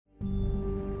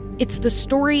It's the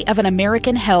story of an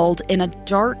American held in a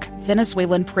dark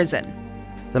Venezuelan prison.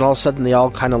 Then all of a sudden they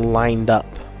all kind of lined up.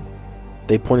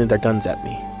 They pointed their guns at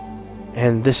me.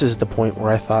 And this is the point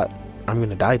where I thought, I'm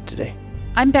going to die today.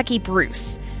 I'm Becky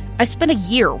Bruce. I spent a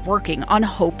year working on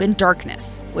Hope in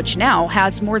Darkness, which now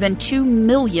has more than 2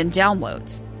 million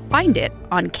downloads. Find it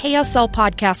on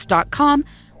kslpodcast.com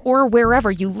or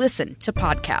wherever you listen to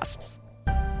podcasts.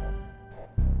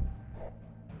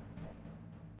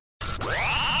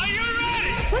 Are you ready?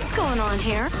 What's going on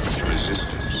here?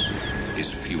 Resistance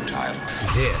is futile.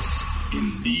 This,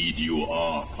 indeed you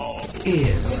are, Paul,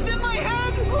 is in my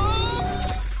hand.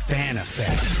 Fan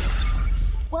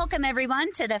Effect. Welcome,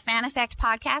 everyone, to the Fan Effect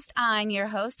podcast. I'm your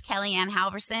host, Kellyanne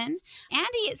Halverson.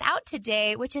 Andy is out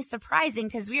today, which is surprising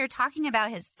because we are talking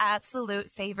about his absolute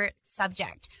favorite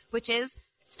subject, which is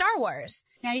Star Wars.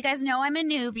 Now, you guys know I'm a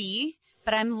newbie,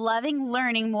 but I'm loving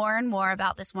learning more and more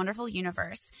about this wonderful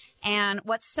universe. And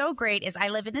what's so great is I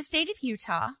live in the state of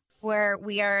Utah, where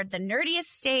we are the nerdiest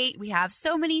state. We have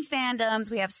so many fandoms.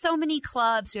 We have so many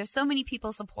clubs. We have so many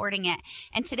people supporting it.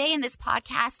 And today in this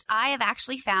podcast, I have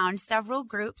actually found several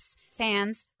groups,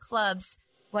 fans, clubs,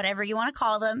 whatever you want to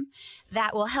call them,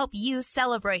 that will help you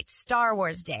celebrate Star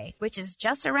Wars Day, which is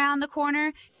just around the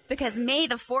corner, because May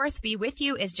the 4th be with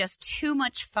you is just too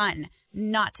much fun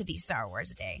not to be Star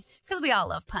Wars Day, because we all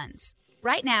love puns.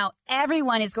 Right now,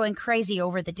 everyone is going crazy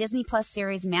over the Disney Plus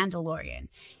series Mandalorian.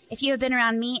 If you have been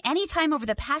around me anytime over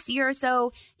the past year or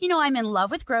so, you know I'm in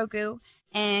love with Grogu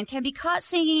and can be caught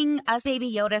singing a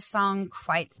Baby Yoda song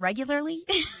quite regularly.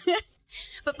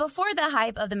 But before the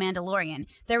hype of The Mandalorian,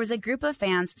 there was a group of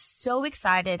fans so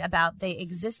excited about the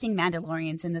existing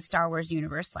Mandalorians in the Star Wars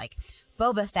universe, like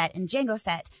Boba Fett and Jango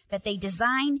Fett, that they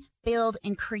design, build,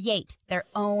 and create their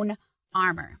own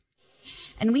armor.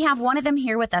 And we have one of them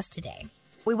here with us today.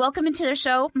 We welcome into the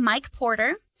show Mike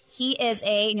Porter. He is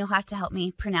and you'll have to help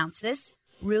me pronounce this,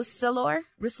 Russilor?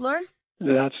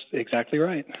 That's exactly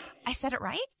right. I said it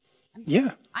right? Yeah.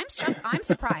 I'm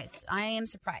surprised. I am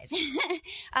surprised.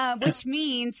 Which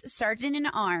means Sergeant in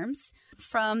Arms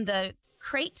from the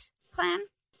Krayt clan.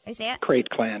 Did I say it? Krayt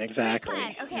clan, exactly.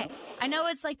 Krayt clan, okay. I know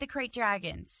it's like the Krayt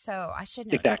Dragons, so I should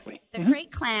know. Exactly. The Krayt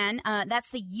clan,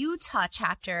 that's the Utah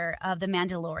chapter of the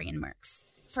Mandalorian Mercs.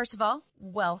 First of all,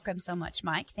 welcome so much,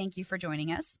 Mike. Thank you for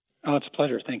joining us. Oh, it's a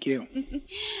pleasure. Thank you.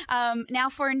 Now,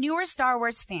 for newer Star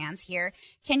Wars fans here,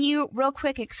 can you real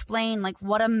quick explain like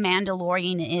what a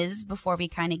Mandalorian is before we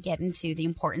kind of get into the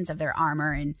importance of their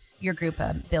armor and your group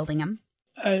building them?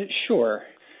 Sure.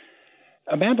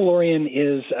 A Mandalorian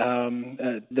is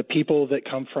the people that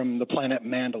come from the planet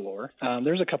Mandalore.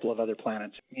 There's a couple of other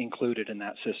planets included in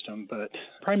that system, but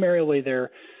primarily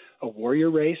they're a warrior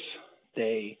race.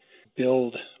 They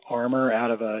build armor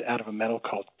out of a metal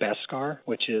called Beskar,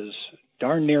 which is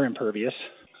darn near impervious,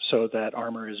 so that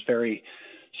armor is very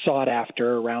sought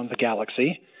after around the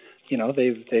galaxy. You know,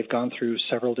 they've gone through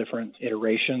several different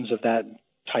iterations of that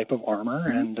type of armor,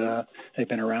 and they've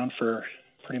been around for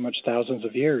pretty much thousands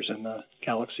of years in the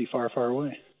galaxy far, far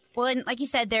away. Well, and like you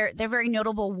said, they're very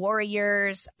notable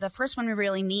warriors. The first one we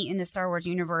really meet in the Star Wars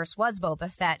universe was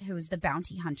Boba Fett, who's the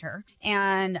bounty hunter.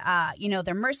 And,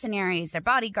 they're mercenaries, they're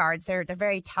bodyguards, they're a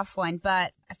very tough one.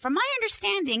 But from my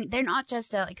understanding, they're not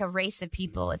just a race of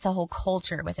people. It's a whole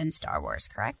culture within Star Wars,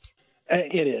 correct?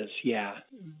 It is, yeah.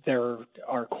 There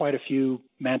are quite a few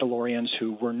Mandalorians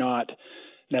who were not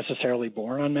necessarily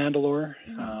born on Mandalore.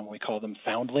 We call them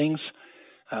foundlings.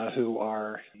 Who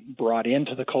are brought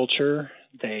into the culture.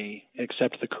 They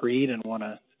accept the creed and want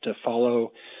to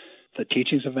follow the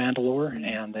teachings of Mandalore,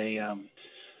 and they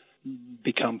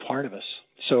become part of us.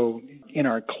 So in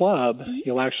our club,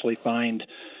 you'll actually find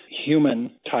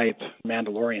human-type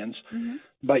Mandalorians,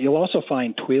 but you'll also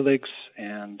find Twi'leks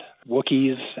and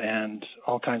Wookiees and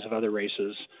all kinds of other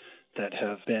races that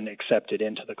have been accepted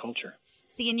into the culture.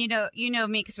 See, and you know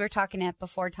me because we were talking at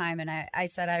before time, and I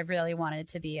said I really wanted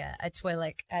to be a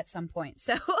Twi'lek at some point.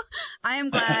 So I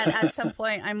am glad at some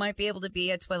point I might be able to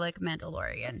be a Twi'lek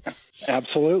Mandalorian.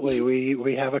 Absolutely.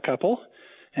 We have a couple,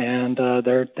 and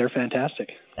they're fantastic.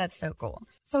 That's so cool.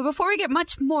 So before we get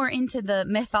much more into the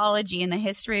mythology and the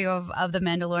history of the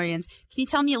Mandalorians, can you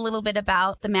tell me a little bit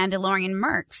about the Mandalorian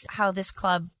Mercs, how this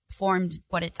club formed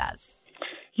what it does?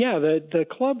 Yeah, the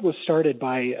club was started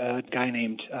by a guy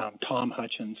named Tom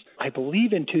Hutchins, I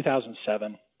believe in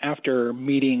 2007, after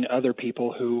meeting other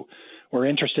people who were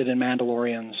interested in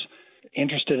Mandalorians,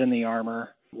 interested in the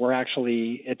armor, were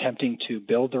actually attempting to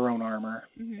build their own armor.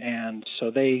 And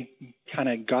so they kind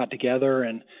of got together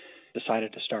and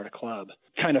decided to start a club,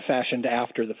 kind of fashioned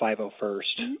after the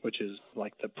 501st, which is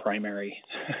like the primary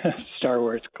Star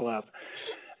Wars club.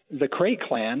 The Crate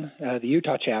Clan, the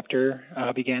Utah chapter,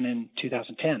 began in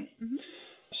 2010. Mm-hmm.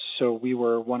 So we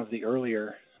were one of the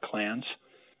earlier clans.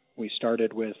 We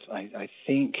started with, I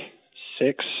think,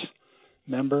 6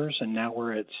 members, and now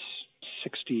we're at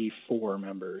 64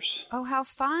 members. Oh, how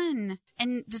fun.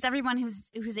 And does everyone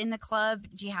who's in the club,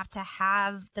 do you have to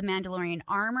have the Mandalorian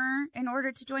armor in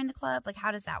order to join the club? Like,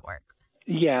 how does that work?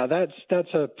 Yeah,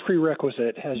 that's a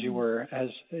prerequisite, as you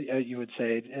would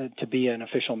say, to be an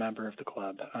official member of the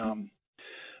club.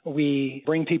 We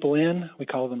bring people in, we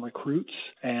call them recruits,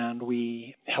 and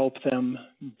we help them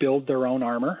build their own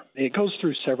armor. It goes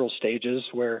through several stages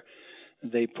where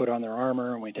they put on their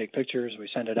armor and we take pictures, we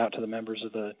send it out to the members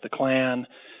of the clan.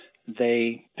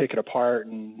 They pick it apart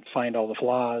and find all the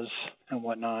flaws and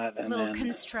whatnot. And then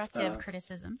constructive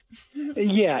criticism.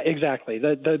 Yeah, exactly.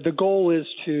 The goal is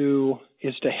to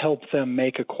help them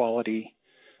make a quality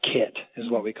kit, is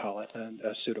what we call it,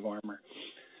 a suit of armor.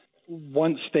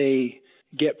 Once they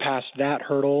get past that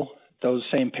hurdle, those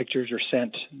same pictures are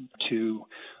sent to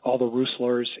all the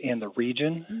Rustlers in the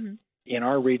region. Mm-hmm. In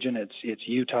our region, it's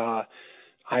Utah,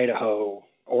 Idaho,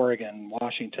 Oregon,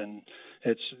 Washington.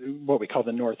 It's what we call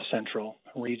the North Central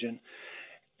region.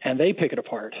 And they pick it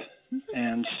apart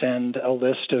and send a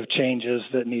list of changes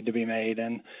that need to be made.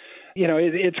 And,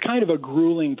 it's kind of a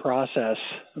grueling process,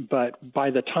 but by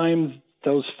the time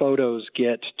those photos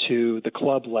get to the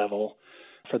club level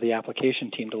for the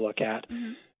application team to look at,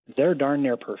 mm-hmm. they're darn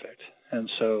near perfect. And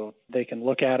so they can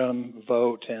look at them,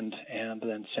 vote, and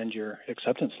then send your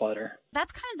acceptance letter.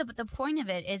 That's kind of the point of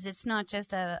it, is it's not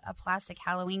just a plastic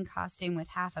Halloween costume with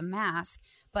half a mask,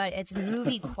 but it's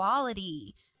movie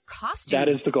quality costumes. That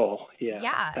is the goal.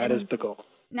 Yeah. That is the goal.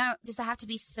 Now, does it have to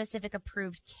be specific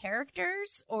approved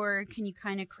characters, or can you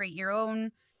kind of create your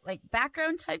own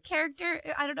background type character?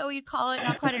 I don't know what you'd call it.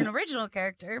 Not quite an original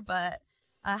character, but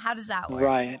how does that work?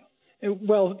 Right.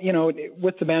 Well,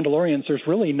 with the Mandalorians, there's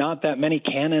really not that many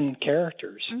canon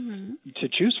characters mm-hmm. to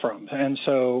choose from. And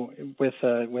so with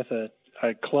a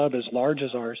club as large as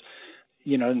ours,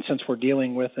 and since we're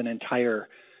dealing with an entire,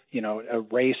 a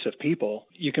race of people,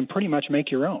 you can pretty much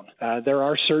make your own. There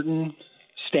are certain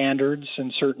standards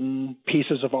and certain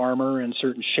pieces of armor and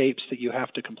certain shapes that you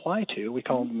have to comply to. We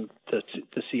call them the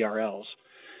CRLs.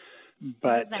 But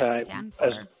what does that stand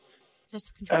for?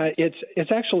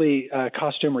 It's actually a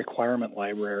costume requirement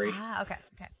library. Okay.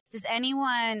 Does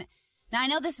anyone... Now, I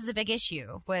know this is a big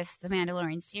issue with the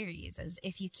Mandalorian series, of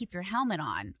if you keep your helmet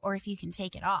on or if you can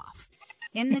take it off.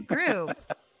 In the group,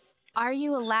 are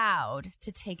you allowed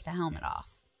to take the helmet off?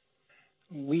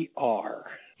 We are.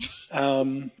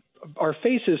 Our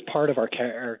face is part of our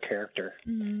character.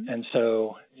 Mm-hmm. And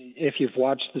so if you've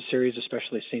watched the series,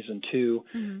 especially season 2,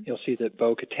 mm-hmm. you'll see that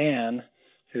Bo-Katan,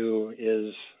 who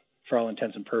is, for all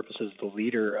intents and purposes, the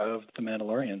leader of the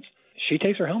Mandalorians, she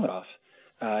takes her helmet off.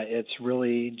 It's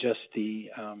really just the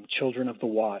Children of the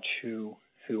Watch who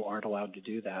aren't allowed to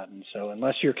do that. And so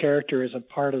unless your character is a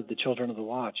part of the Children of the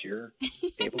Watch, you're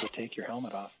able to take your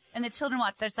helmet off. And the Children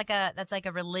Watch, that's like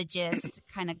a religious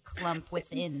kind of clump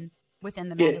within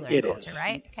the Mandalorian culture,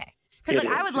 right? Okay. Because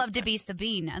I would love to be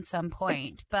Sabine at some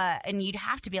point, and you'd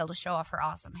have to be able to show off her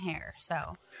awesome hair.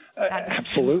 So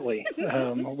absolutely.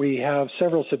 We have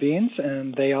several Sabines,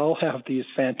 and they all have these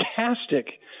fantastic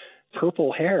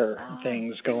purple hair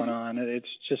things going on.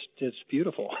 It's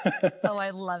beautiful. Oh,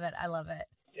 I love it.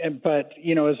 But,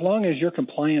 as long as you're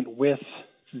compliant with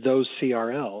those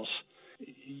CRLs,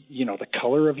 the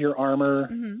color of your armor,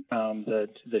 mm-hmm.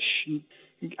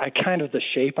 The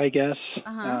shape, I guess,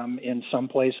 in some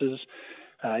places,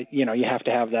 you have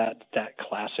to have that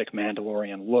classic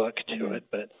Mandalorian look to mm-hmm. it,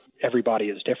 but everybody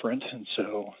is different, and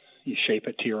so you shape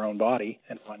it to your own body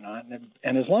and whatnot.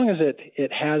 And as long as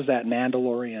it has that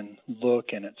Mandalorian look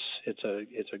and it's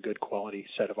a good quality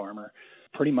set of armor,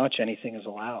 pretty much anything is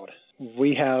allowed.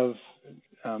 We have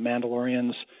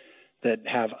Mandalorians that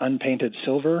have unpainted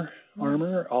silver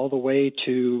armor all the way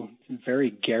to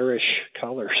very garish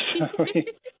colors.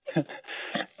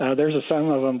 There's some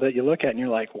of them that you look at and you're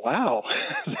like, wow,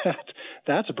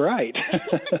 that's bright.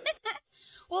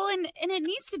 Well, and it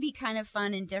needs to be kind of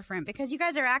fun and different because you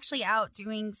guys are actually out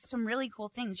doing some really cool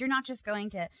things. You're not just going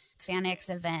to FanX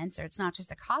events, or it's not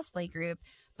just a cosplay group,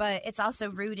 but it's also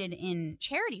rooted in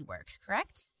charity work,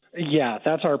 correct? Yeah,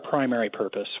 that's our primary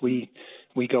purpose. We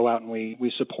go out and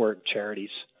we support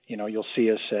charities. You'll see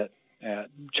us at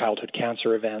childhood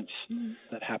cancer events mm-hmm.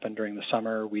 that happen during the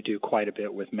summer. We do quite a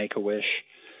bit with Make-A-Wish.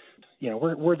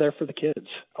 We're there for the kids.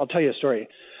 I'll tell you a story.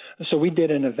 So we did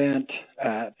an event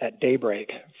at Daybreak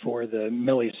for the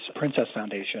Millie's Princess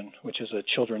Foundation, which is a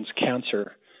children's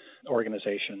cancer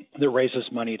organization that raises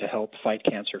money to help fight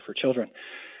cancer for children.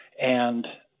 And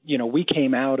we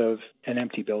came out of an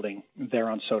empty building there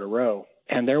on Soda Row,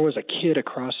 and there was a kid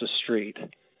across the street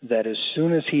that as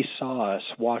soon as he saw us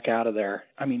walk out of there,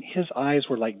 I mean, his eyes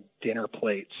were like dinner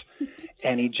plates.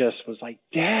 And he just was like,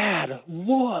 "Dad,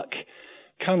 look,"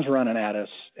 comes running at us.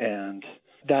 And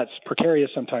that's precarious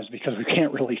sometimes because we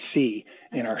can't really see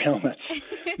in our helmets.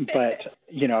 But,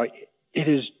 it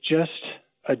is just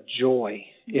a joy.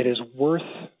 It is worth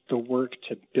the work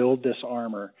to build this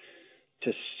armor,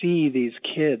 to see these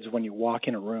kids when you walk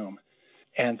in a room,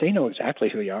 and they know exactly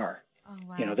who you are. Oh,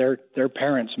 wow. Their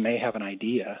parents may have an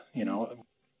idea.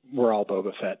 We're all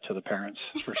Boba Fett to the parents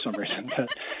for some reason, but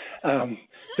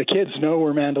the kids know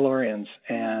we're Mandalorians,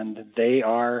 and they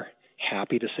are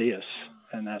happy to see us,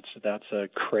 and that's a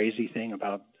crazy thing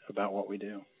about what we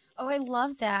do. Oh, I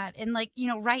love that. And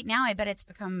right now, I bet it's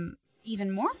become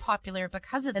even more popular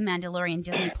because of the Mandalorian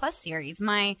Disney Plus series.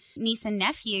 My niece and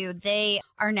nephew, they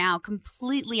are now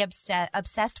completely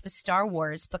obsessed with Star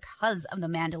Wars because of the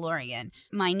Mandalorian.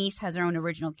 My niece has her own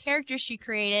original character she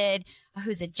created,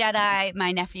 who's a Jedi.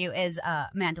 My nephew is a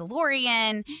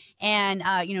Mandalorian.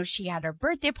 And, she had her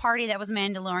birthday party that was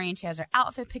Mandalorian. She has her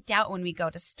outfit picked out when we go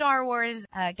to Star Wars,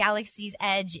 Galaxy's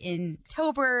Edge in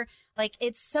October.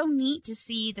 It's so neat to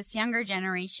see this younger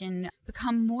generation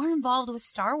become more involved with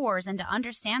Star Wars and to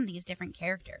understand these different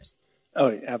characters.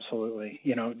 Oh, absolutely.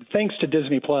 Thanks to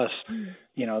Disney Plus,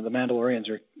 the Mandalorians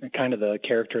are kind of the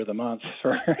character of the month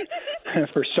for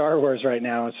for Star Wars right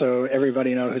now. So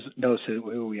everybody knows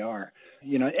who we are.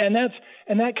 And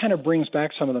that kind of brings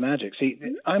back some of the magic. See,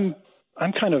 I'm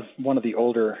kind of one of the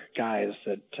older guys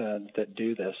that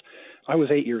do this. I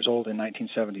was 8 years old in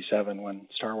 1977 when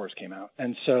Star Wars came out.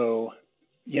 And so,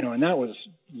 and that was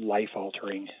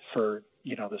life-altering for,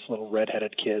 this little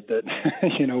redheaded kid that,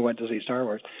 went to see Star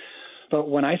Wars. But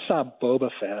when I saw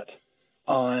Boba Fett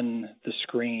on the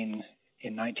screen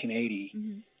in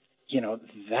 1980,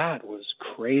 that was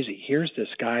crazy. Here's this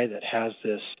guy that has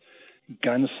this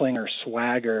gunslinger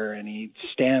swagger, and he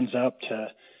stands up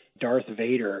to Darth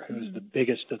Vader, who's the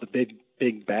biggest of the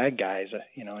big bad guys,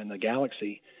 in the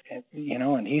galaxy,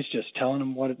 and he's just telling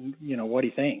him what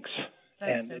he thinks.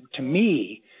 That's and so cool. To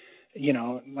me,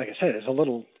 like I said, as a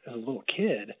little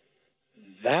kid,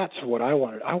 that's what I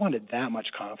wanted. I wanted that much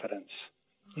confidence.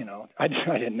 I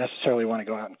didn't necessarily want to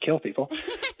go out and kill people,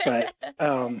 but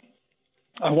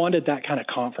I wanted that kind of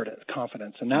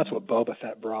confidence, and that's what Boba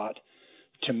Fett brought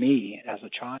to me as a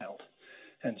child.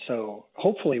 And so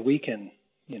hopefully we can,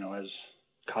 as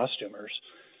costumers,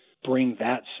 bring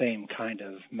that same kind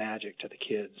of magic to the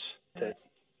kids that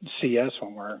see us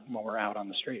when we're out on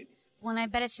the street. Well, and I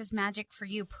bet it's just magic for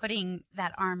you putting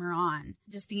that armor on,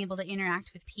 just being able to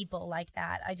interact with people like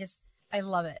that. I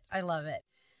love it. I love it.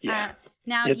 Yeah.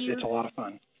 Now it's a lot of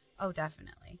fun. Oh,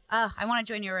 definitely. I want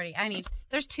to join you already.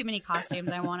 There's too many costumes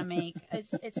I want to make.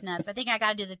 It's nuts. I think I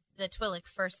got to do the Twi'lek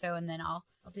first, though, and then I'll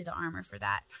do the armor for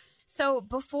that. So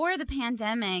before the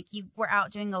pandemic, you were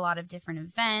out doing a lot of different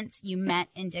events. You met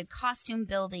and did costume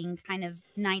building kind of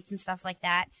nights and stuff like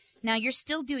that. Now you're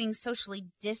still doing socially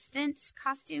distanced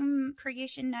costume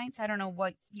creation nights. I don't know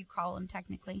what you call them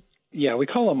technically. Yeah, we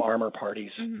call them armor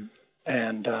parties. Mm-hmm.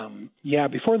 And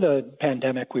before the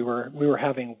pandemic, we were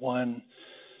having one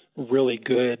really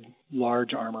good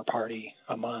large armor party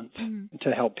a month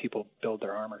to help people build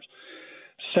their armors.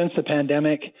 Since the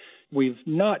pandemic, we've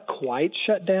not quite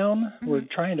shut down. Mm-hmm. We're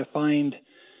trying to find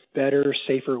better,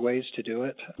 safer ways to do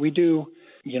it. We do,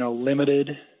 limited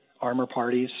armor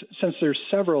parties. Since there's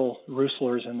several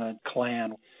Rustlers in the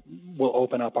clan, we'll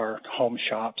open up our home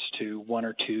shops to one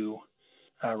or two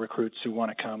recruits who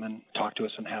want to come and talk to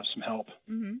us and have some help.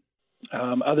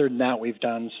 Mm-hmm. Other than that, we've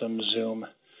done some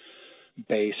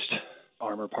Zoom-based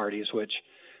armor parties, which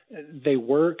they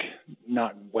work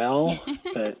not well,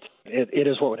 but it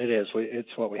is what it is.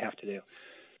 It's what we have to do.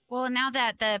 Well, now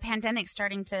that the pandemic's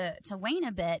starting to wane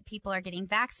a bit, people are getting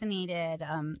vaccinated,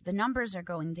 the numbers are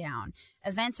going down,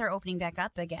 events are opening back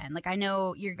up again. I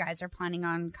know you guys are planning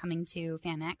on coming to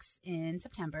FanX in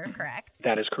September, correct?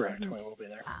 That is correct. Mm-hmm. We will be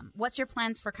there. What's your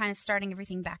plans for kind of starting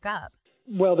everything back up?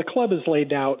 Well, the club has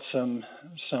laid out some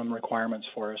requirements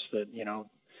for us that,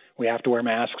 we have to wear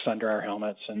masks under our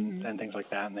helmets and things like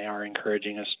that, and they are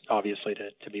encouraging us, obviously,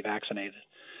 to be vaccinated.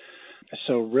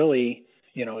 So really,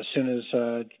 as soon as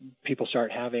people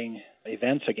start having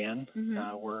events again,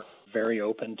 we're very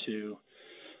open to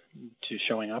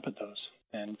showing up at those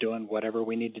and doing whatever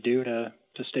we need to do to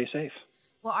stay safe.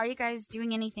 Well, are you guys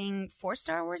doing anything for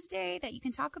Star Wars Day that you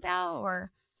can talk about,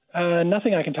 or?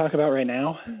 Nothing I can talk about right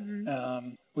now. Mm-hmm.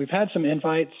 We've had some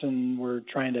invites, and we're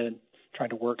trying to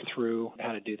work through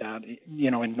how to do that.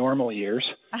 In normal years,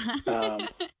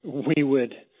 we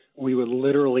we would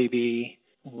literally be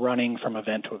running from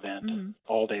event to event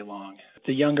all day long.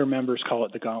 The younger members call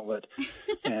it the gauntlet,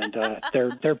 and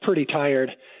they're pretty tired.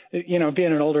 You know,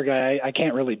 being an older guy, I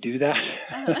can't really do that.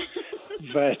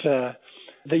 But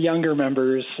the younger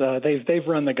members, they've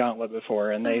run the gauntlet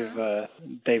before, and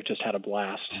they've just had a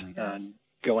blast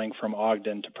going from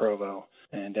Ogden to Provo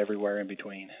and everywhere in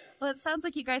between. Well, it sounds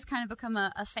like you guys kind of become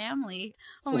a family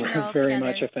when you're all very together.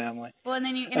 much a family. Well, and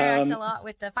then you interact a lot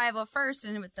with the 501st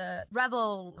and with the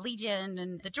Rebel Legion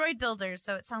and the Droid Builders.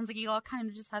 So it sounds like you all kind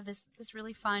of just have this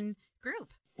really fun group.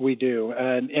 We do.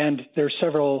 And there's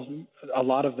a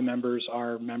lot of the members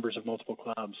are members of multiple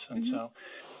clubs. And so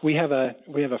we have a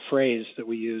phrase that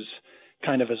we use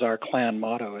kind of as our clan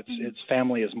motto. It's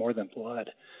family is more than blood.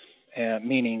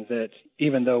 Meaning that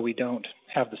even though we don't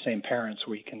have the same parents,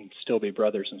 we can still be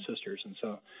brothers and sisters. And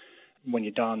so when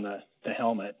you don the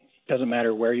helmet, it doesn't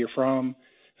matter where you're from,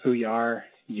 who you are,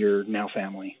 you're now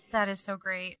family. That is so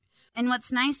great. And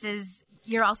what's nice is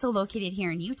you're also located here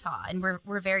in Utah, and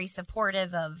we're very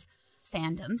supportive of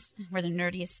fandoms. We're the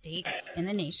nerdiest state in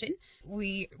the nation.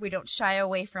 We don't shy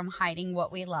away from hiding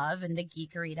what we love and the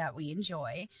geekery that we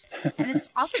enjoy. And it's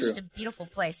also just a beautiful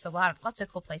place. So lots of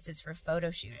cool places for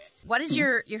photo shoots. What is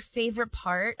your favorite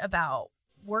part about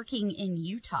working in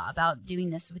Utah, about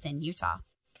doing this within Utah?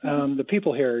 The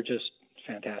people here are just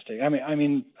fantastic. I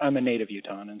mean, I'm a native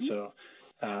Utahn, and so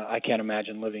I can't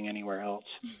imagine living anywhere else.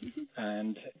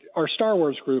 And our Star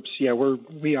Wars groups,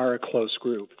 we are a close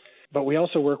group. But we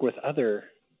also work with other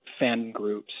fan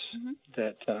groups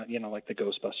that, like the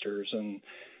Ghostbusters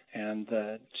and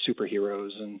the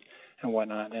superheroes and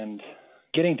whatnot. And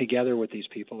getting together with these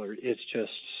people it's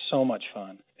just so much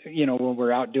fun. You know, when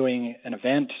we're out doing an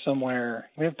event somewhere,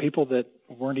 we have people that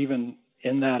weren't even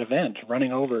in that event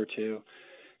running over to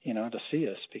see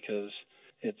us because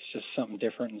it's just something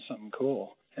different and something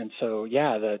cool. And so,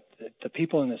 the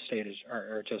people in this state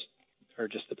are just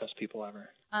the best people ever.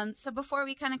 So before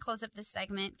we kind of close up this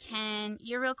segment, can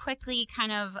you real quickly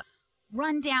kind of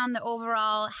run down the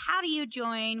overall, how do you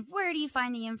join? Where do you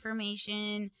find the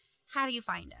information? How do you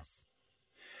find us?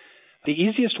 The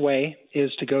easiest way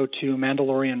is to go to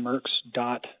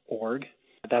mandalorianmercs.org.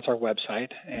 That's our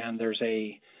website. And there's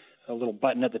a little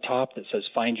button at the top that says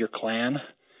Find Your Clan.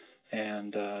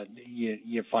 And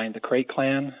you find the Crate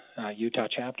Clan, Utah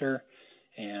chapter,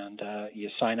 and you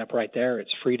sign up right there.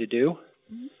 It's free to do.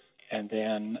 And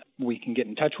then we can get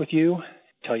in touch with you,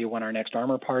 tell you when our next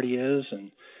armor party is,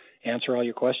 and answer all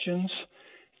your questions,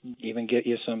 even get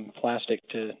you some plastic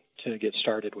to get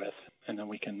started with. And then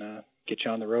we can get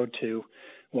you on the road to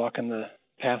walking the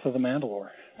path of the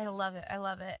Mandalore. I love it.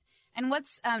 And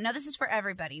what's now this is for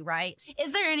everybody, right?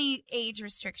 Is there any age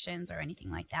restrictions or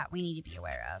anything like that we need to be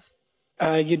aware of?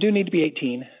 You do need to be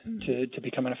 18 to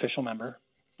become an official member.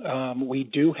 We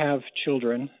do have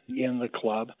children in the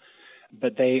club,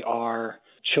 but they are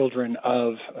children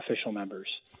of official members.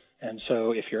 And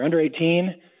so if you're under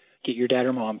 18, get your dad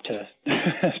or mom to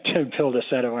build a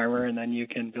set of armor, and then you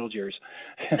can build yours.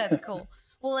 That's cool.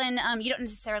 Well, and you don't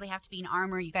necessarily have to be in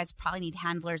armor. You guys probably need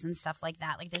handlers and stuff like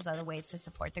that. Like there's other ways to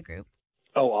support the group.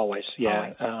 Oh, always.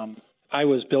 Yeah. Always. I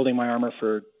was building my armor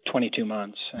for 22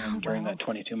 months. And during that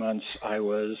 22 months, I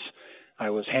was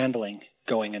handling,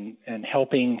 going and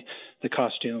helping the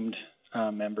costumed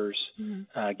members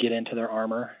get into their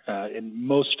armor. And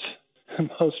most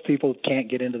people can't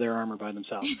get into their armor by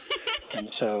themselves. And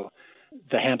so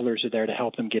the handlers are there to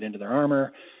help them get into their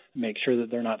armor, make sure that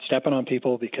they're not stepping on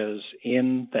people, because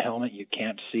in the helmet you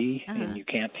can't see and you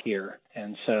can't hear.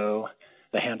 And so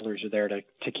the handlers are there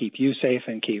to keep you safe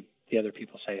and keep the other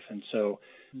people safe. And so,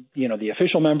 the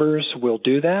official members will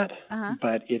do that,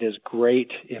 but it is great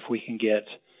if we can get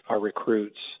our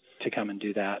recruits to come and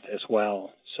do that as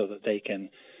well, so that they can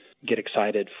get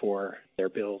excited for their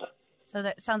build. So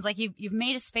that sounds like you've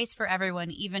made a space for everyone,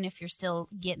 even if you're still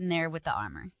getting there with the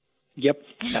armor. Yep,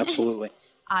 absolutely.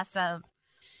 Awesome.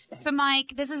 So,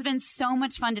 Mike, this has been so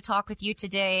much fun to talk with you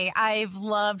today. I've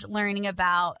loved learning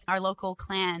about our local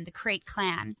clan, the Crate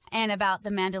Clan, and about the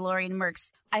Mandalorian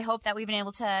Mercs. I hope that we've been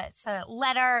able to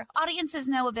let our audiences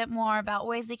know a bit more about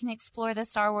ways they can explore the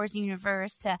Star Wars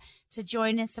universe, to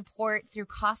join and support through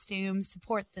costumes,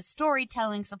 support the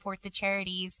storytelling, support the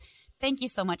charities. Thank you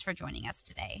so much for joining us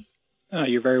today.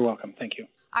 You're very welcome. Thank you.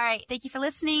 All right. Thank you for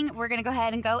listening. We're going to go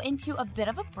ahead and go into a bit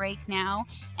of a break now.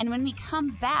 And when we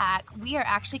come back, we are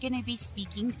actually going to be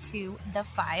speaking to the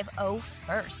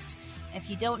 501st. If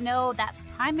you don't know, that's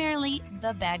primarily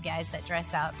the bad guys that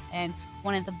dress up, and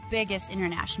one of the biggest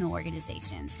international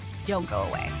organizations. Don't go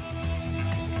away.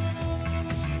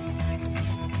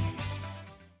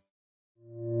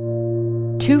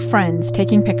 two friends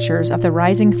taking pictures of the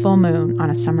rising full moon on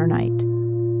a summer night.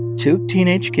 Two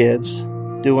teenage kids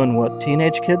doing what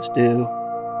teenage kids do.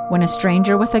 When a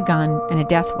stranger with a gun and a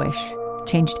death wish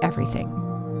changed everything.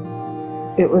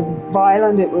 It was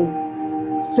violent, it was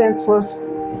senseless,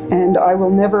 and I will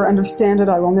never understand it,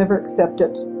 I will never accept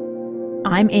it.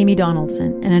 I'm Amy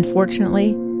Donaldson, and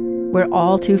unfortunately, we're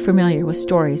all too familiar with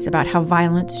stories about how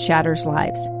violence shatters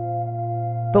lives.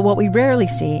 But what we rarely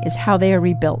see is how they are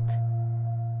rebuilt.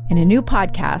 In a new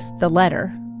podcast, The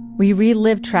Letter, we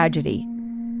relive tragedy,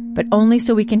 but only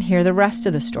so we can hear the rest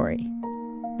of the story.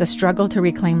 The struggle to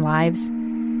reclaim lives,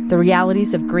 the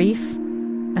realities of grief,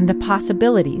 and the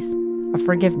possibilities of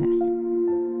forgiveness.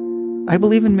 I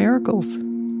believe in miracles.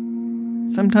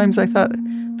 Sometimes I thought,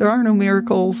 there are no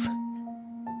miracles.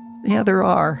 Yeah, there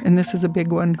are, and this is a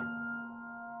big one.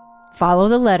 Follow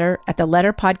The Letter at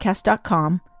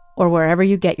theletterpodcast.com or wherever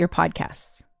you get your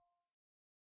podcasts.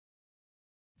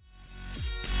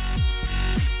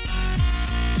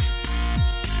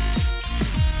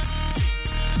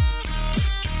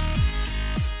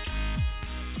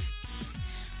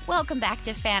 Welcome back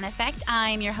to Fan Effect.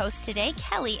 I'm your host today,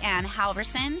 Kelly Ann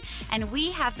Halverson, and we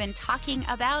have been talking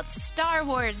about Star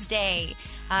Wars Day.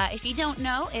 If you don't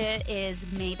know, it is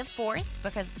May the 4th,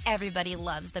 because everybody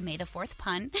loves the May the 4th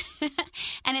pun.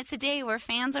 And it's a day where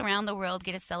fans around the world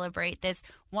get to celebrate this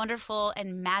wonderful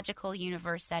and magical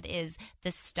universe that is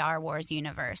the Star Wars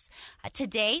universe.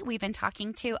 Today, we've been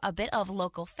talking to a bit of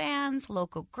local fans,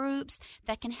 local groups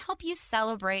that can help you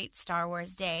celebrate Star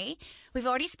Wars Day. We've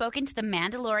already spoken to the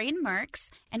Mandalorian Mercs,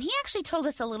 and he actually told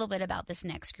us a little bit about this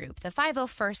next group, the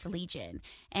 501st Legion.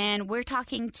 And we're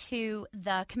talking to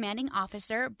the commanding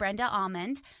officer, Brenda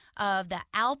Almond, of the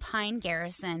Alpine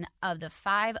Garrison of the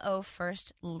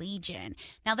 501st Legion.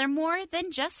 Now, they're more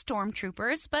than just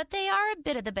stormtroopers, but they are a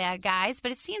bit of the bad guys,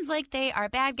 but it seems like they are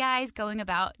bad guys going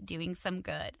about doing some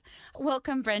good.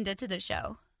 Welcome, Brenda, to the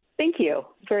show. Thank you.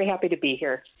 Very happy to be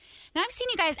here. Now, I've seen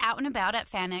you guys out and about at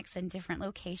FanX and different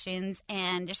locations,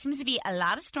 and there seems to be a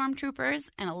lot of stormtroopers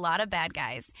and a lot of bad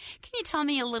guys. Can you tell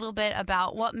me a little bit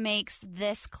about what makes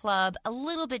this club a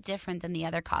little bit different than the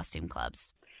other costume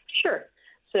clubs? Sure.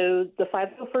 So the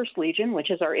 501st Legion, which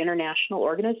is our international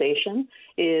organization,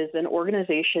 is an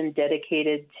organization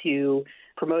dedicated to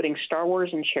promoting Star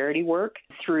Wars and charity work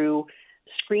through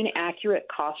screen-accurate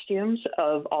costumes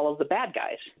of all of the bad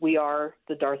guys. We are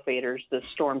the Darth Vaders, the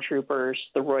Stormtroopers,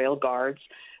 the Royal Guards,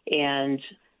 and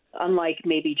unlike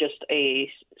maybe just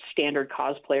a standard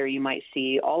cosplayer you might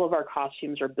see, all of our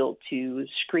costumes are built to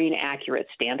screen-accurate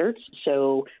standards.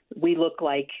 So we look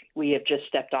like we have just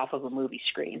stepped off of a movie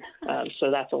screen.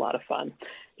 So that's a lot of fun.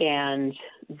 And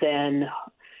then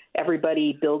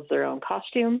everybody builds their own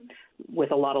costume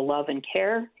with a lot of love and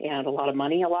care and a lot of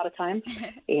money a lot of times,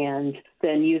 and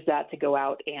then use that to go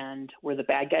out, and we're the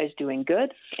bad guys doing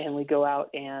good, and we go out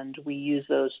and we use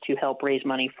those to help raise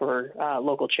money for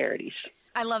local charities.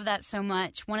 I love that so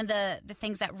much. One of the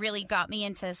things that really got me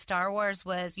into Star Wars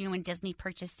was, when Disney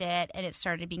purchased it and it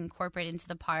started being incorporated into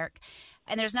the park.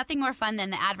 And there's nothing more fun than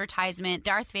the advertisement,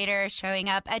 Darth Vader showing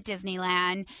up at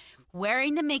Disneyland,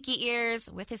 wearing the Mickey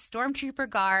ears with his stormtrooper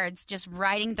guards, just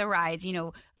riding the rides,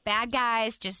 bad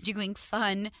guys just doing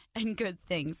fun and good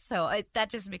things. So that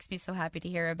just makes me so happy to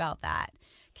hear about that.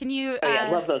 Can you?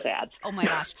 I love those ads. Oh my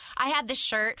gosh, I had this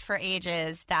shirt for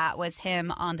ages that was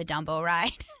him on the Dumbo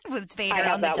ride with Vader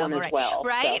on the Dumbo ride. Well,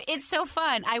 right? So. It's so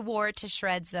fun. I wore it to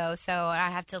shreds though, so I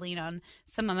have to lean on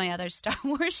some of my other Star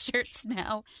Wars shirts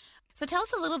now. So tell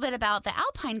us a little bit about the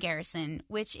Alpine Garrison,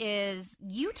 which is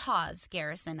Utah's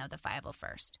garrison of the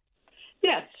 501st.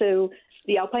 Yeah, so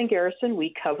the Alpine Garrison,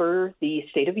 we cover the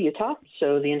state of Utah,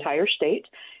 so the entire state.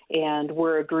 And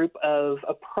we're a group of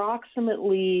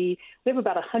we have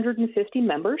about 150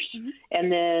 members,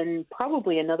 and then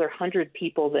probably another 100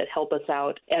 people that help us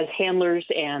out as handlers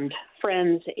and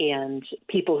friends and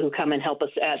people who come and help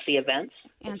us at the events.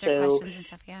 Answer questions and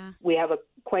stuff, yeah. We have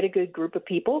quite a good group of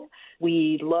people.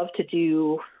 We love to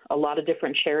do a lot of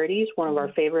different charities. One of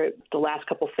our favorite, the last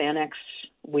couple FanX,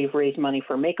 we've raised money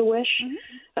for Make-A-Wish.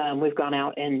 We've gone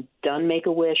out and done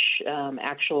Make-A-Wish,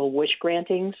 actual wish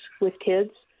grantings with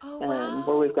kids. Oh, wow.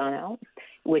 Where we've gone out,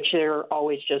 which are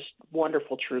always just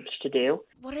wonderful troops to do.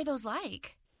 What are those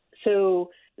like?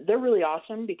 So they're really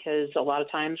awesome because a lot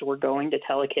of times we're going to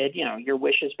tell a kid, your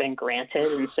wish has been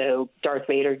granted. And so Darth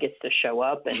Vader gets to show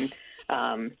up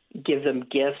and give them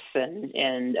gifts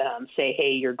and say, hey,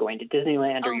 you're going to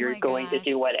Disneyland or you're going to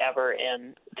do whatever.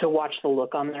 And to watch the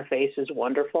look on their face is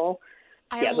wonderful.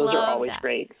 Those are always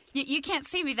great. You can't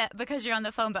see me that because you're on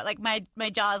the phone, but like my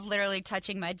jaw is literally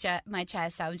touching my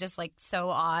chest. I was just like so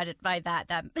awed by that.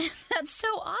 That's so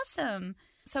awesome.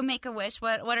 So Make-A-Wish,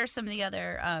 what are some of the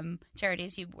other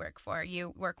charities you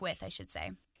work with, I should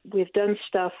say? We've done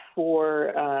stuff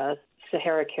for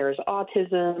Sahara Cares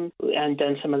Autism and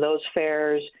done some of those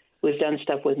fairs. We've done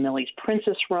stuff with Millie's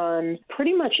Princess Run.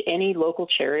 Pretty much any local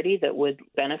charity that would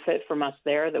benefit from us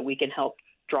there that we can help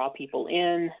draw people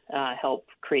in, help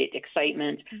create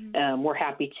excitement. We're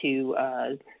happy to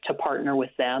partner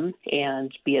with them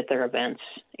and be at their events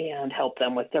and help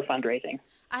them with their fundraising.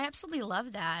 I absolutely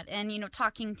love that. And,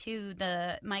 talking to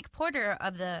the Mike Porter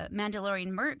of the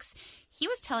Mandalorian Mercs, he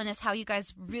was telling us how you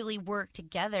guys really work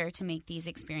together to make these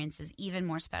experiences even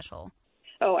more special.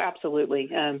 Oh, absolutely.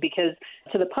 Because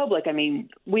to the public,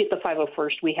 we at the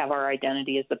 501st, we have our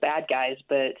identity as the bad guys,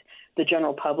 but the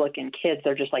general public and kids,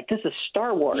 they're just like, this is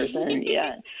Star Wars. And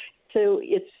yeah. So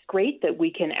it's great that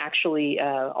we can actually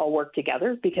all work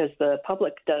together because the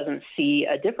public doesn't see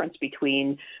a difference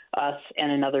between us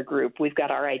and another group. We've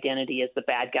got our identity as the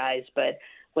bad guys, but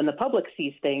when the public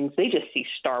sees things, they just see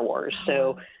Star Wars.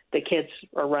 So the kids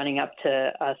are running up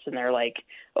to us and they're like,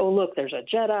 oh, look, there's a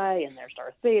Jedi and there's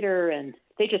Darth Vader, and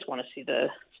they just want to see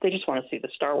the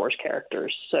Star Wars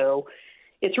characters. So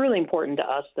it's really important to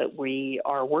us that we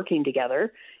are working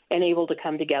together and able to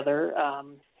come together,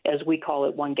 as we call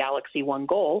it, one galaxy, one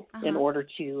goal, in order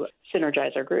to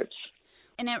synergize our groups.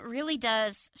 And it really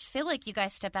does feel like you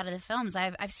guys step out of the films.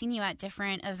 I've seen you at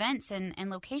different events and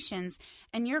locations,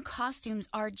 and your costumes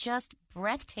are just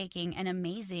breathtaking and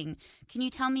amazing. Can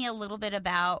you tell me a little bit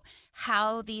about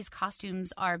how these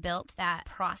costumes are built, that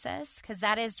process? Because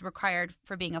that is required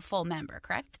for being a full member,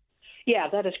 correct? Yeah,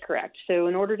 that is correct. So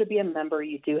in order to be a member,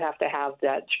 you do have to have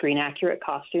that screen-accurate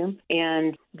costume,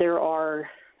 and there are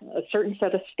a certain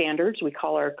set of standards we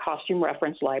call our costume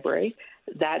reference library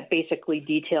that basically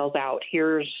details out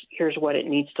here's what it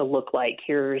needs to look like.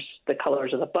 Here's the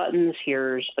colors of the buttons.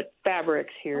 Here's the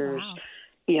fabrics. Here's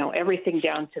everything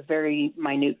down to very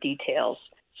minute details.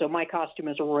 So my costume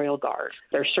is a Royal Guard.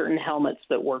 There are certain helmets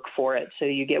that work for it. So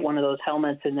you get one of those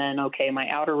helmets and then, okay, my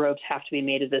outer robes have to be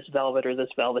made of this velvet or this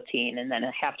velveteen, and then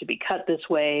it have to be cut this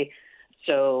way.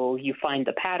 So you find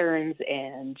the patterns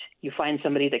and you find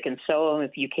somebody that can sew them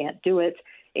if you can't do it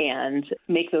and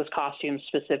make those costumes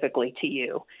specifically to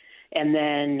you. And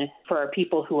then for our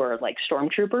people who are like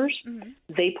stormtroopers,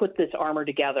 they put this armor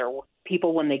together.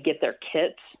 People, when they get their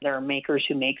kits, there are makers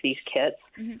who make these kits.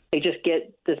 They just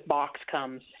get this box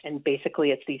comes, and basically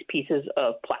it's these pieces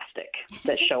of plastic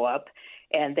that show up.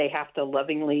 And they have to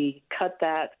lovingly cut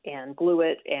that and glue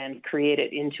it and create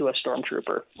it into a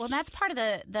stormtrooper. Well, that's part of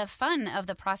the fun of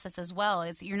the process as well,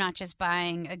 is you're not just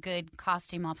buying a good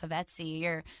costume off of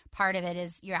Etsy. Part of it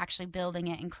is you're actually building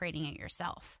it and creating it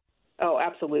yourself. Oh,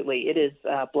 absolutely. It is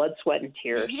blood, sweat, and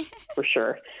tears, for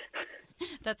sure.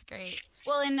 That's great.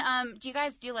 Well, and do you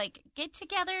guys do like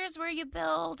get-togethers where you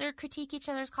build or critique each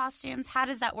other's costumes? How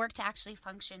does that work to actually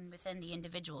function within the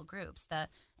individual groups, the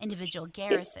individual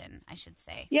garrison, I should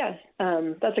say? Yeah,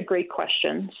 that's a great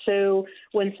question. So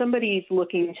when somebody's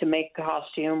looking to make a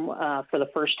costume for the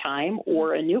first time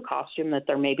or a new costume that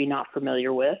they're maybe not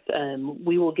familiar with,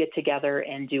 we will get together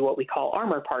and do what we call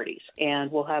armor parties.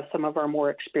 And we'll have some of our more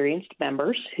experienced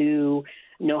members who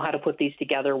know how to put these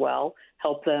together well,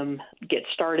 help them get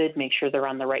started, make sure they're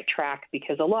on the right track,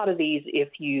 because a lot of these, if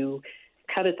you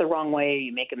cut it the wrong way,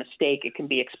 you make a mistake, it can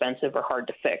be expensive or hard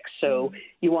to fix. So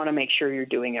you want to make sure you're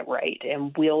doing it right.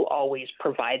 And we'll always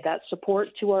provide that support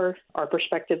to our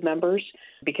prospective members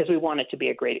because we want it to be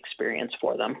a great experience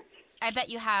for them. I bet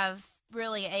you have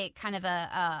really a kind of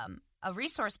a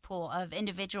resource pool of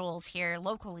individuals here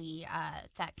locally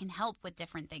that can help with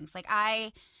different things. Like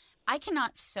I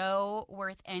cannot sew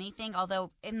worth anything,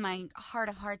 although in my heart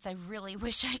of hearts, I really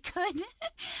wish I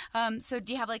could. So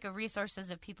do you have like a resources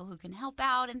of people who can help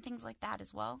out and things like that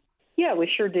as well? Yeah,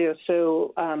 we sure do.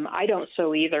 So I don't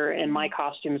sew either, and my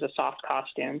costume is a soft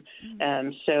costume.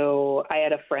 So I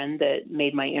had a friend that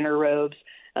made my inner robes,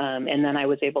 and then I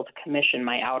was able to commission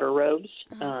my outer robes.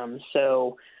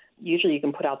 So usually you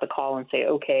can put out the call and say,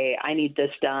 okay, I need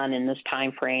this done in this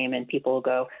time frame, and people will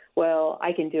go, well,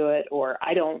 I can do it, or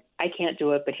I can't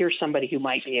do it, but here's somebody who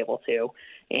might be able to.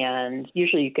 And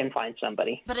usually you can find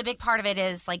somebody. But a big part of it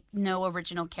is like no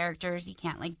original characters. You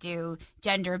can't like do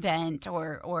gender bent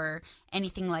or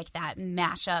anything like that,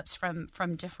 mashups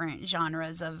from different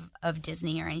genres of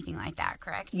Disney or anything like that,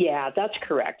 correct? Yeah, that's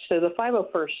correct. So the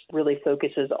 501st really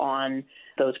focuses on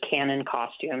those canon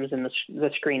costumes and the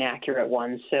screen accurate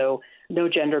ones. So no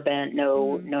gender bent,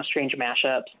 no strange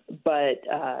mashups. But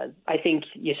I think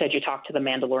you said you talked to the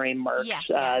Mandalorian Mercs.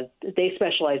 Yeah. They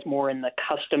specialize more in the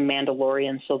custom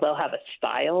Mandalorian, so they'll have a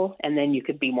style, and then you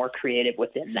could be more creative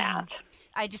within that.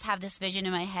 I just have this vision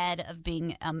in my head of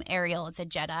being Ariel as a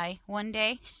Jedi one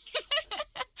day.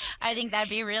 I think that'd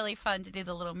be really fun to do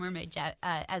the Little Mermaid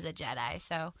as a Jedi.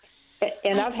 So,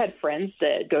 and I've had friends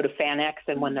that go to FanX,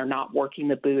 and when they're not working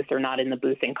the booth or not in the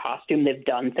booth in costume, they've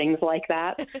done things like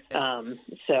that.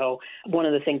 So one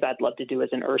of the things I'd love to do is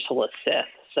an Ursula Sith.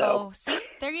 So, see,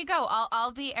 there you go.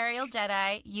 I'll be Ariel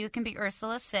Jedi. You can be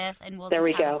Ursula Sith, and we'll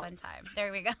just have a fun time.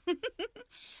 There we go.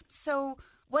 So,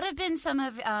 what have been some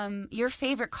of your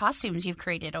favorite costumes you've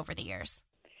created over the years?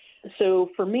 So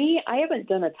for me, I haven't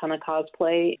done a ton of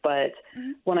cosplay, but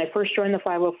when I first joined the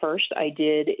 501st, I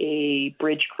did a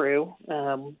bridge crew.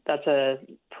 That's a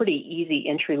pretty easy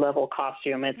entry-level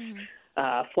costume. It's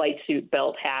flight suit,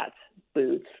 belt, hat,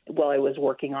 boots, while I was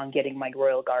working on getting my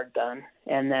Royal Guard done,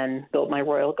 and then built my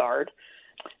Royal Guard.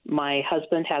 My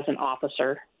husband has an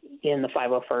officer in the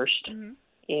 501st,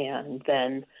 and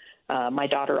then my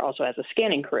daughter also has a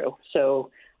scanning crew. So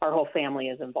our whole family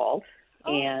is involved.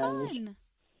 Fun.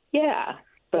 Yeah,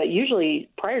 but usually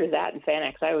prior to that in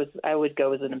FanX, I would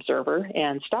go as an observer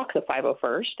and stalk the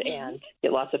 501st and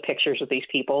get lots of pictures with these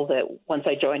people that once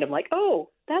I joined, I'm like, oh,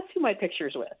 that's who my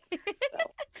picture's with. So.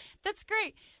 That's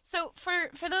great. So for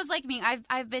those like me,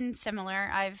 I've been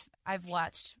similar. I've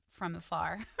watched from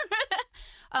afar.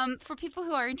 For people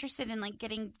who are interested in like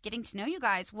getting to know you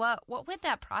guys, what would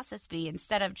that process be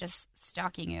instead of just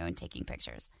stalking you and taking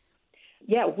pictures?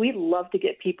 Yeah, we love to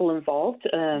get people involved.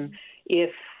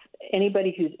 If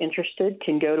anybody who's interested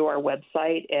can go to our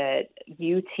website at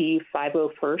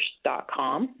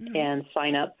ut501st.com and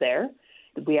sign up there.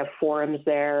 We have forums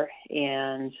there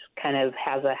and kind of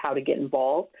has a how to get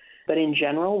involved. But in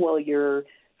general, while you're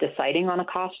deciding on a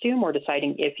costume or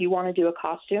deciding if you want to do a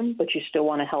costume, but you still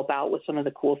want to help out with some of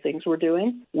the cool things we're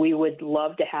doing, we would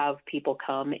love to have people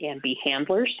come and be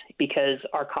handlers, because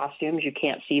our costumes you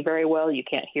can't see very well, you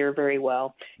can't hear very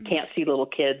well, can't see little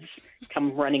kids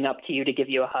come running up to you to give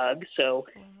you a hug. So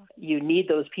you need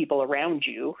those people around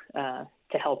you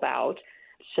to help out.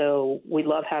 So we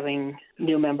love having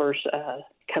new members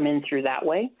come in through that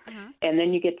way. And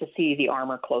then you get to see the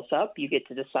armor close up. You get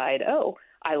to decide, oh,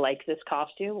 I like this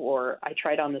costume, or I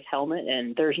tried on this helmet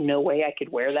and there's no way I could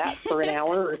wear that for an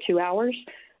hour or 2 hours.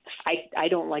 I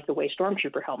don't like the way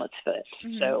Stormtrooper helmets fit.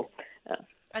 So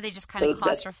are they just kind of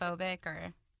claustrophobic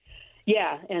or?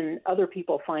 Yeah, and other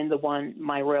people find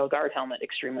my Royal Guard helmet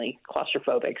extremely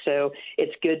claustrophobic. So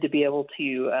it's good to be able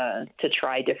to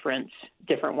try different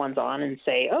ones on and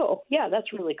say, oh, yeah,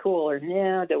 that's really cool, or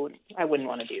no, I wouldn't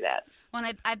want to do that. Well,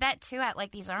 I bet too at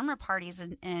like these armor parties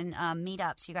and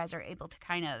meetups, you guys are able to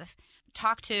kind of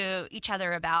talk to each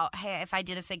other about, hey, if I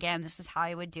did this again, this is how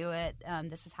I would do it.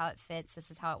 This is how it fits. This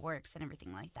is how it works, and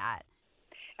everything like that.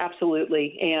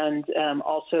 Absolutely, and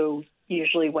also.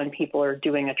 Usually when people are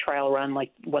doing a trial run,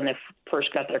 like when they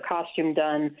first got their costume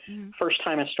done, first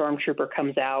time a Stormtrooper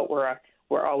comes out,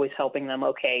 we're always helping them,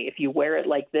 okay, if you wear it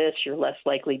like this, you're less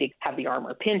likely to have the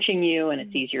armor pinching you, and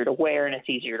it's easier to wear, and it's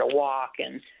easier to walk,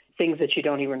 and things that you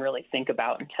don't even really think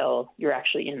about until you're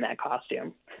actually in that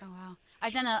costume. Oh, wow.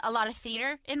 I've done a lot of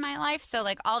theater in my life, so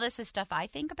like all this is stuff I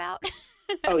think about.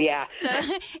 Oh, yeah. So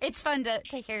it's fun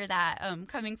to hear that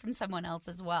coming from someone else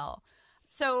as well.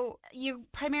 So you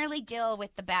primarily deal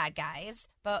with the bad guys,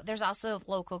 but there's also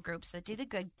local groups that do the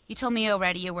good. You told me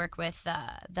already you work with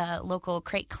the local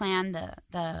Crate Clan,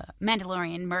 the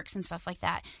Mandalorian Mercs and stuff like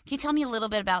that. Can you tell me a little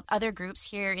bit about other groups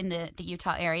here in the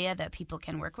Utah area that people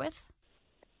can work with?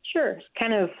 Sure. It's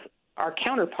kind of our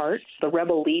counterparts, the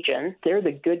Rebel Legion. They're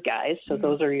the good guys, so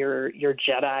those are your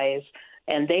Jedis,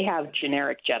 and they have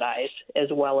generic Jedis as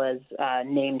well as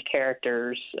named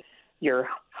characters, your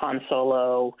Han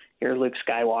Solo, your Luke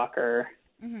Skywalker.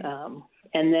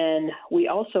 And then we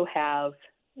also have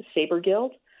Saber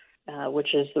Guild,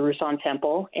 which is the Rusan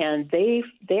Temple, and they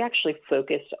actually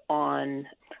focus on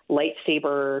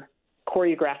lightsaber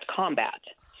choreographed combat.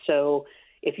 So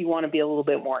if you want to be a little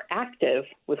bit more active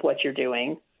with what you're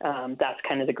doing, that's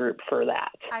kind of the group for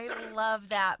that. I love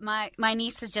that. My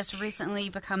niece has just recently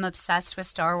become obsessed with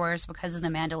Star Wars because of The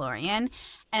Mandalorian.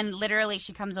 And literally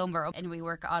she comes over and we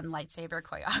work on lightsaber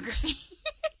choreography.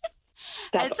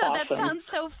 That's awesome. That sounds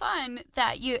so fun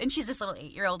and she's this little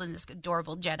 8-year-old in this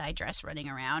adorable Jedi dress running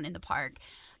around in the park.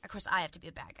 Of course, I have to be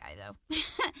a bad guy, though.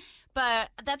 But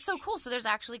that's so cool. So there's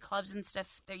actually clubs and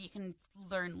stuff that you can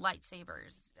learn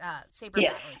lightsabers, saber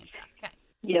battling and stuff. Okay.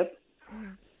 Yep.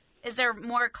 Is there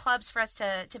more clubs for us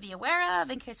to be aware of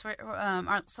in case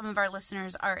some of our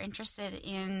listeners are interested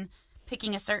in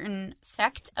picking a certain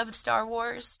sect of Star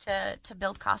Wars to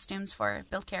build costumes for,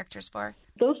 build characters for?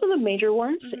 Those are the major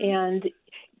ones, and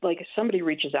like if somebody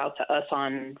reaches out to us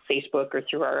on Facebook or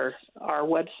through our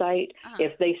website,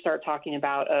 if they start talking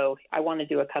about, oh, I want to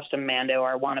do a custom Mando or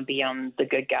I want to be on the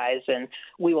good guys, and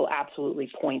we will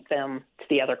absolutely point them to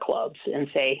the other clubs and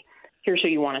say, here's who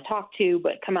you want to talk to,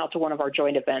 but come out to one of our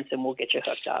joint events and we'll get you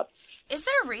hooked up. Is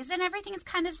there a reason everything is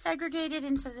kind of segregated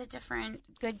into the different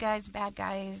good guys, bad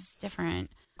guys,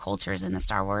 different cultures in the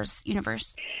Star Wars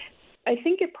universe? I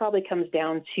think it probably comes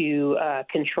down to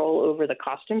control over the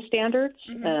costume standards.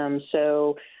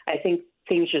 So I think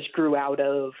things just grew out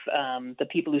of the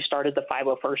people who started the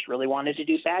 501st really wanted to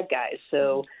do bad guys.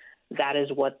 So that is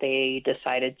what they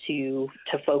decided to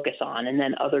focus on. And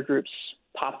then other groups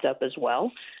popped up as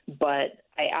well. But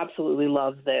I absolutely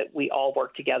love that we all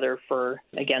work together for,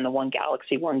 again, the one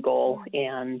galaxy, one goal,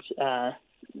 and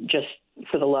just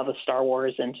for the love of Star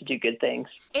Wars and to do good things.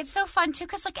 It's so fun, too,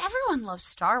 because, like, everyone loves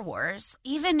Star Wars.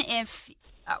 Even if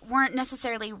weren't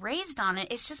necessarily raised on it,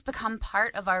 it's just become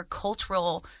part of our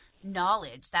cultural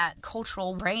knowledge, that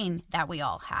cultural brain that we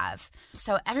all have.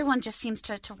 So everyone just seems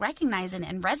to recognize it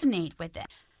and resonate with it.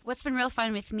 What's been real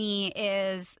fun with me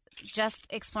is just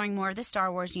exploring more of the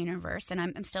Star Wars universe, and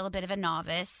I'm still a bit of a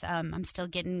novice. I'm still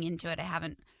getting into it. I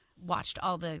haven't watched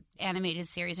all the animated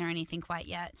series or anything quite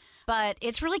yet, but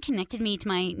it's really connected me to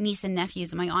my niece and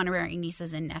nephews, my honorary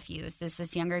nieces and nephews.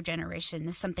 This younger generation.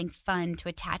 There's something fun to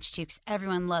attach to because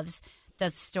everyone loves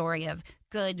the story of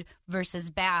good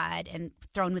versus bad and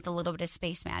thrown with a little bit of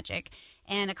space magic.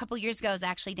 And a couple years ago, I was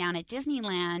actually down at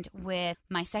Disneyland with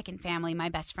my second family, my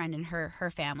best friend and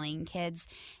her family and kids.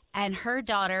 And her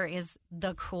daughter is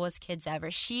the coolest kids ever.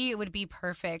 She would be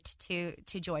perfect to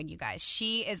join you guys.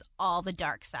 She is all the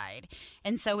dark side.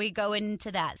 And so we go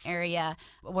into that area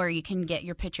where you can get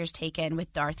your pictures taken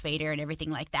with Darth Vader and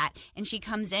everything like that. And she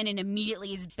comes in and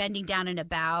immediately is bending down in a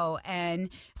bow and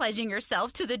pledging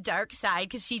herself to the dark side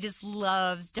because she just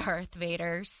loves Darth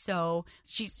Vader. So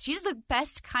she's the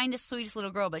best, kindest, sweetest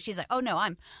little girl. But she's like, oh, no,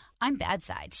 I'm bad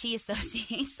side. She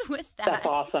associates with that. That's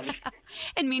awesome.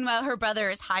 And meanwhile, her brother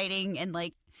is hiding and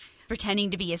like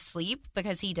pretending to be asleep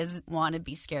because he doesn't want to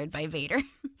be scared by Vader.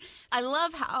 I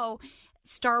love how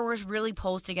Star Wars really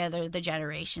pulls together the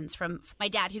generations, from my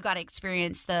dad, who got to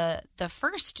experience the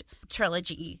first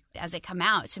trilogy as it come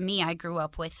out. To me, I grew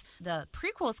up with the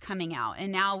prequels coming out,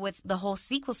 and now with the whole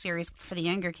sequel series for the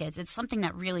younger kids, it's something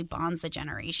that really bonds the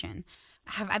generation.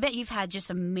 I bet you've had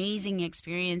just amazing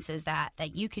experiences that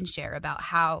you can share about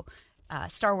how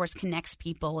Star Wars connects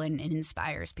people and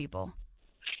inspires people.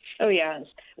 Oh, yeah.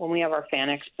 When we have our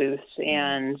FanX booths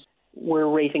and we're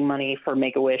raising money for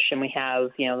Make-A-Wish and we have,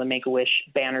 the Make-A-Wish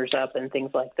banners up and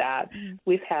things like that,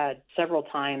 we've had several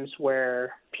times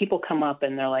where people come up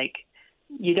and they're like,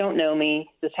 you don't know me.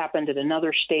 This happened at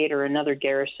another state or another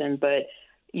garrison, but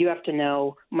you have to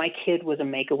know my kid was a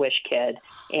Make-A-Wish kid,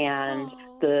 and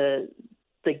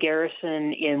the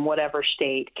garrison in whatever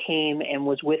state came and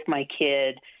was with my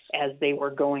kid as they were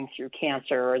going through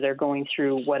cancer or they're going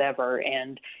through whatever,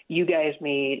 and you guys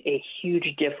made a huge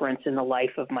difference in the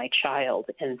life of my child,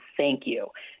 and thank you.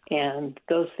 And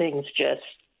those things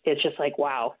it's just like,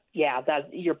 wow, yeah, that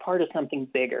you're part of something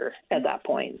bigger at that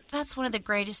point. That's one of the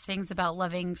greatest things about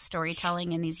loving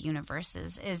storytelling in these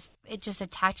universes is it just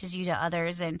attaches you to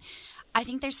others. And I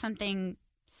think there's something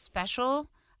special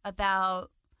about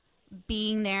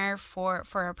being there for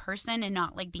a person and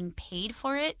not like being paid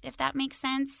for it, if that makes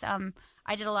sense.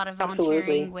 I did a lot of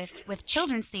volunteering with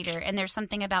children's theater, and there's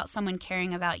something about someone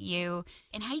caring about you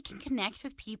and how you can connect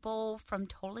with people from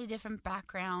totally different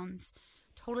backgrounds,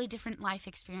 totally different life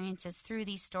experiences through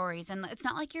these stories. And it's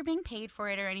not like you're being paid for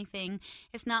it or anything.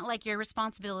 It's not like your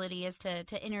responsibility is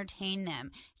to entertain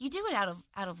them. You do it out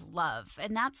of love.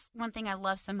 And that's one thing I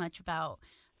love so much about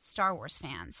Star Wars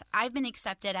fans. I've been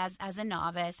accepted as a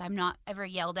novice. I'm not ever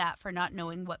yelled at for not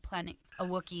knowing what planet a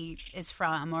Wookiee is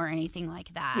from or anything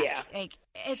like that. Yeah. Like,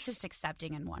 it's just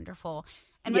accepting and wonderful.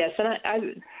 And yes, and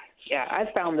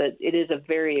I've found that it is a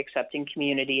very accepting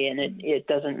community, and it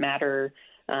doesn't matter,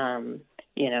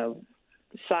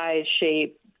 size,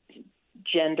 shape,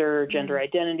 gender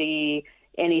identity,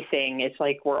 anything. It's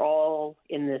like we're all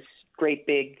in this great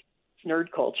big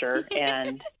nerd culture,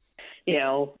 and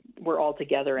we're all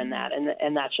together in that,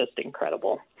 and that's just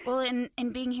incredible. Well, in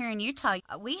being here in Utah,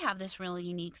 we have this really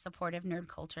unique supportive nerd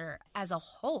culture as a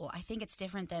whole. I think it's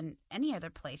different than any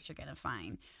other place you're going to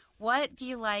find. What do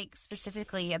you like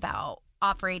specifically about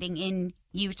operating in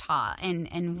Utah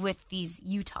and with these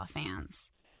Utah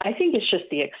fans? I think it's just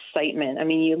the excitement. I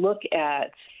mean, you look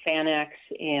at FanX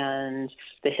and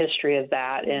the history of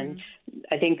that, and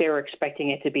it I think they were expecting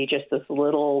it to be just this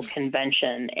little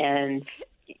convention, and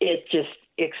it's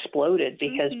exploded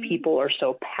because people are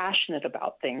so passionate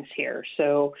about things here.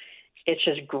 So it's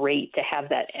just great to have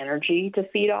that energy to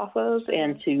feed off of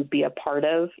and to be a part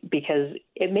of, because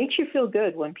it makes you feel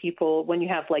good when you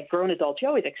have like grown adults, you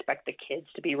always expect the kids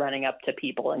to be running up to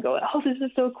people and going, oh, this is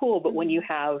so cool. But when you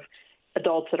have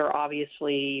adults that are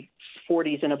obviously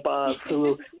 40s and above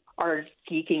who are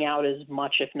geeking out as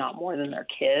much, if not more than their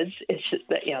kids, it's just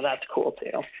that, that's cool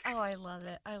too. Oh, I love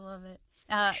it. I love it.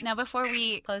 Now, before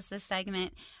we close this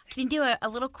segment, can you do a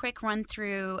little quick run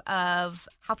through of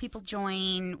how people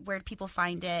join, where people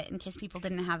find it, in case people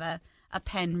didn't have a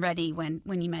pen ready when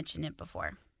you mentioned it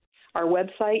before? Our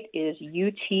website is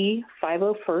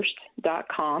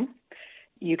ut501st.com.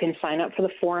 You can sign up for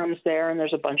the forums there, and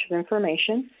there's a bunch of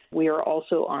information. We are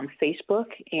also on Facebook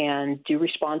and do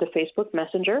respond to Facebook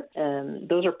Messenger. And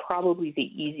those are probably the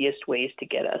easiest ways to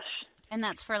get us. And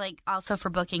that's for also for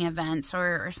booking events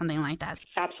or something like that?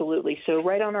 Absolutely. So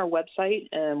right on our website,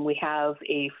 we have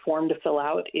a form to fill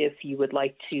out if you would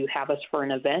like to have us for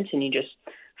an event, and you just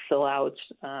fill out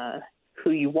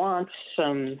who you want,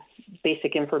 some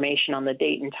basic information on the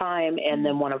date and time, and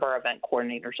then one of our event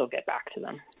coordinators will get back to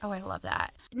them. Oh, I love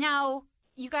that. Now,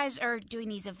 you guys are doing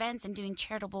these events and doing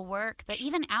charitable work, but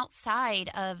even outside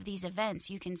of these events,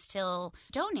 you can still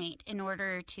donate in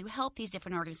order to help these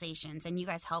different organizations, and you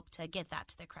guys help to get that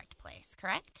to the correct place,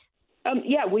 correct?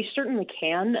 Yeah, we certainly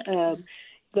can.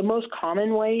 The most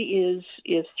common way is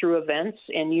through events,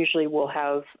 and usually we'll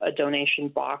have a donation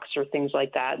box or things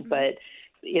like that, but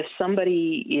if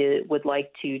somebody would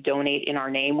like to donate in our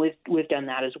name, we've done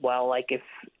that as well. Like if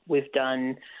we've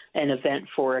done an event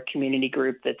for a community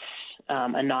group that's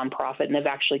a nonprofit, and they've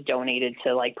actually donated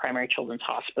to like Primary Children's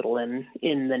Hospital in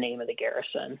the name of the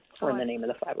Garrison or in the name of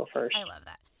the 501st. I love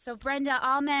that. So Brenda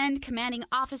Almond, commanding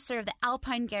officer of the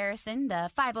Alpine Garrison, the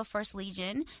 501st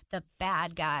Legion, the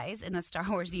bad guys in the Star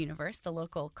Wars universe, the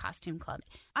local costume club.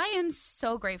 I am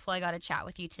so grateful I got to chat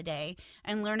with you today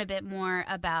and learn a bit more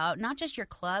about not just your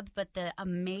club, but the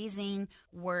amazing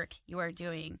work you are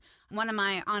doing. One of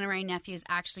my honorary nephews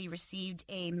actually received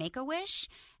a Make-A-Wish,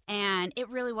 and it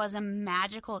really was a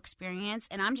magical experience,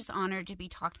 and I'm just honored to be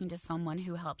talking to someone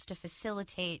who helps to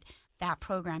facilitate that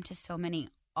program to so many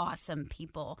awesome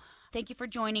people. Thank you for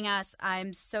joining us.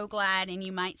 I'm so glad, and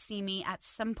you might see me at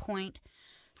some point.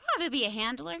 Probably be a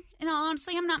handler. And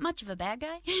honestly, I'm not much of a bad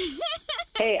guy.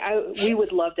 Hey, we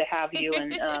would love to have you,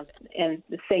 and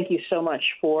thank you so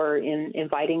much for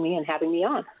inviting me and having me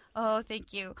on. Oh,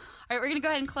 thank you. All right, we're going to go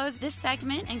ahead and close this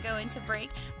segment and go into break,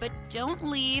 but don't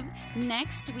leave.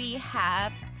 Next, we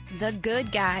have The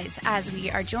Good Guys, as we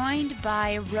are joined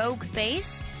by Rogue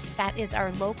Base. That is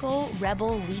our local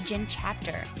Rebel Legion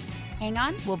chapter. Hang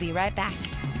on, we'll be right back.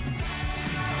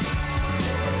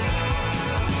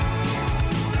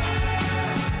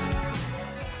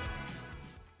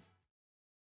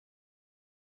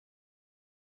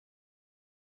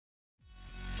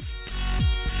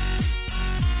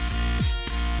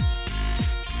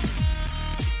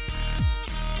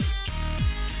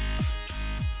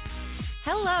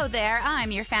 Hello there,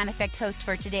 I'm your Fan Effect host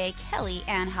for today, Kelly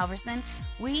Ann Halverson.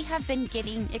 We have been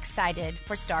getting excited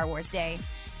for Star Wars Day.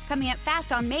 Coming up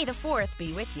fast on May the 4th,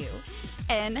 be with you,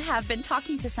 and have been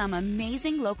talking to some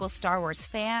amazing local Star Wars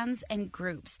fans and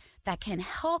groups that can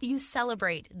help you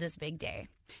celebrate this big day.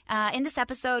 In this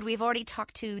episode, we've already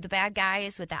talked to the bad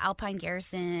guys with the Alpine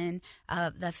Garrison,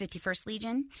 the 51st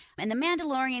Legion, and the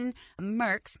Mandalorian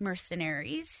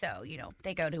mercenaries. So,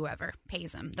 they go to whoever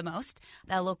pays them the most,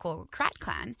 the local Krat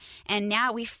clan. And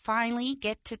now we finally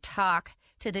get to talk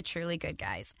to the truly good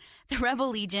guys. The Rebel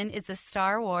Legion is the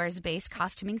Star Wars-based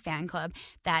costuming fan club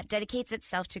that dedicates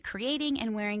itself to creating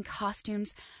and wearing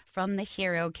costumes from the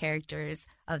hero characters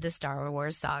of the Star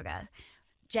Wars saga.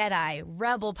 Jedi,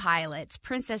 rebel pilots,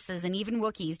 princesses, and even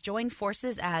Wookiees join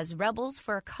forces as rebels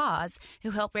for a cause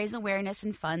who help raise awareness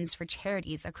and funds for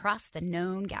charities across the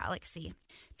known galaxy.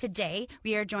 Today,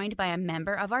 we are joined by a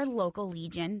member of our local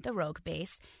Legion, the Rogue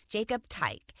Base, Jacob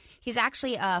Tyke. He's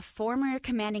actually a former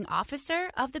commanding officer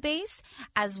of the base,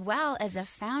 as well as a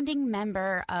founding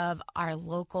member of our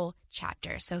local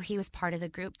chapter. So he was part of the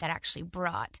group that actually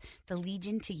brought the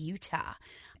Legion to Utah.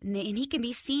 And he can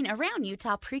be seen around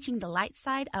Utah preaching the light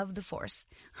side of the Force.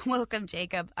 Welcome,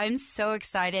 Jacob. I'm so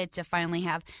excited to finally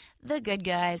have the good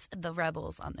guys, the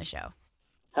rebels, on the show.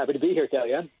 Happy to be here,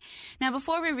 Kellyanne. Now,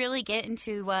 before we really get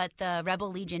into what the Rebel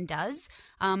Legion does,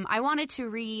 I wanted to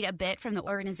read a bit from the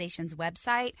organization's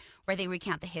website where they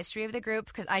recount the history of the group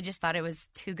because I just thought it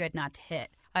was too good not to hit.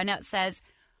 Now it says,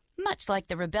 Much like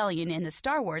the rebellion in the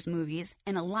Star Wars movies,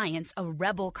 an alliance of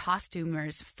rebel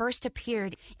costumers first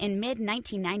appeared in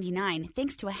mid-1999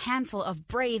 thanks to a handful of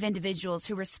brave individuals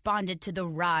who responded to the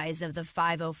rise of the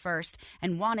 501st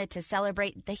and wanted to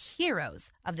celebrate the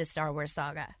heroes of the Star Wars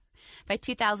saga. By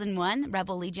 2001,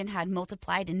 Rebel Legion had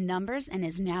multiplied in numbers and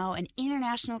is now an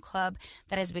international club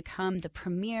that has become the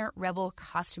premier rebel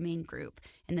costuming group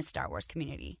in the Star Wars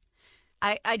community.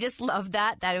 I just love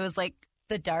that it was like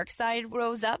the dark side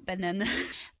rose up and then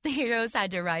the heroes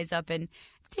had to rise up and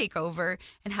take over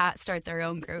and start their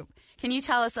own group. Can you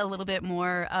tell us a little bit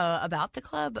more about the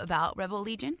club, about Rebel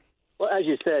Legion? Well, as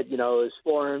you said, it was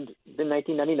formed in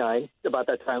 1999. About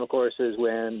that time, of course, is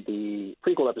when the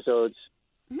prequel episodes,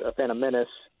 Phantom Menace,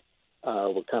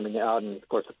 were coming out, and, of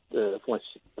course, the ones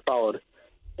followed.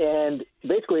 And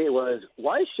basically it was,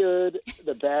 why should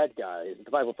the bad guys,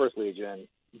 the 501st Legion,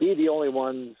 be the only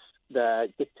ones that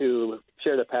get to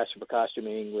share their passion for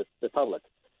costuming with the public?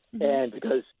 Mm-hmm. And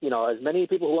because, as many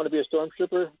people who want to be a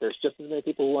stormtrooper, there's just as many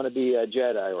people who want to be a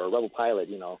Jedi or a rebel pilot,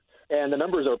 And the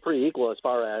numbers are pretty equal as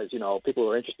far as, people who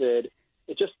are interested.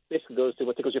 It just basically goes to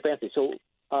what tickles your fancy. So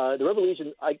the Rebel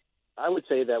Legion, I would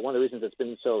say that one of the reasons it's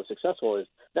been so successful is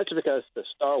not just because the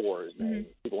Star Wars, and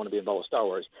people want to be involved with Star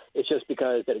Wars. It's just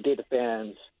because that it gave the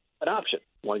fans an option.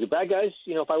 You want to do bad guys?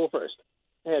 501st.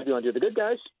 And if you want to do the good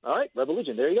guys, all right, Rebel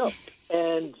Legion, there you go.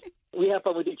 And we have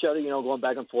fun with each other, going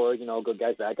back and forth, good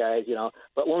guys, bad guys,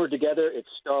 But when we're together, it's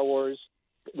Star Wars.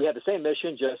 We have the same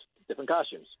mission, just different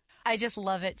costumes. I just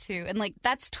love it, too. And,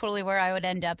 that's totally where I would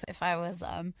end up if I was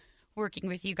working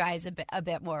with you guys a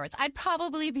bit more. I'd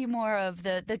probably be more of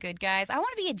the good guys. I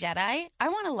want to be a Jedi. I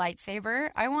want a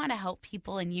lightsaber. I want to help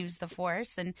people and use the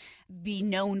Force and be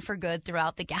known for good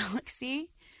throughout the galaxy.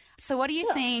 So what do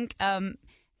you think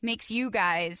makes you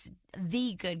guys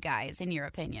the good guys, in your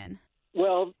opinion?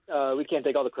 Well, we can't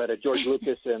take all the credit. George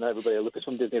Lucas and everybody at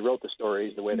Lucasfilm Disney wrote the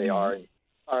stories the way they are, and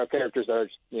our characters are,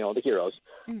 the heroes.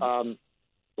 Now,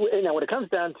 when it comes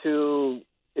down to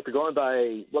if you're going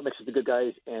by what makes us the good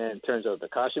guys in terms of the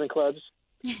costuming clubs,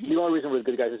 the only reason we're the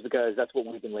good guys is because that's what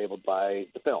we've been labeled by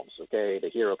the films, okay? The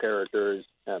hero characters,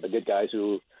 the good guys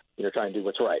who, trying to do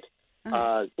what's right.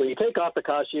 When you take off the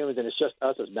costumes and it's just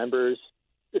us as members,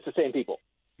 it's the same people.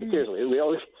 Seriously,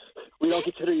 we don't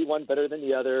consider one better than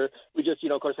the other. We just,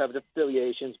 of course, have different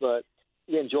affiliations, but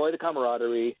we enjoy the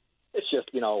camaraderie. It's just,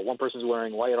 one person's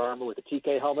wearing white armor with a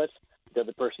TK helmet, the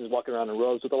other person's walking around in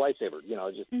robes with a lightsaber.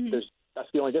 That's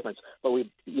the only difference. But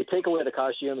you take away the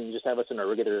costume and you just have us in our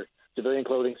regular civilian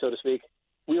clothing, so to speak.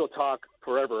 We'll talk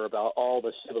forever about all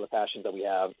the similar passions that we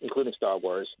have, including Star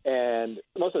Wars. And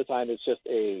most of the time, it's just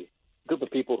a group of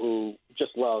people who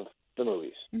just love the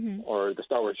movies or the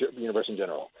Star Wars universe in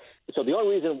general. So the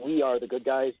only reason we are the good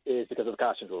guys is because of the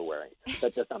costumes we're wearing.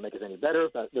 That does not make us any better.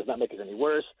 That does not make us any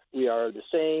worse. We are the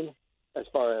same as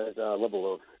far as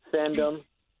level of fandom.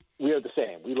 We are the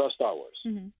same. We love Star Wars.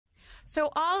 So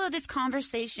all of this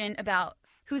conversation about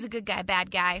who's a good guy,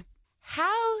 bad guy,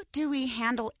 how do we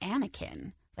handle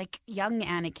Anakin? Like young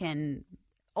Anakin,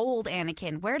 old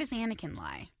Anakin. Where does Anakin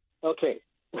lie? Okay.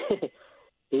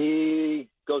 He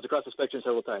goes across the spectrum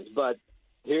several times, but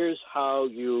here's how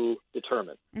you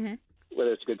determine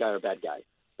whether it's a good guy or a bad guy.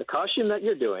 The costume that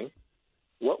you're doing,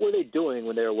 what were they doing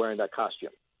when they were wearing that costume?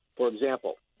 For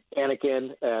example,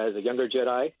 Anakin as a younger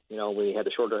Jedi, when he had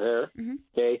the shorter hair,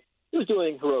 okay, he was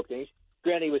doing heroic things.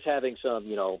 Granted, he was having some,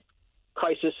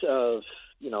 crisis of,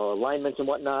 alignments and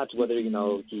whatnot, whether,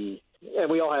 he, and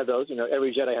we all have those,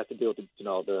 every Jedi has to deal with,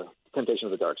 the temptation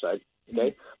of the dark side,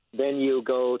 okay? Then you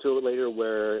go to it later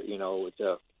where, it's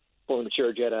a fully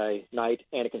mature Jedi Knight,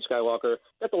 Anakin Skywalker,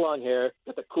 got the long hair,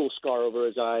 got the cool scar over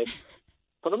his eye.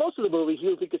 For the most of the movie, he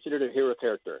would be considered a hero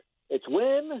character. It's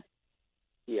when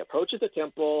he approaches the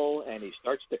temple and he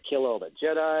starts to kill all the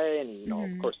Jedi and,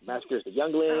 of course, massacres the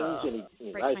younglings and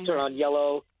his eyes turn on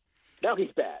yellow. Now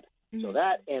he's bad. So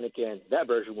that Anakin, that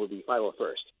version will be 501st.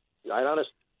 To be honest,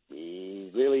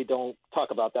 we really don't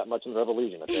talk about that much in the Rebel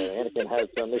Legion. Okay? Anakin has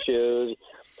some issues.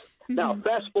 Now,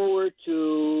 fast forward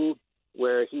to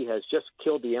where he has just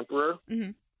killed the Emperor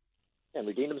and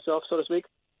redeemed himself, so to speak.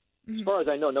 As far as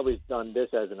I know, nobody's done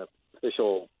this as an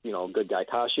official, good guy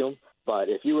costume. But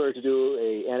if you were to do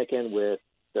a Anakin with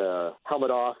the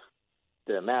helmet off,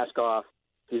 the mask off,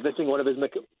 he's missing one of his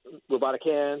robotic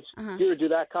hands, if you were to do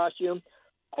that costume,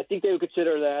 I think they would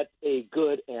consider that a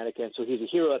good Anakin. So he's a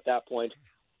hero at that point.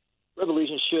 Rebel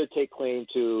Legion should take claim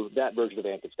to that version of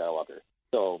Anakin Skywalker.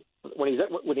 So when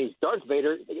he's Darth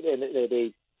Vader, and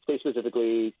they say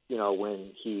specifically,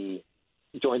 when he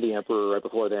joined the Emperor right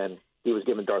before then, he was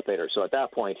given Darth Vader. So at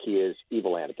that point, he is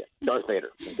evil Anakin, Darth Vader.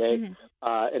 Okay,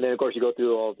 and then of course you go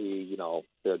through all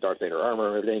the Darth Vader armor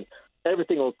and everything. Every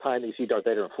single time that you see Darth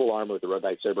Vader in full armor with the red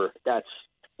lightsaber, that's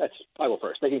Bible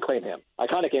first. They can claim him.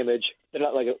 Iconic image. They're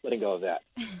not letting go of that.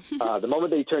 The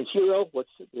moment that he turns hero,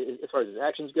 as far as his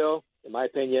actions go, in my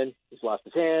opinion, he's lost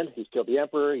his hand. He's killed the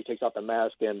Emperor. He takes off the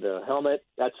mask and the helmet.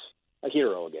 That's a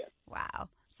hero again. Wow.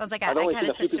 Sounds like I've only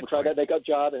seen a few people try that makeup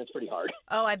job, and it's pretty hard.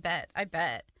 Oh, I bet.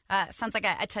 Sounds like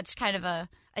I touched kind of a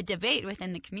debate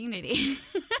within the community.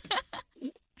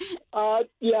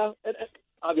 Yeah.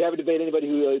 I'll be happy to debate anybody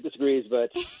who disagrees,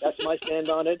 but that's my stand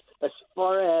on it. As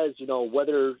far as,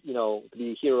 whether,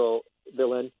 the hero,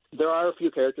 villain, there are a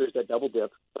few characters that double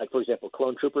dip, like, for example,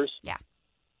 clone troopers. Yeah.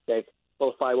 Okay.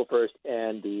 Both 501st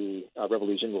and the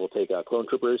Revolution will take clone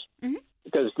troopers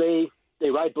because they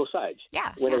ride both sides.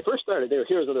 Yeah. When they first started, they were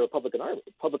heroes of the public army,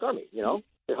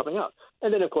 they're helping out.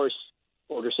 And then, of course,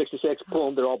 Order 66,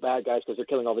 boom, they're all bad guys because they're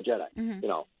killing all the Jedi.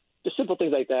 Just simple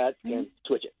things like that and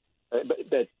switch it.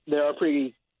 But there are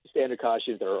pretty standard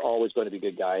costumes that are always going to be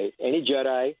good guy. Any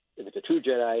Jedi, if it's a true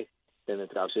Jedi, then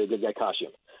it's obviously a good guy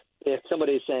costume. If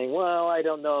somebody's saying, well, I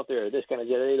don't know if they're this kind of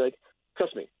Jedi, like,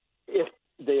 trust me, if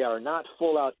they are not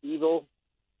full-out evil,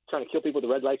 trying to kill people with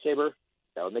a red lightsaber,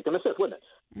 that would make them a Sith, wouldn't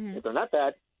it? If they're not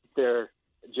that, they're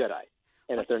Jedi.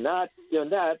 And if they're not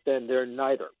doing that, then they're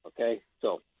neither, okay?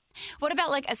 So... What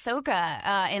about like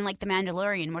Ahsoka in like The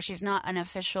Mandalorian, where she's not an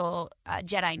official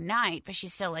Jedi Knight, but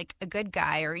she's still like a good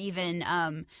guy, or even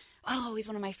he's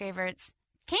one of my favorites,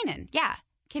 Kanan. Yeah,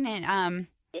 Kanan.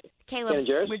 Caleb,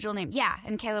 original name. Yeah,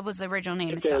 and Caleb was the original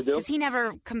name and stuff because he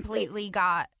never completely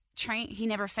got trained. He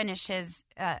never finished his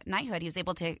knighthood. He was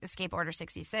able to escape Order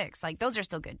 66. Like those are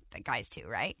still good guys too,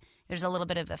 right? There's a little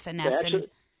bit of a finesse. Yeah,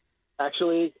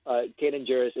 actually, Kanan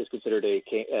Jarrus is considered a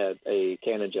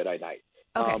canon Jedi Knight.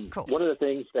 Okay, cool. One of the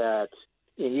things that,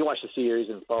 you watch the series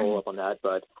and follow up on that,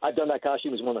 but I've done that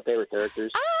costume. He's one of my favorite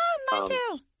characters. Mine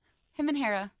too. Him and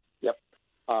Hera. Yep.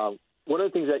 One of the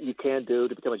things that you can do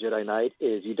to become a Jedi Knight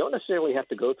is you don't necessarily have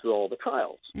to go through all the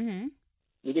trials.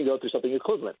 You can go through something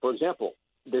equivalent. For example,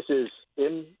 this is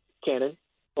in canon,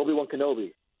 Obi-Wan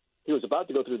Kenobi. He was about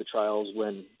to go through the trials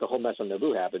when the whole mess on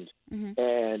Naboo happened,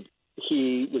 and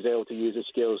he was able to use his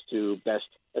skills to best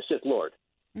a Sith Lord,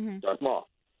 Darth Maul.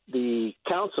 The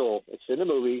Council, it's in the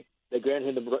movie, they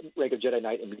granted him the rank of Jedi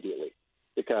Knight immediately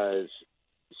because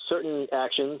certain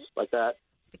actions like that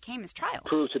became his trial.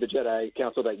 Prove to the Jedi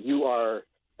Council that you are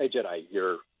a Jedi.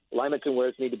 Your alignments are where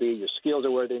it needs to be. Your skills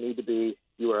are where they need to be.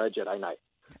 You are a Jedi Knight.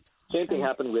 Same thing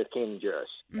happened with Kanan Jarrus.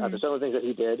 There's some of the things that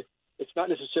he did. It's not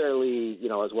necessarily,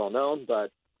 as well known,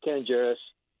 but Kanan Jarrus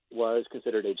was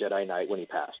considered a Jedi Knight when he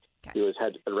passed. Okay. He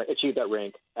had achieved that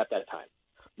rank at that time.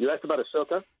 You asked about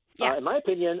Ahsoka. Yeah. In my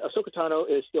opinion, Ahsoka Tano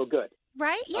is still good.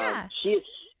 Right? Yeah.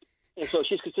 So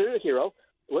she's considered a hero.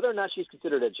 Whether or not she's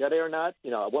considered a Jedi or not,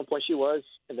 at one point she was,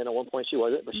 and then at one point she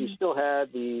wasn't, but she still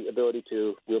had the ability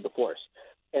to wield the Force.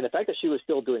 And the fact that she was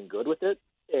still doing good with it,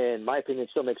 in my opinion,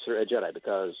 still makes her a Jedi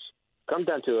because, come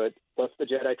down to it, what are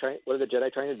the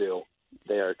Jedi trying to do?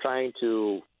 They are trying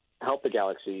to help the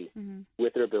galaxy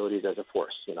with their abilities as a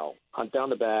Force. Hunt down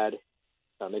the bad,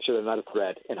 make sure they're not a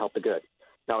threat, and help the good.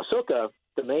 Now, Ahsoka,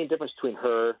 the main difference between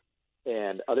her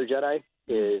and other Jedi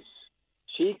is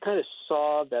she kind of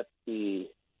saw that the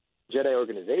Jedi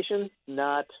organization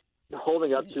not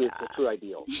holding up to its true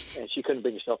ideal, and she couldn't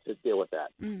bring herself to deal with that.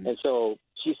 And so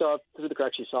she saw through the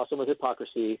cracks. She saw some of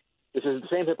hypocrisy. This is the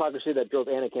same hypocrisy that drove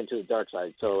Anakin to the dark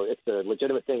side, so it's a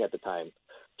legitimate thing at the time.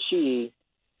 She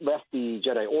left the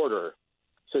Jedi Order,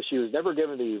 so she was never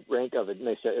given the rank of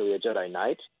necessarily a Jedi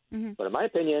Knight. But in my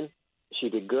opinion, she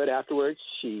did good afterwards.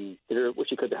 She did what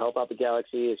she could to help out the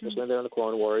galaxy, especially when they're in the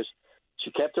Clone Wars.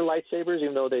 She kept her lightsabers,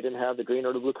 even though they didn't have the green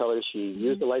or the blue colors. She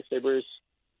used the lightsabers,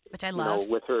 which I love,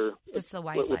 with her with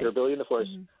her ability in the Force.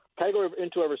 Kind of go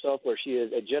into herself where she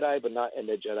is a Jedi, but not in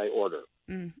the Jedi Order.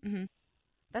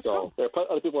 That's so cool. There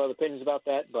are other people who have opinions about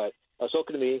that, but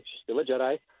Ahsoka to me, she's still a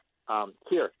Jedi.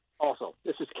 Here, also,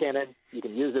 this is canon. You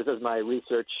can use this as my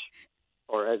research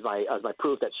or as my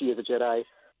proof that she is a Jedi.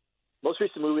 Most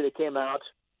recent movie that came out,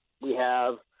 we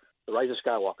have The Rise of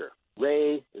Skywalker.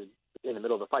 Rey is in the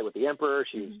middle of a fight with the Emperor.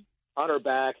 She's on her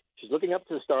back. She's looking up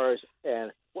to the stars.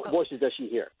 And what voices does she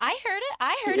hear? I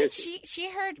heard it. She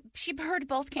heard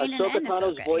both Kanan and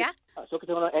Ahsoka. Voice, yeah. Ahsoka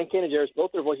Tano and Kanan Jarrus,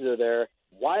 both their voices are there.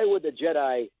 Why would the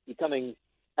Jedi be coming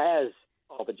as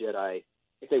all the Jedi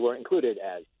if they weren't included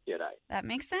as Jedi? That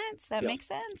makes sense.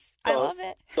 I love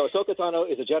it. So Ahsoka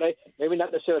Tano is a Jedi, maybe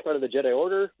not necessarily part of the Jedi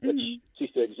Order, which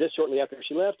ceased to exist shortly after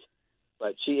she left,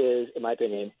 but she is, in my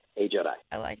opinion, a Jedi.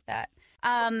 I like that.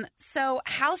 So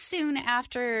how soon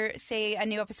after, say, a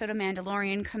new episode of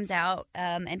Mandalorian comes out,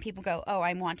 and people go, oh,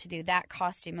 I want to do that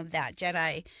costume of that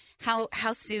Jedi, how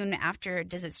soon after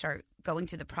does it start going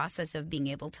through the process of being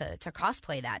able to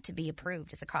cosplay that to be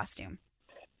approved as a costume?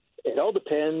 It all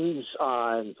depends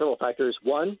on several factors.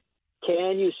 One,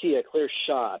 can you see a clear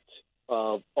shot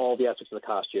of all the aspects of the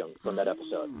costume from that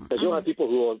episode? Because you'll have people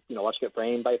who will, watch it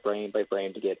frame by frame by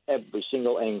frame to get every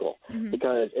single angle.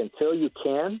 Because until you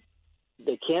can,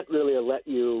 they can't really let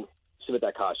you submit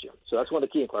that costume. So that's one of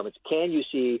the key requirements. Can you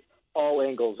see all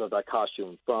angles of that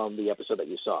costume from the episode that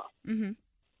you saw?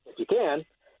 If you can,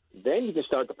 then you can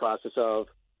start the process of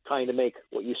trying to make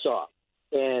what you saw.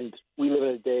 And we live in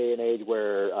a day and age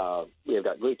where we have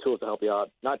got great tools to help you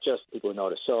out, not just people who know how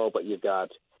to sew, but you've got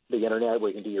the internet where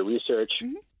you can do your research.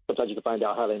 Sometimes you can find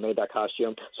out how they made that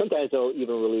costume. Sometimes they'll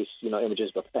even release,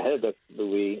 images ahead of the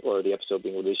movie or the episode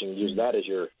being released. You can use that as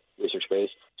your research base.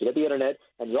 So you have the internet,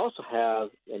 and you also have,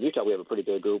 in Utah, we have a pretty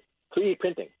big group, 3D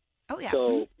printing. Oh, yeah.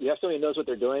 So you have somebody who knows what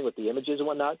they're doing with the images and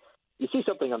whatnot. You see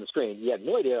something on the screen. You have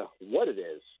no idea what it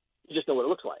is. You just know what it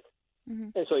looks like.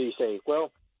 And so you say,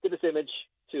 well, give this image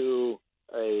to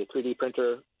a 3D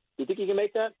printer. Do you think you can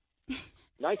make that?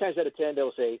 9 times out of 10,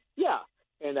 they'll say, yeah.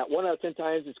 And that 1 out of 10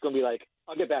 times, it's going to be like,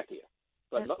 I'll get back to you.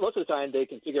 But most of the time, they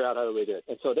can figure out how to do it.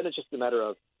 And so then it's just a matter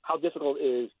of how difficult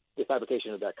is the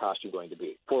fabrication of that costume going to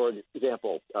be. For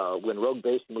example, when Rogue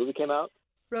Base, the movie came out.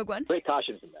 Rogue One? Great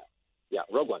costumes in that. Yeah,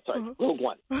 Rogue One. Sorry, Rogue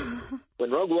One.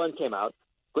 When Rogue One came out,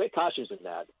 great costumes in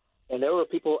that. And there were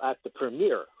people at the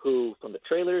premiere who, from the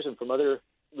trailers and from other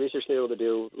research they were able to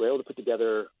do, were able to put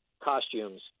together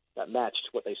costumes that matched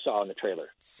what they saw in the trailer.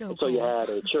 So you had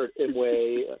a Chirrut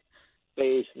Imwe,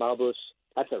 Base, Malbus.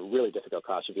 That's a really difficult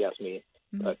costume, if you ask me.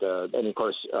 But, and, of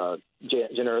course,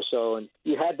 Jyn Erso. And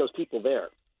you had those people there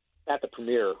at the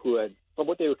premiere who had, from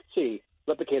what they could see,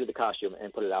 replicated the costume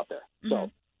and put it out there. So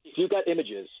if you've got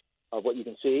images of what you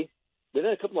can see,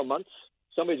 within a couple of months,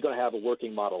 somebody's going to have a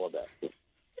working model of that.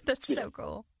 That's so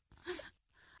cool.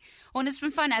 Well, and it's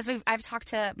been fun as I've talked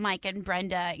to Mike and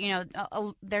Brenda.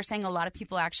 They're saying a lot of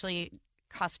people actually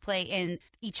cosplay in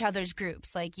each other's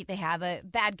groups. Like they have a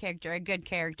bad character, a good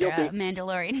character, a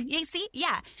Mandalorian. You see?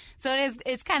 Yeah. So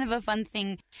it's kind of a fun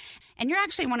thing. And you're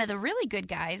actually one of the really good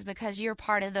guys because you're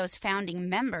part of those founding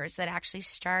members that actually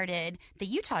started the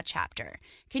Utah chapter.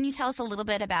 Can you tell us a little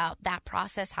bit about that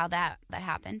process, how that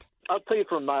happened? I'll tell you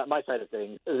from my side of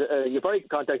things. You've already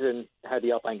contacted and had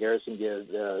the Alpine Garrison give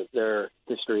their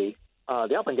history.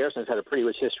 The Alpine Garrison has had a pretty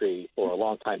rich history for a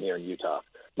long time here in Utah.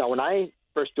 Now, when I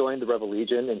first joined the Rebel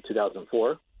Legion in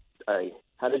 2004, I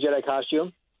had a Jedi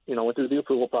costume, went through the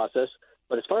approval process.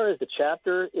 But as far as the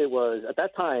chapter, it was, at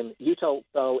that time, Utah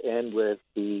fell in with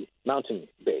the Mountain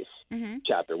Base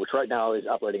chapter, which right now is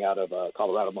operating out of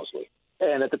Colorado mostly.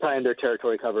 And at the time, their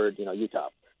territory covered, Utah.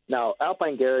 Now,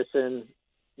 Alpine Garrison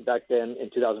back then in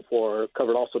 2004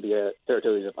 covered also the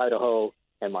territories of Idaho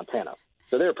and Montana.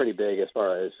 So they were pretty big as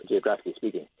far as geographically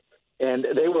speaking. And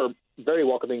they were very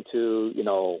welcoming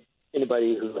to,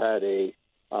 anybody who had a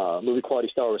movie quality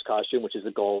Star Wars costume, which is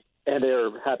the goal. And they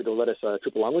were happy to let us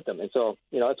trip along with them. And so,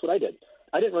 that's what I did.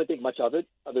 I didn't really think much of it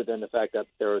other than the fact that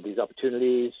there were these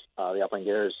opportunities. The Alpine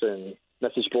Garrison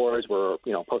message boards were,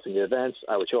 posting the events.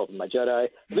 I would show up in my Jedi.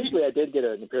 Eventually, I did get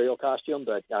an Imperial costume,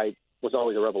 but I was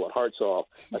always a Rebel at heart, so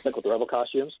I stuck with the Rebel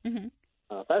costumes.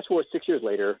 Fast forward 6 years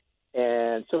later,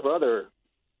 and several other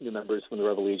new members from the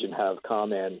Rebel Legion have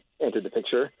come and entered the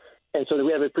picture. And so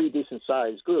we have a pretty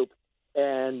decent-sized group.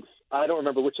 And I don't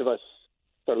remember which of us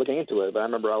started looking into it, but I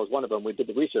remember I was one of them. We did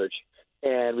the research,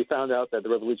 and we found out that the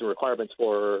Rebel Legion requirements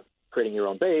for creating your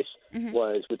own base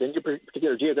was within your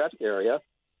particular geographic area,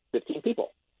 15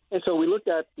 people. And so we looked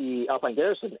at the Alpine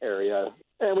Garrison area,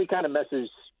 and we kind of messaged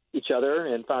each other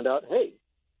and found out, hey,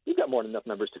 you've got more than enough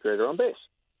members to create our own base.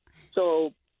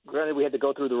 So granted, we had to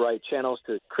go through the right channels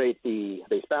to create the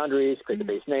base boundaries, create the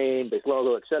base name, base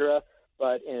logo, et cetera.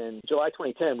 But in July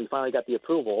 2010, we finally got the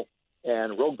approval,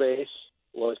 and Rogue Base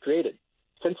was created.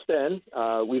 Since then,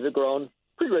 we've grown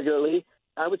pretty regularly.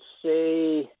 I would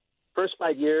say first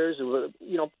 5 years,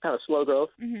 kind of slow growth.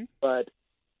 But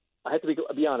I have to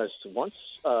be honest, once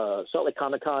Salt Lake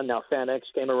Comic-Con, now FanX,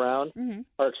 came around,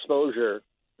 our exposure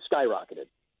skyrocketed.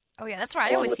 Oh, yeah, that's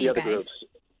right. I always see you guys. Groups.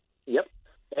 Yep.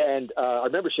 And our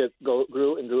membership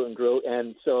grew and grew and grew.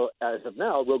 And so as of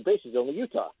now, Rogue Base is only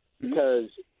Utah because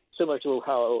similar to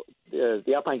how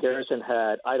the Alpine Garrison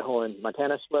had Idaho and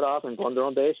Montana split off and formed their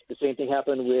own base, the same thing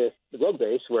happened with the Rogue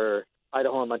Base where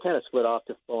Idaho and Montana split off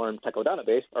to form Takodana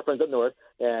Base, our friends up north,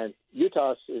 and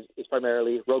Utah is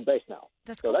primarily Rogue Base now.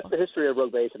 That's cool. So that's the history of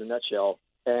Rogue Base in a nutshell,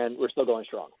 and we're still going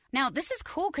strong. Now, this is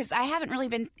cool because I haven't really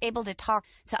been able to talk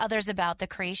to others about the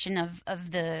creation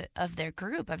of their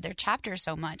group, of their chapter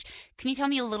so much. Can you tell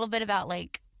me a little bit about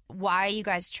like why you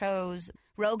guys chose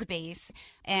Rogue Base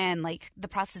and like the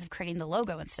process of creating the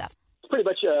logo and stuff? It's pretty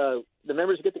much the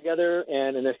members get together,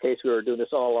 and in this case, we were doing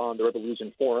this all on the Rebel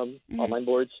Legion forum, online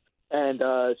boards. And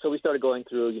so we started going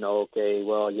through, okay,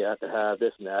 well, you have to have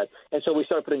this and that. And so we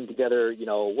started putting together,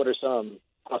 what are some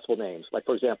possible names? Like,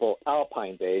 for example,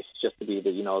 Alpine Base, just to be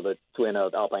the twin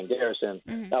of Alpine Garrison.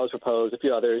 That was proposed. A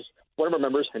few others. One of our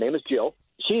members, her name is Jill.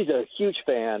 She's a huge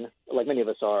fan, like many of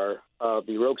us are, of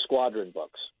the Rogue Squadron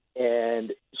books.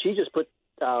 And she just put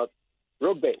out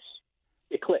Rogue Base.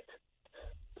 It clicked.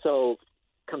 So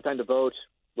come time to vote,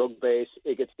 Rogue Base,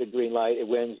 it gets the green light. It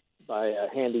wins by a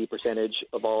handy percentage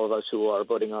of all of us who are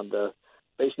voting on the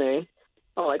base name.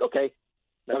 I'm like, okay,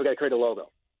 now we got to create a logo.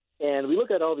 And we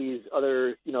look at all these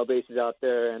other, bases out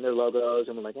there and their logos,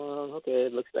 and we're like, oh, okay,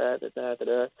 it looks that.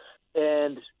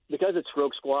 And because it's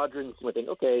Rogue Squadron, we're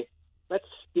thinking, okay, let's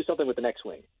do something with the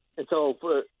X-Wing. And so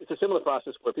it's a similar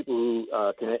process where people who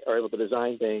are able to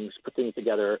design things, put things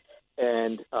together,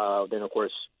 and then, of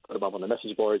course, put them up on the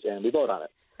message boards, and we vote on it.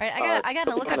 All right, I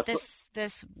gotta look up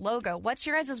this logo. What's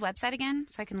your guys' website again,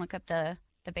 so I can look up the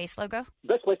base logo? The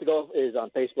best place to go is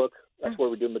on Facebook. That's where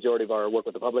we do the majority of our work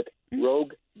with the public.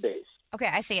 Rogue Base. Okay,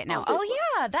 I see it now. Oh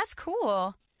yeah, that's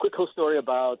cool. Quick cool story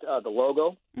about the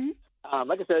logo.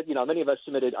 Like I said, many of us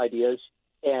submitted ideas,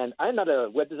 and I'm not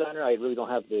a web designer. I really don't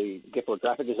have the gift for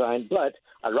graphic design. But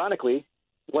ironically,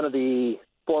 one of the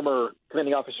former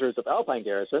commanding officers of Alpine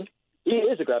Garrison, he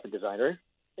is a graphic designer.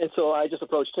 And so I just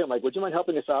approached him, like, would you mind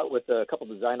helping us out with a couple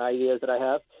of design ideas that I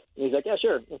have? And he's like, yeah,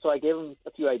 sure. And so I gave him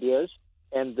a few ideas.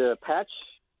 And the patch,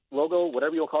 logo,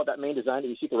 whatever you'll call it, that main design that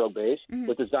you see for Rogue Base,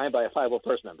 was designed by a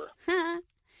 501st member.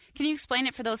 Can you explain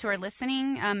it for those who are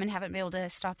listening and haven't been able to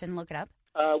stop and look it up?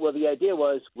 Well, the idea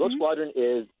was Rogue Squadron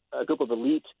is a group of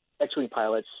elite X-Wing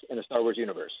pilots in the Star Wars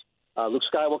universe. Luke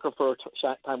Skywalker for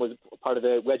a time was part of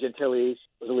it. Wedge Antilles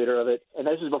was the leader of it. And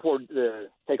this is before the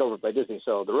takeover by Disney.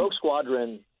 So the Rogue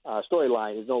Squadron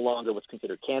storyline is no longer what's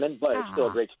considered canon, but it's still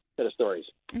a great set of stories.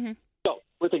 So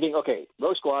we're thinking, okay,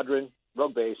 Rogue Squadron,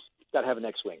 Rogue Base, got to have an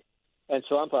X-Wing. And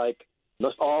so I'm like,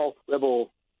 most all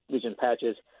Rebel Legion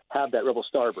patches have that Rebel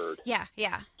Starbird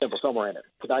symbol somewhere in it.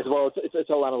 As well, it's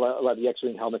a lot of the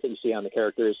X-Wing helmets that you see on the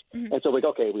characters. And so we're like,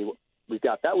 okay, we've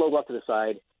got that logo up to the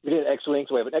side. We did an X-Wing,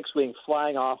 so we have an X-Wing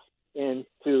flying off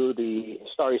into the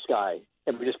starry sky.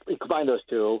 And we combine those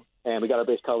two, and we got our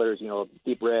base colors,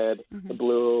 deep red, the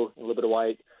blue, a little bit of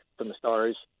white from the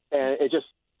stars. And it just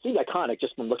seemed iconic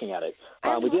just from looking at it.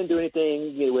 We didn't do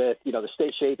anything with, the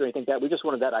state shape or anything like that. We just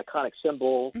wanted that iconic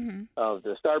symbol of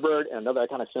the Starbird and another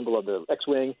iconic symbol of the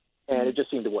X-Wing, and it just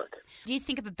seemed to work. Do you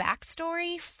think of a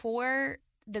backstory for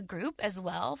the group as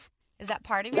well? Is that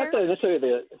part of Not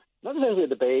necessarily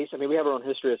the base. I mean, we have our own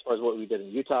history as far as what we did in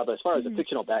Utah, but as far as a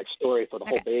fictional backstory for the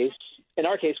whole base, in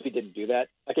our case, we didn't do that.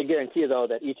 I can guarantee you, though,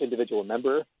 that each individual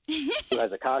member who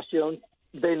has a costume,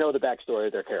 they know the backstory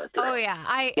of their character. Oh,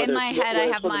 yeah. In my head,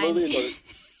 I have mine.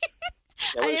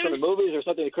 Whether it's from the movies or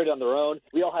something they created on their own,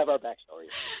 we all have our backstory.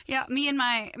 Yeah, me and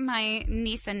my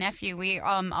niece and nephew, we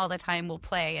all the time will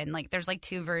play, and there's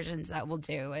two versions that we'll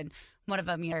do, and one of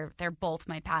them, they're both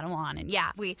my Padawan, and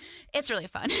it's really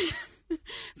fun.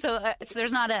 So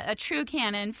there's not a true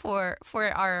canon for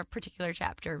our particular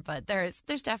chapter, but there's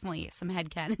definitely some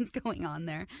headcanons going on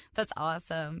there. That's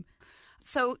awesome.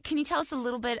 So can you tell us a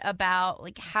little bit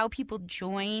about how people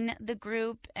join the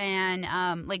group and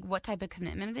what type of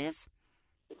commitment it is?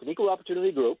 It's an equal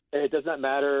opportunity group. It does not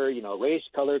matter, race,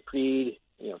 color, creed,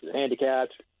 if you're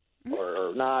handicapped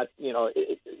or not,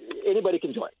 anybody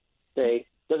can join. Okay?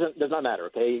 Does not matter,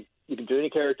 okay? You can do any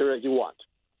character as you want.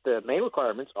 The main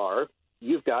requirements are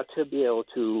you've got to be able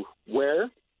to wear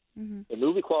a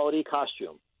movie quality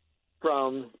costume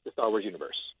from the Star Wars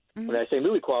universe. When I say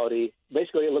movie quality,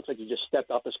 basically it looks like you just stepped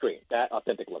off the screen, that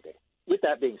authentic looking. With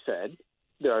that being said,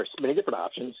 there are many different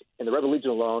options. In the Rebel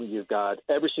Legion alone, you've got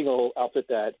every single outfit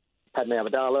that Padme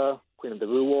Amidala, Queen of the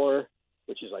Naboo wore,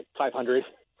 which is 500.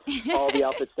 All the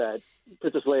outfits that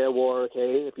Princess Leia wore,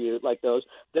 okay, if you like those.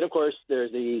 Then, of course,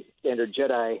 there's the standard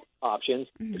Jedi options,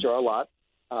 which are a lot.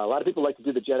 A lot of people like to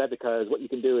do the Jedi because what you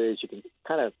can do is you can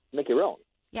kind of make your own.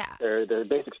 Yeah. They're the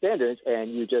basic standards,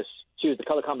 and you just choose the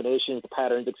color combinations, the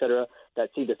patterns, etc., that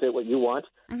seem to fit what you want.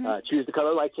 Choose the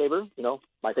color lightsaber.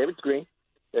 My favorite's green.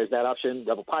 There's that option.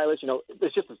 Rebel pilots.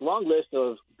 There's just this long list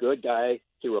of good guy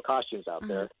hero costumes out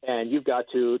there, and you've got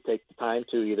to take the time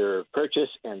to either purchase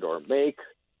and or make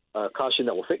a costume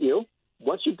that will fit you.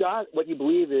 once you've got what you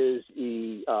believe is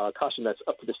the costume that's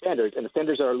up to the standards, and the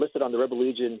standards are listed on the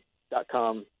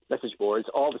RebelLegion.com message boards,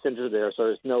 all the standards are there, so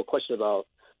there's no question about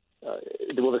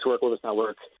will this work, will this not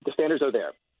work. The standards are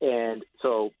there. And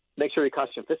so make sure your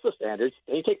costume fits those standards,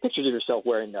 and you take pictures of yourself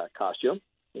wearing that costume,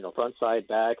 front, side,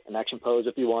 back, an action pose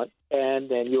if you want, and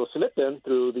then you'll submit them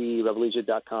through the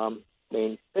RebelLegion.com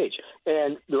main page.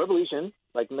 And the Rebel Legion,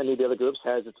 like many of the other groups,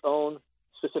 has its own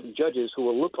specific judges who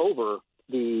will look over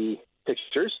the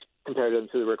pictures, compare them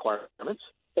to the requirements,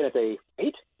 and if they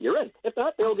meet, you're in. If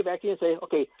not, they'll get back to you and say,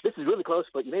 okay, this is really close,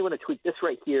 but you may want to tweak this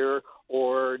right here,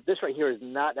 or this right here is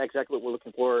not exactly what we're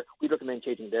looking for. We'd recommend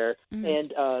changing there. Mm-hmm.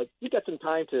 And you've got some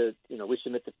time to,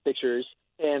 resubmit the pictures.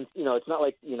 And, it's not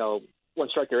like, one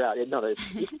strike, you're out. No,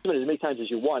 you can submit as many times as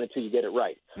you want until you get it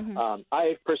right. Mm-hmm.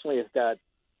 I personally have got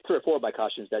 3 or 4 of my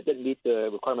costumes that didn't meet the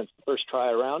requirements the first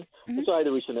try around, and so I had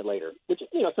to resubmit later, which,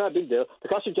 it's not a big deal. The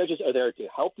costume judges are there to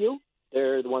help you.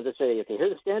 They're the ones that say, okay,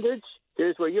 here's the standards,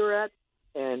 here's where you're at,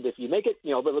 and if you make it,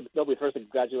 they'll be the first to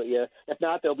congratulate you. If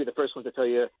not, they'll be the first ones to tell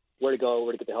you where to go,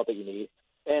 where to get the help that you need.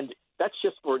 And that's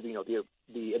just for, the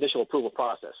initial approval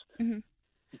process. Mm-hmm.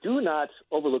 Do not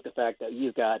overlook the fact that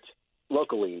you've got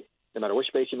locally, no matter which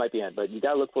space you might be in, but you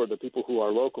got to look for the people who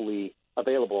are locally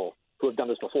available who have done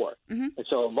this before. Mm-hmm. And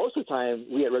so most of the time,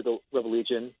 we at Rebel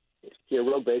Legion, here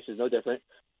Rogue Base is no different,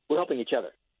 we're helping each other.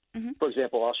 Mm-hmm. For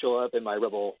example, I'll show up in my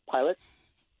Rebel pilot,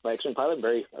 my X-Wing pilot.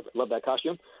 I love that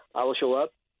costume. I will show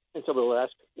up, and somebody will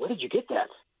ask, where did you get that?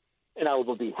 And I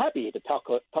will be happy to talk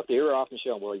the ear off and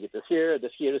show them, well, you get this here,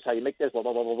 this is how you make this, blah,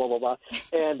 blah, blah, blah, blah, blah, blah.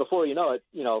 And before you know it,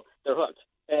 they're hooked.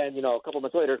 And, a couple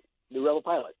months later, new Rebel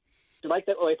pilot. To make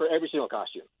that way for every single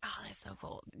costume. Oh, that's so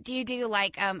cool. Do you do,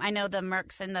 I know the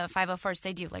Mercs and the 501st,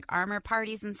 they do, armor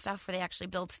parties and stuff where they actually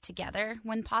build together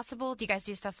when possible? Do you guys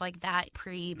do stuff like that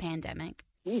pre-pandemic?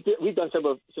 We've done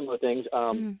similar things.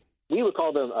 We would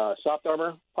call them soft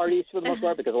armor parties for the most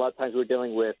part, because a lot of times we're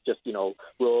dealing with just,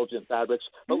 robes and fabrics.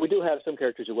 But we do have some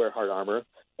characters who wear hard armor.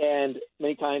 And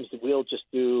many times we'll just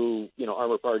do,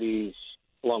 armor parties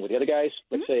along with the other guys.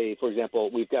 Let's say, for example,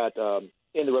 we've got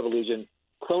in the Rebel Legion,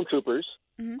 clone troopers.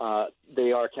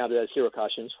 They are counted as hero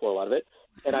costumes for a lot of it.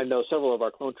 And I know several of our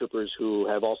clone troopers who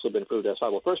have also been approved as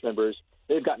 501st members.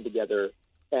 They've gotten together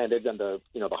and they've done the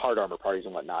hard armor parties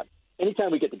and whatnot.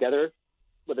 Anytime we get together,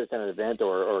 whether it's at an event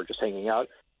or just hanging out,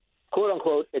 quote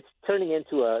unquote, it's turning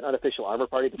into an unofficial armor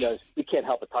party because we can't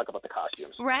help but talk about the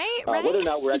costumes. Right. Whether or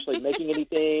not we're actually making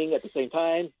anything at the same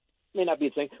time may not be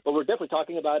the same, but we're definitely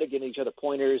talking about it, giving each other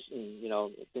pointers and,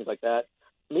 things like that.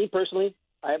 Me personally,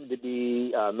 I happen to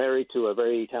be married to a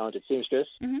very talented seamstress,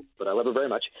 but I love her very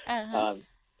much. Uh-huh.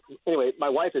 Anyway, my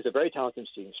wife is a very talented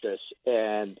seamstress,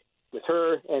 and with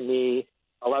her and me,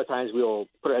 a lot of times we'll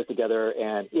put our heads together,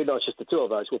 and even though it's just the 2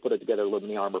 of us, we'll put it together a little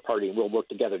mini armor party, and we'll work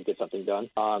together to get something done.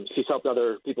 She's helped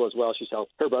other people as well. She's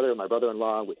helped her brother, my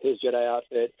brother-in-law, with his Jedi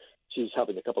outfit. She's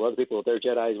helping a couple other people with their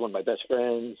Jedi. He's one of my best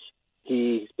friends.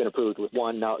 He's been approved with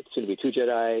 1, now it's soon to be 2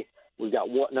 Jedi. We've got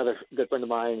another good friend of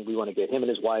mine. We want to get him and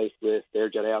his wife with their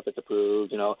Jedi outfits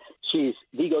approved. She's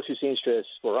the go-to seamstress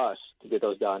for us to get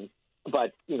those done.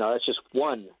 But, that's just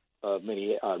one of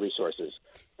many resources.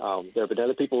 There have been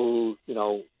other people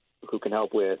who can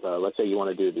help with, let's say you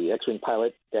want to do the X-Wing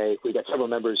pilot day. We've got several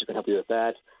members who can help you with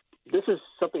that. This is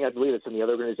something I believe that's in the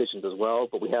other organizations as well,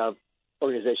 but we have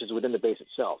organizations within the base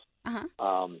itself.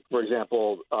 Uh-huh. For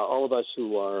example, all of us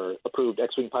who are approved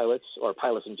X-Wing pilots or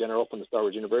pilots in general from the Star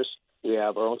Wars universe, we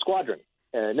have our own squadron.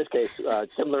 And in this case,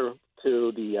 similar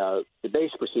to the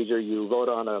base procedure, you vote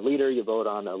on a leader, you vote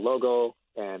on a logo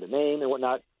and a name and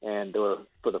whatnot. And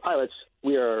for the pilots,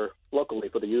 we are locally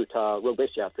for the Utah Rogue Base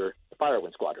chapter, the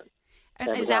Firewind Squadron. And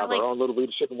we have our own little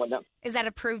leadership and whatnot. Is that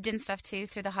approved and stuff too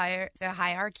through the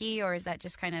hierarchy, or is that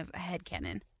just kind of a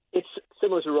headcanon? It's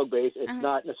similar to Rogue Base. It's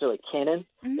not necessarily canon.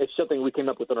 It's something we came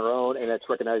up with on our own, and that's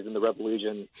recognized in the Rebel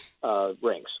Legion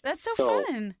ranks. That's so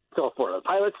fun. So for the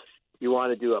pilots, if you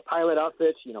want to do a pilot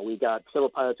outfit, we've got several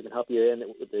pilots who can help you in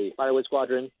with the Firewood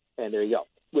Squadron, and there you go.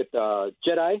 With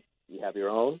Jedi, you have your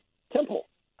own temple.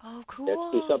 Oh, cool.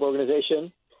 That's the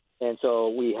sub-organization. And so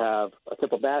we have a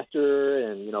temple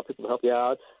master and, people to help you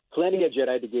out. Plenty of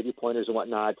Jedi to give you pointers and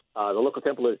whatnot. The local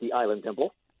temple is the Island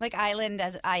Temple. Like Island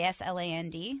as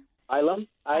ISLAND? Ilum,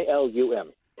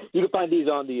 ILUM. You can find these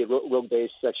on the Rogue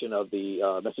Base section of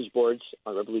the message boards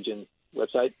on the Rebel Legion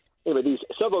website. Anyway, these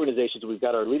sub-organizations, we've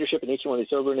got our leadership in each one of these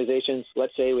sub-organizations.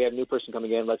 Let's say we have a new person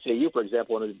coming in. Let's say you, for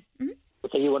example,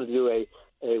 let's say you want to do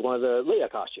one of the Leia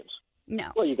costumes.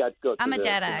 No. Well, you got to go to I'm a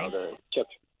Jedi.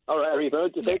 All right, are you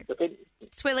going to take? Okay.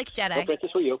 Twi'lek Jedi. No, Princess,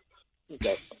 for you.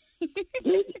 Okay.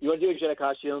 You want to do a Jedi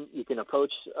costume, you can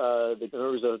approach the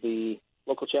members of the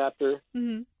local chapter,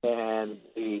 Mm-hmm. and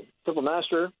the Temple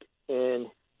Master and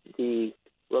the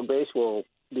Rogue Base will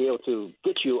be able to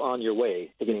get you on your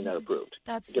way to getting that approved,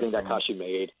 That's getting so that cool. costume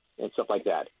made and stuff like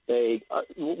that.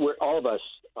 All of us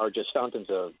are just fountains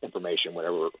of information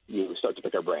whenever you start to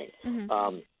pick our brain.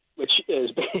 Mm-hmm. Which is,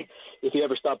 if you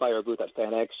ever stop by our booth at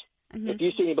FanX, Mm-hmm. if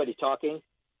you see anybody talking,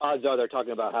 odds are they're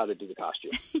talking about how to do the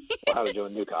costume or how to do a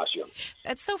new costume.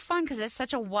 It's so fun because there's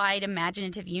such a wide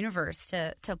imaginative universe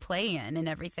to play in and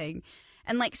everything.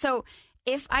 And like, so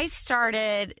if I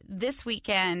started this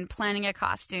weekend planning a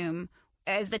costume,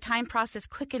 is the time process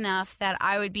quick enough that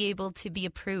I would be able to be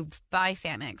approved by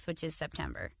FanX, which is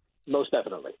September? Most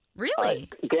definitely. Really?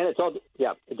 Again,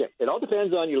 it all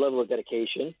depends on your level of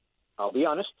dedication. I'll be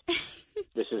honest.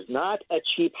 This is not a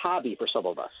cheap hobby for some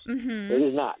of us. Mm-hmm. It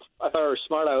is not. If I were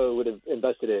smart, I would have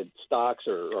invested in stocks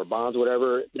or bonds,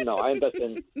 whatever. No, I invest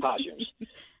in costumes.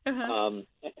 Uh-huh.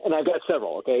 And I've got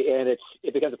several, okay? And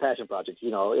it becomes a passion project,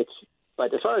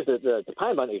 But as far as the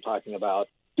time bond that you're talking about,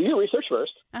 do your research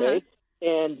first, okay? Uh-huh.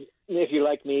 And if you're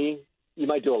like me, you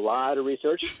might do a lot of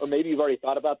research, or maybe you've already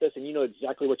thought about this and you know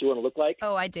exactly what you want to look like.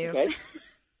 Oh, I do. Okay?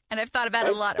 And I've thought about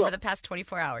it a lot Well, over the past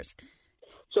 24 hours.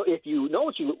 So if you know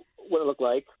what you want to look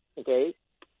like, okay,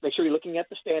 make sure you're looking at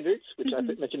the standards, which I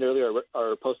mentioned earlier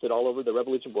are posted all over the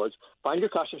Revolution boards. Find your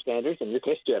costume standards, in your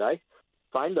case, Jedi.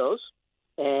 Find those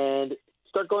and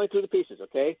start going through the pieces,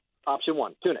 okay? Option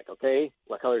 1, tunic, okay?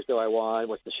 What colors do I want?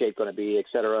 What's the shape going to be, et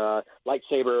cetera?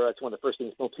 Lightsaber, that's one of the first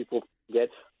things most people get.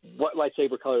 What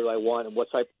lightsaber color do I want, and what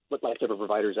lightsaber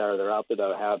providers are there out there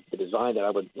that have the design that I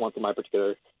would want for my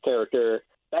particular character?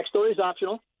 Backstory is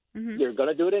optional. Mm-hmm. You're going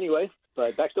to do it anyway,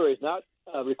 but backstory is not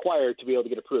required to be able to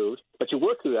get approved. But you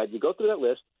work through that. You go through that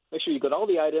list. Make sure you get all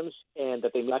the items and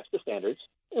that they match the standards.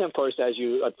 And, of course, as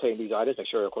you obtain these items, make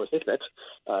sure, of course, they fit.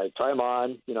 Try them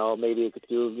on. Maybe you could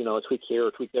do, a tweak here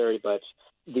or tweak there. But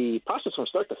the process from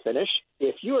start to finish,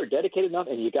 if you are dedicated enough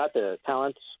and you got the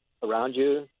talents around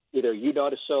you, either you know how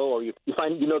to sew or you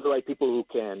find the right people who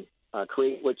can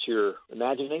create what you're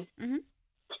imagining, Mm-hmm.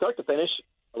 start to finish,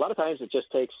 a lot of times it just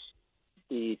takes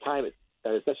the time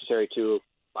that is necessary to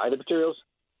buy the materials,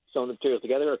 sew the materials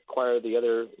together, acquire the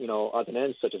other, odds and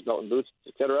ends, such as belt and boots,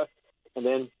 etc., and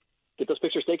then get those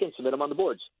pictures taken, submit them on the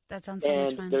boards. That sounds so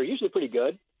much fun. And they're usually pretty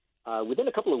good. Within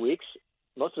a couple of weeks,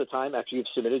 most of the time after you've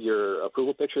submitted your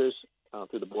approval pictures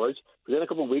through the boards, within a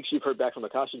couple of weeks you've heard back from the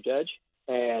costume judge,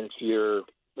 and if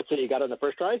let's say you got it on the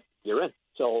first try, you're in.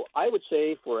 So I would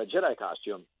say for a Jedi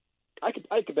costume, I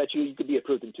could bet you could be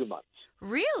approved in 2 months.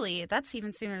 Really? That's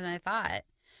even sooner than I thought.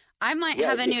 I might Yeah,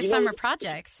 have a if new you summer know-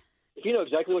 project. If you know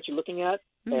exactly what you're looking at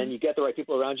and you get the right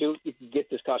people around you, you can get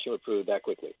this costume approved that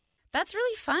quickly. That's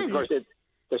really fun. Of course,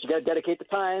 you got to dedicate the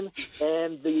time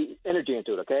and the energy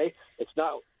into it, okay? It's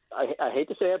not, I hate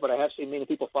to say it, but I have seen many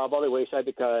people fall by the wayside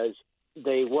because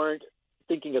they weren't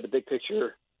thinking of the big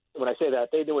picture. When I say that,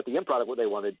 they knew what the end product, what they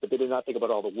wanted, but they did not think about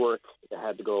all the work that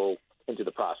had to go into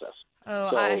the process. Oh,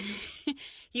 So-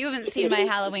 you haven't seen my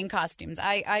Halloween costumes.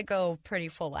 I go pretty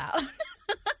full out.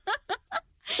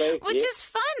 Okay? Which is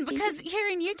fun because here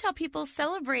in Utah, people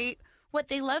celebrate what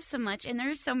they love so much. And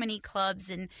there's so many clubs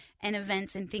and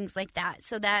events and things like that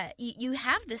so that you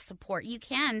have this support. You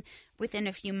can, within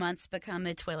a few months, become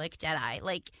a Twi'lek Jedi.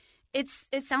 Like, it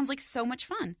sounds like so much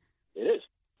fun. It is.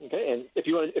 Okay, and if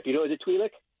you know the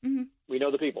Twi'lek, Mm-hmm. we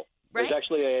know the people. Right. There's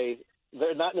actually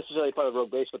they're not necessarily part of Rogue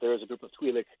Base, but there is a group of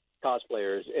Twi'lek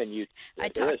cosplayers, and I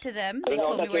talked to them. They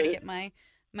told me where to get my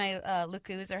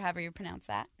Lukus, or however you pronounce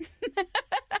that.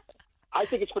 I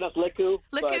think it's pronounced Leku.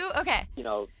 Leku? But, okay.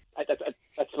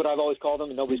 That's what I've always called them,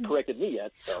 and nobody's corrected me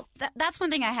yet. So That's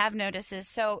one thing I have noticed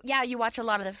is, you watch a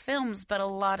lot of the films, but a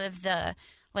lot of the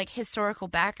historical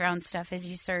background stuff as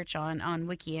you search on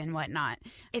Wiki and whatnot,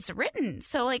 it's written.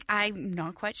 So I'm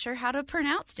not quite sure how to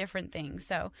pronounce different things.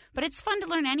 So, but it's fun to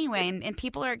learn anyway, and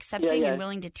people are accepting and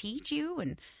willing to teach you,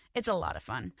 and it's a lot of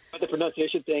fun. But the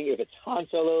pronunciation thing, if it's Han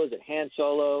Solo, is it Han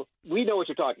Solo? We know what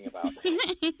you're talking about.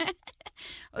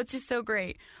 Which is so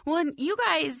great. Well, and you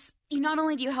guys, not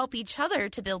only do you help each other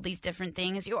to build these different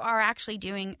things, you are actually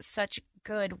doing such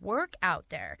good work out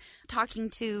there. Talking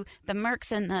to the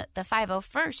Mercs and the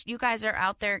 501st, you guys are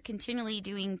out there continually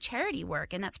doing charity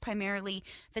work, and that's primarily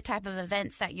the type of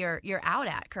events that you're out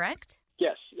at, correct?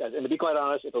 Yes. And to be quite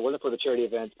honest, if it wasn't for the charity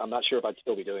events, I'm not sure if I'd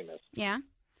still be doing this. Yeah.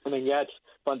 I mean, yeah, it's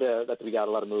fun that we got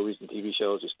a lot of movies and TV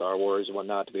shows with Star Wars and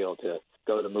whatnot to be able to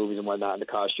go to the movies and whatnot in the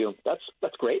costume. That's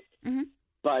great. Mm-hmm.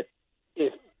 But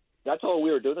if that's all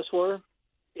we were doing this for,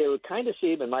 it would kind of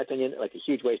seem, in my opinion, like a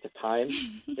huge waste of time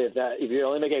if you're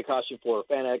only making a costume for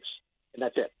FanX and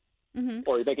that's it. Mm-hmm.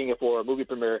 Or you're making it for a movie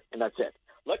premiere and that's it.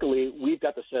 luckily, we've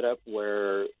got the setup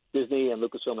where Disney and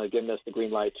Lucasfilm have given us the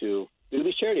green light to do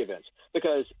these charity events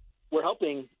because we're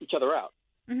helping each other out.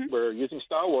 Mm-hmm. We're using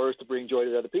Star Wars to bring joy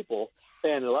to other people.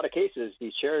 And in a lot of cases,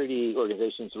 these charity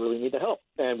organizations really need the help,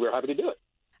 and we're happy to do it.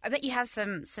 I bet you have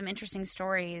some interesting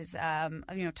stories,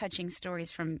 touching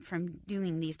stories from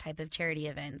doing these type of charity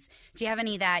events. Do you have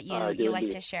any that you like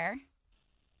to share?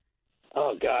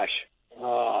 Oh, gosh.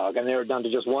 I got narrowed down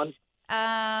to just one.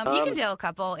 You can do a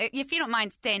couple. If you don't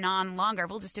mind staying on longer,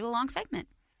 we'll just do a long segment.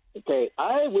 Okay.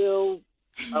 I will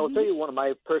tell you one of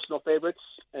my personal favorites,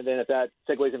 and then if that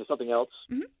segues into something else,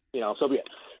 so be it.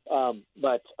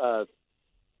 But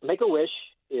Make-A-Wish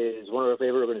is one of our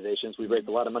favorite organizations. We've raised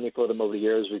a lot of money for them over the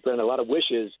years. We've done a lot of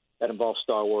wishes that involve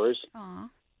Star Wars. Aww.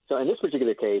 So in this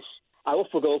particular case, I will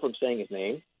forgo from saying his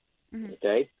name. Mm-hmm.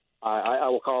 Okay, I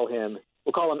will call him.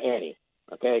 We'll call him Annie.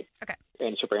 Okay. Okay.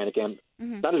 Annie Super Anakin.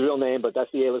 Mm-hmm. Not his real name, but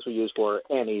that's the alias we use for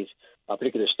Annie's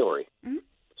particular story. Mm-hmm.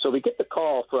 So we get the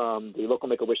call from the local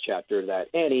Make-A-Wish chapter that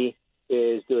Annie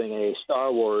is doing a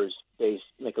Star Wars-based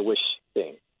Make-A-Wish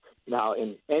thing. Now,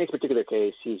 in Annie's particular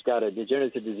case, he's got a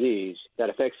degenerative disease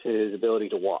that affects his ability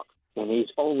to walk. And he's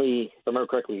only, if I remember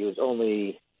correctly, he was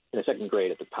only in the second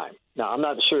grade at the time. Now, I'm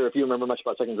not sure if you remember much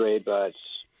about second grade, but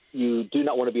you do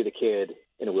not want to be the kid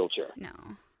in a wheelchair. No.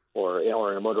 Or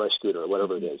in a motorized scooter or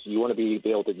whatever it is. You want to be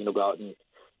able to, go out and,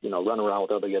 run around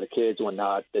with all the other kids and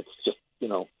whatnot. It's just,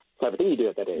 type of thing you do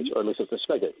at that age, or at least it's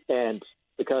expected. And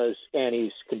because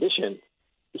Annie's condition,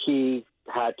 he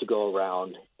had to go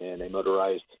around in a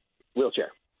motorized wheelchair,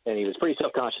 and he was pretty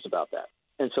self-conscious about that.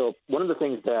 And so one of the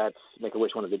things that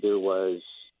Make-A-Wish wanted to do was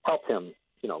help him,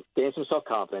 gain some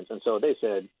self-confidence. And so they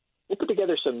said, we'll put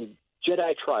together some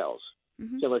Jedi trials,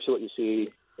 similar to what you see,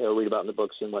 read about in the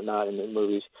books and whatnot and in the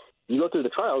movies. You go through the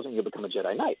trials and you'll become a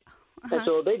Jedi Knight. Uh-huh. And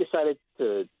so they decided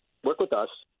to work with us,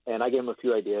 and I gave them a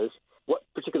few ideas, what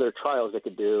particular trials they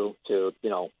could do to,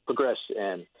 progress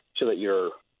and show that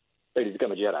you're ready to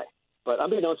become a Jedi. But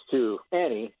unbeknownst to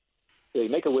Annie, the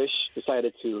Make-A-Wish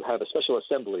decided to have a special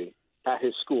assembly at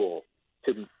his school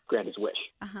to grant his wish.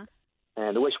 Uh-huh.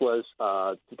 And the wish was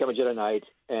to become a Jedi Knight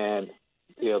and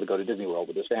be able to go to Disney World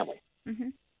with his family. Mm-hmm.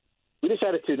 We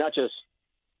decided to not just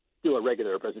do a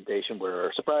regular presentation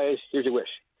where, surprise, here's your wish.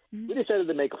 Mm-hmm. We decided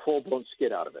to make a full-blown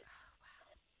skit out of it.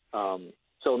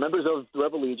 So members of the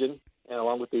Rebel Legion, and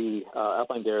along with the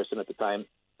Alpine Garrison at the time,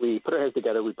 we put our heads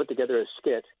together. We put together a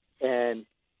skit, and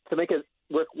to make it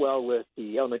work well with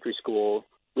the elementary school,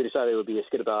 we decided it would be a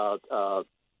skit about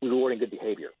rewarding good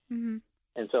behavior. Mm-hmm.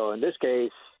 And so in this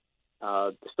case,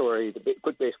 the story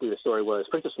was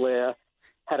Princess Leia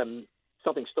had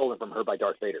something stolen from her by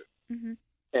Darth Vader. Mm-hmm.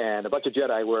 And a bunch of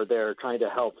Jedi were there trying to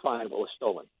help find what was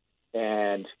stolen.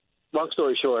 And long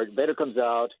story short, Vader comes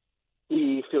out.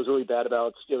 He feels really bad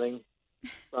about stealing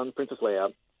from Princess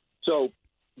Leia. So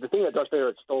the thing that Darth Vader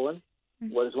had stolen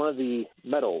was one of the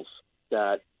medals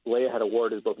that Leia had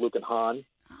awarded both Luke and Han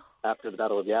after the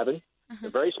Battle of Yavin. A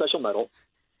very special medal.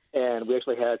 And we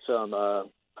actually had some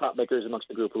prop makers amongst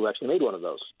the group who actually made one of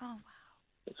those. Oh, wow.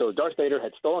 And so Darth Vader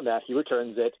had stolen that. He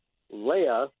returns it.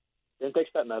 Leia then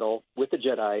takes that medal with the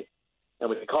Jedi, and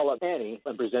we call up Annie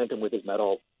and present him with his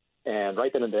medal. And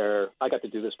right then and there, I got to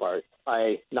do this part.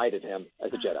 I knighted him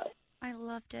as a Jedi. I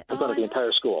loved it. In front of the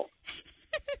entire school.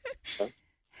 Okay?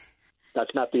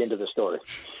 That's not the end of the story.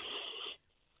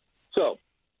 So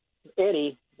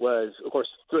Annie was, of course,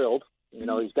 thrilled.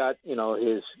 He's got,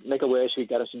 his Make-A-Wish. We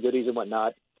got him some goodies and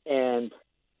whatnot. And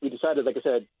we decided, like I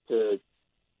said, to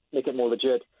make it more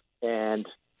legit. And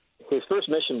his first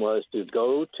mission was to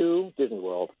go to Disney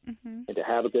World and to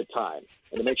have a good time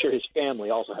and to make sure his family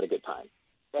also had a good time.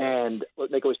 And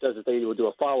what Make-A-Wish does is they will do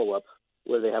a follow-up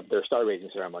where they have their star raising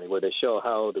ceremony, where they show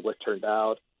how the wish turned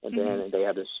out, and then they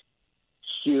have this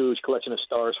huge collection of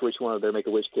stars for each one of their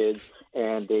Make-A-Wish kids,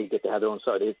 and they get to have their own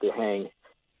star. They get to hang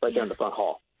right there in the front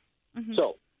hall. Mm-hmm.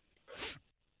 So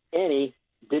Annie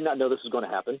did not know this was going to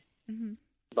happen,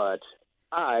 but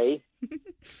I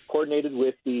coordinated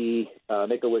with the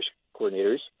Make-A-Wish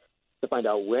coordinators to find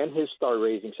out when his star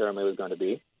raising ceremony was going to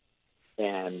be,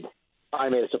 and I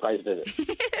made a surprise visit.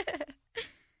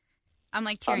 I'm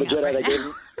like tearing up right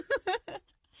now.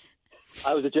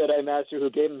 I was the Jedi Master who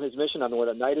gave him his mission. I'm the one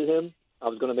that knighted him. I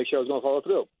was going to make sure I was going to follow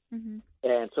through.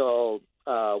 And so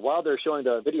while they're showing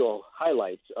the video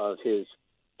highlights of his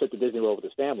trip to Disney World with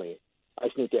his family, I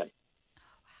sneak in.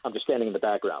 I'm just standing in the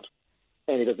background,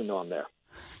 and he doesn't know I'm there.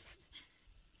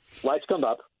 Lights come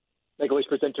up. Make-A-Wish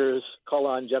presenters call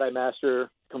on Jedi Master,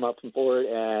 come up and forward,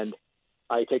 and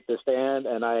I take the stand,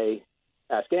 and I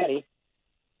ask Annie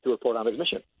to report on his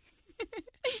mission.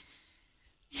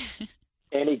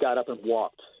 Annie got up and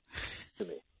walked to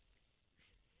me.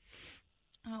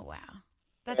 Oh, wow.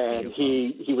 That's and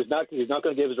beautiful. he was not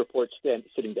going to give his report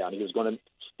sitting down. He was going to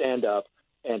stand up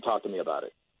and talk to me about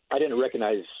it. I didn't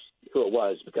recognize who it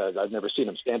was because I've never seen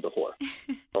him stand before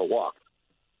or walk.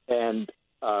 And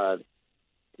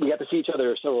we got to see each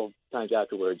other several times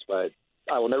afterwards, but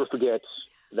I will never forget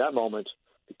that moment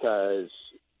because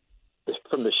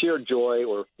from the sheer joy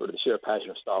or the sheer passion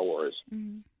of Star Wars,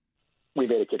 we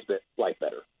made a kid's life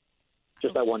better.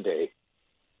 Just that one day.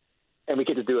 And we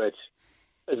get to do it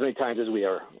as many times as we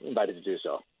are invited to do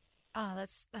so. Oh,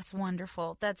 that's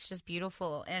wonderful. That's just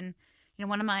beautiful. And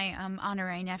one of my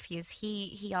honorary nephews,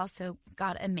 he also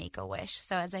got a Make-A-Wish.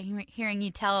 So as I'm hearing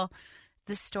you tell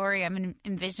the story, I'm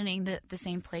envisioning the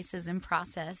same places in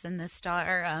process and the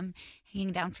star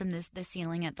hanging down from the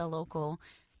ceiling at the local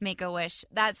Make-A-Wish.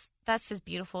 That's just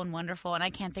beautiful and wonderful. And I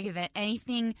can't think of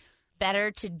anything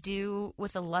better to do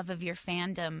with the love of your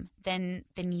fandom than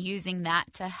using that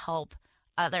to help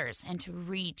others and to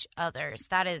reach others.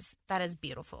 That is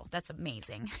beautiful. That's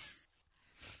amazing.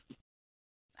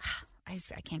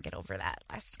 I can't get over that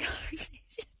last conversation.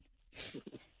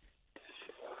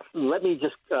 Let me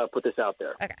just put this out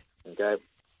there. Okay.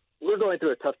 We're going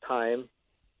through a tough time,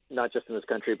 not just in this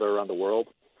country, but around the world.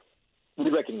 We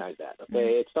recognize that,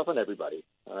 okay? It's tough on everybody,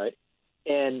 all right?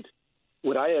 And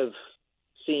what I have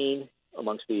seen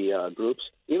amongst the groups,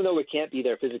 even though we can't be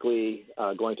there physically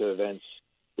going to events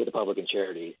with the public and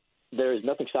charity, there is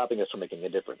nothing stopping us from making a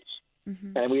difference.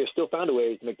 And we have still found a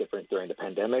way to make a difference during the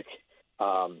pandemic,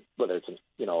 whether it's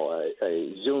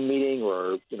a Zoom meeting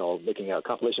or making a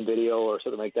compilation video or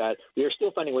something like that. We are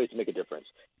still finding ways to make a difference,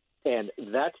 and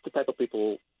that's the type of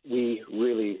people we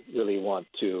really, really want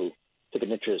to take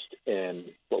an interest in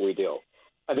what we do.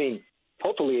 I mean,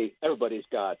 hopefully everybody's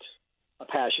got a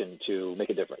passion to make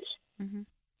a difference,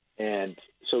 and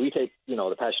so we take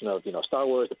the passion of Star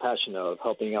Wars, the passion of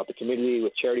helping out the community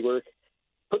with charity work,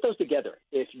 put those together.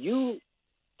 If you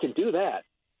can do that,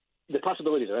 the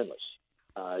possibilities are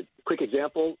endless. Quick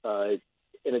example,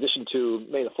 in addition to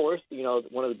May the 4th,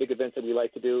 one of the big events that we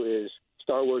like to do is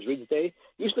Star Wars Reads Day,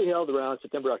 usually held around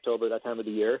September, October, that time of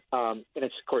the year. And it's,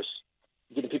 of course,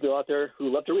 getting people out there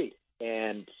who love to read.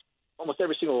 And almost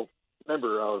every single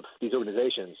member of these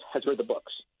organizations has read the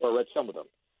books or read some of them,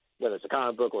 whether it's a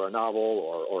comic book or a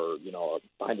novel or a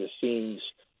behind-the-scenes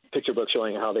picture book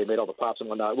showing how they made all the props and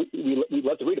whatnot. We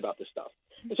love to read about this stuff.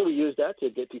 And so we use that to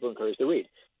get people encouraged to read.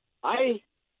 I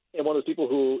am one of those people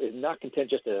who is not content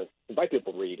just to invite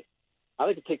people to read. I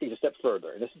like to take things a step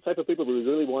further. And this is the type of people we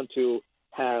really want to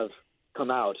have come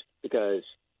out, because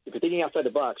if you're thinking outside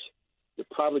the box, you're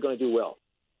probably going to do well.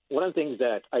 One of the things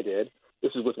that I did,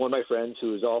 this is with one of my friends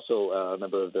who is also a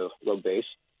member of the Rogue Base.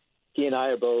 He and I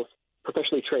are both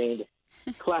professionally trained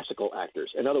classical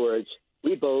actors. In other words,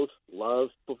 we both love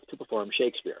to perform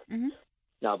Shakespeare.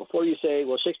 Now, before you say,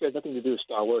 well, Shakespeare has nothing to do with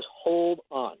Star Wars, hold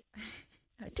on.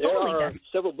 There are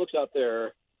several books out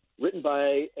there written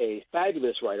by a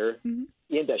fabulous writer,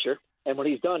 Ian Desher, and what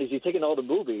he's done is he's taken all the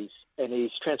movies and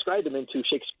he's transcribed them into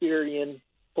Shakespearean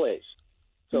plays.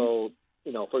 So,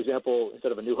 for example,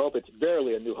 instead of A New Hope, it's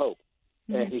Verily A New Hope.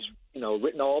 And he's,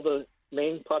 written all the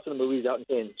main plots of the movies out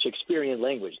in Shakespearean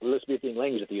language, the Elizabethan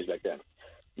language that they used back then.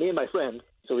 Me and my friend,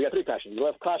 so we have three passions. We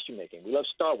love costume making. We love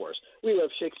Star Wars. We love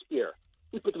Shakespeare.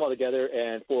 We put them all together,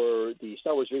 and for the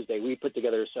Star Wars Reads Day, we put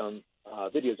together some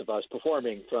videos of us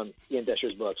performing from Ian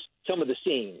Desher's books, some of the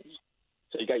scenes.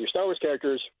 So you got your Star Wars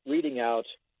characters reading out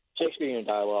Shakespearean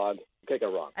dialogue. You can't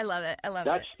go wrong. I love it.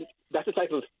 That's the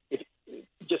type of,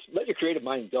 just let your creative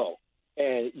mind go,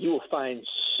 and you will find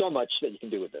so much that you can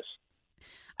do with this.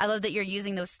 I love that you're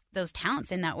using those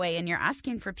talents in that way, and you're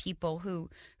asking for people who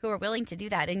are willing to do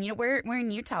that. And we're in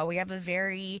Utah. We have a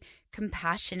very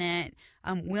compassionate,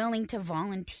 willing to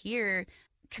volunteer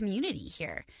community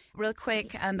here. Real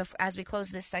quick, as we close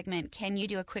this segment, can you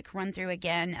do a quick run through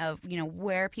again of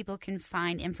where people can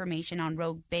find information on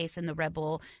Rogue Base and the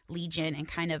Rebel Legion and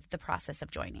kind of the process of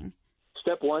joining?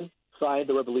 Step one: find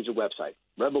the Rebel Legion website,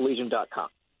 rebellegion.com.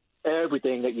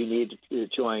 Everything that you need to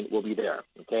join will be there.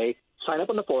 Okay. Sign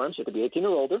up on the forums. You have to be 18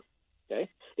 or older. Okay.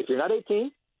 If you're not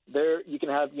 18, there you can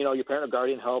have your parent or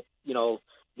guardian help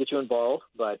get you involved.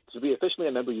 But to be officially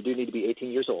a member, you do need to be 18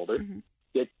 years older.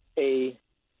 Get a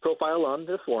profile on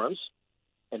the forums,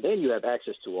 and then you have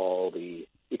access to all we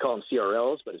call them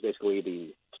CRLs, but it's basically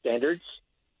the standards.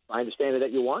 Find the standard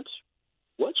that you want.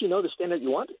 Once you know the standard you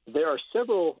want, there are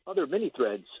several other mini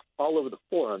threads all over the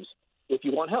forums if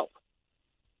you want help.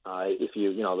 If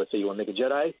let's say you want to make a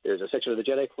Jedi, there's a section of the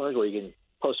Jedi forums where you can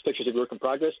post pictures of your work in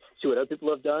progress, see what other people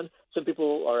have done. Some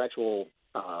people are actual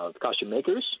costume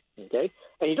makers, Okay?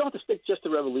 And you don't have to stick just to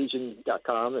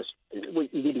rebellegion.com. You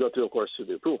need to go through, of course, through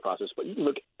the approval process, but you can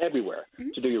look everywhere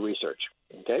to do your research.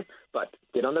 Okay? But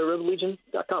get on the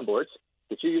rebellegion.com boards,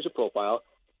 get your user profile,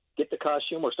 get the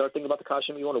costume or start thinking about the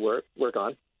costume you want to work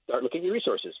on. Start looking at your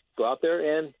resources. Go out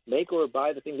there and make or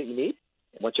buy the things that you need.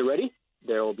 And once you're ready,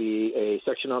 there will be a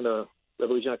section on the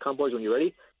rebellegion.com boards when you're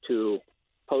ready to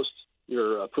post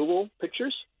your approval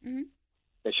pictures.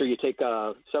 Make sure you take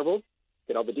several,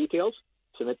 get all the details,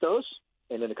 submit those,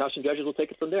 and then the costume judges will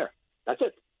take it from there. That's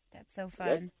it. That's so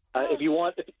fun. Okay? If you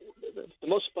want, the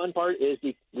most fun part is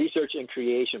the research and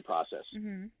creation process.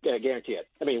 I guarantee it.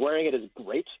 I mean, wearing it is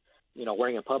great.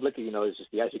 Wearing it in public, is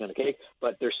just the icing on the cake.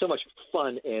 But there's so much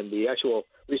fun in the actual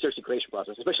research and creation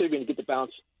process, especially when you get to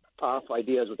bounce off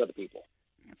ideas with other people.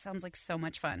 It sounds like so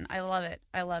much fun. I love it.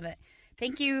 I love it.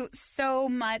 Thank you so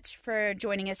much for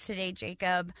joining us today,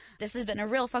 Jacob. This has been a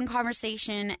real fun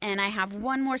conversation, and I have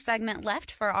one more segment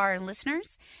left for our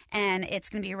listeners, and it's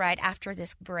going to be right after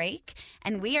this break.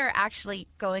 And we are actually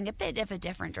going a bit of a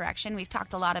different direction. We've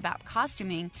talked a lot about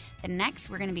costuming. Then next,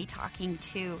 we're going to be talking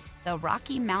to the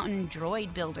Rocky Mountain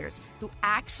droid builders who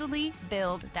actually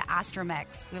build the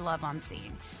astromechs we love on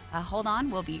scene. Hold on.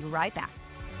 We'll be right back.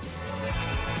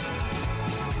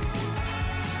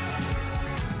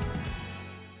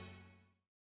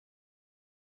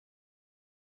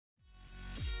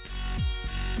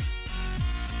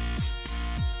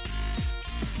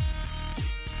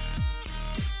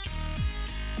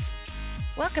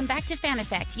 Welcome back to Fan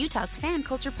Effect, Utah's fan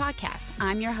culture podcast.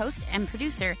 I'm your host and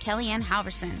producer, Kellyanne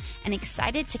Halverson, and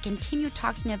excited to continue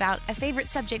talking about a favorite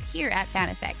subject here at Fan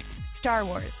Effect, Star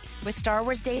Wars. With Star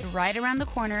Wars Day right around the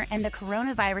corner and the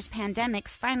coronavirus pandemic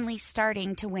finally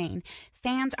starting to wane,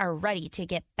 fans are ready to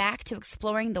get back to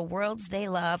exploring the worlds they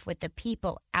love with the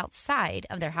people outside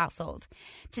of their household.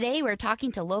 Today, we're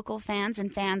talking to local fans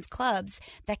and fans clubs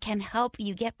that can help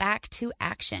you get back to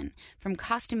action, from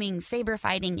costuming, saber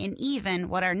fighting, and even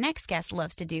what our next guest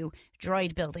loves to do,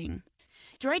 droid building.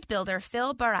 Droid builder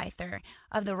Phil Bareither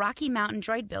of the Rocky Mountain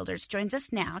Droid Builders joins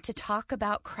us now to talk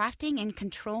about crafting and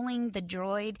controlling the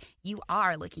droid you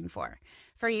are looking for.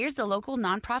 For years, the local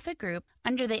nonprofit group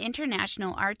under the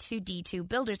International R2-D2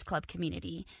 Builders Club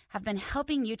community have been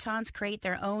helping Utahns create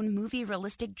their own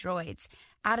movie-realistic droids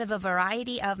out of a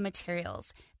variety of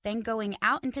materials, then going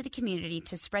out into the community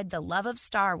to spread the love of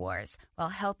Star Wars while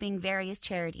helping various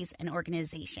charities and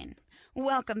organizations.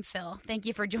 Welcome, Phil. Thank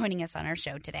you for joining us on our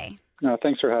show today. No,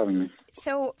 thanks for having me.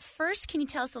 So first, can you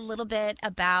tell us a little bit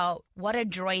about what a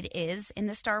droid is in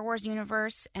the Star Wars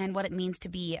universe and what it means to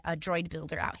be a droid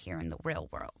builder out here in the real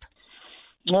world?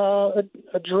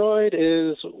 A droid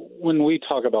is, when we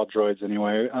talk about droids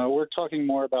anyway, we're talking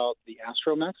more about the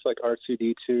astromechs like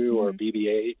R2-D2 or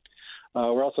BB-8.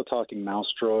 We're also talking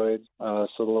mouse droids, so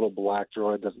the little black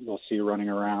droid that you'll see running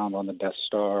around on the Death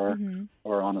Star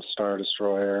or on a Star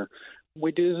Destroyer.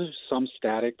 We do some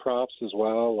static props as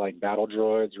well, like battle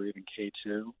droids or even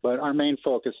K2. But our main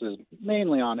focus is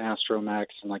mainly on astromechs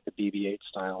and like the BB-8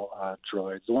 style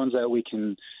droids, the ones that we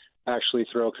can actually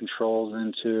throw controls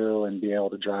into and be able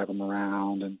to drive them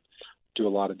around and do a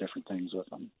lot of different things with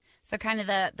them. So kind of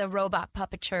the robot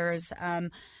puppeters,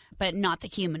 but not the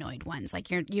humanoid ones.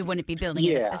 Like you wouldn't be building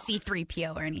a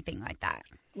C-3PO or anything like that.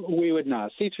 We would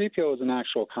not. C-3PO is an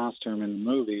actual costume in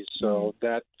the movies, so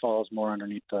that falls more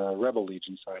underneath the Rebel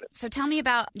Legion side of it. So tell me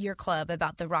about your club,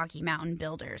 about the Rocky Mountain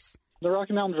Builders. The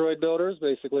Rocky Mountain Droid Builders,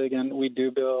 basically, again, we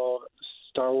do build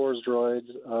Star Wars droids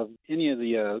of any of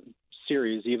the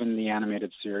series, even the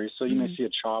animated series. So you may see a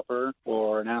Chopper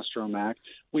or an astromech.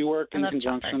 We work in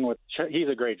conjunction with... He's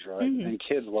a great droid, and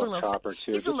kids love Chopper,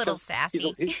 too. He's a little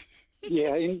sassy.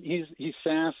 Yeah, he's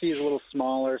sassy. He's a little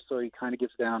smaller, so he kind of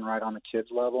gets down right on the kids'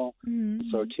 level.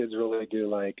 So kids really do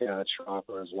like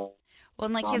Chopper as well. Well,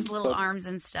 and like his little arms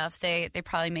and stuff, they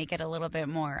probably make it a little bit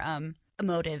more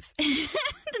emotive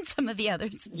than some of the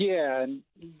others. Yeah, and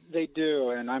they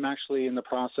do. And I'm actually in the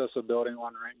process of building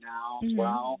one right now as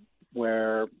well,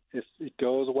 where if it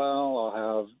goes well,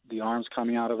 I'll have the arms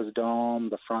coming out of his dome,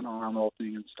 the front arm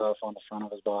opening and stuff on the front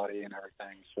of his body and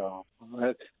everything. So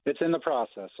it's in the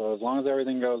process. So as long as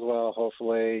everything goes well,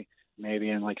 hopefully maybe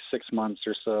in like 6 months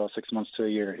or so, 6 months to a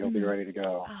year, he'll be ready to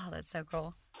go. Oh, that's so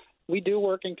cool. We do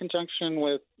work in conjunction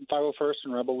with 501st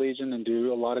and Rebel Legion and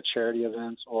do a lot of charity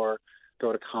events or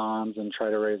go to cons and try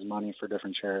to raise money for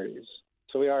different charities.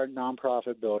 So we are a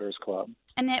nonprofit builders club.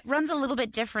 And it runs a little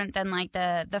bit different than like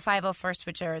the 501st,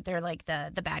 which they're like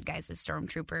the bad guys, the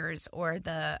stormtroopers, or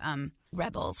the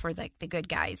rebels, were like the good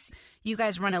guys. You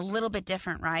guys run a little bit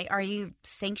different, right? Are you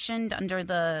sanctioned under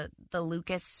the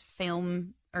Lucasfilm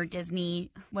or Disney,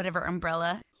 whatever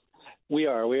umbrella?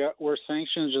 We're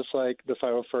sanctioned just like the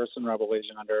 501st and Rebel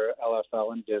Legion under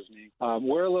LFL and Disney.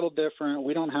 We're a little different.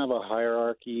 We don't have a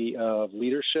hierarchy of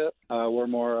leadership. We're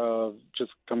more of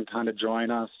just come kind of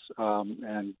join us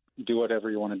and do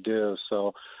whatever you want to do.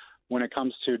 So when it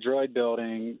comes to droid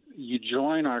building, you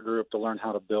join our group to learn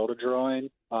how to build a droid,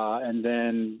 and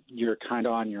then you're kind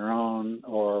of on your own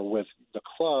or with the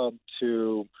club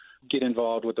to get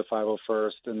involved with the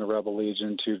 501st and the Rebel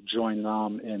Legion to join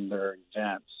them in their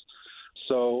events.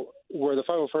 So where the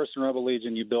 501st and Rebel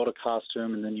Legion, you build a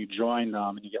costume and then you join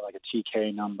them and you get like a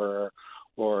TK number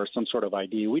or some sort of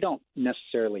ID. We don't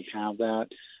necessarily have that.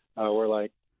 We're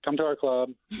like, come to our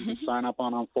club, sign up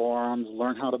on forums,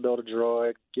 learn how to build a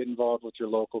droid, get involved with your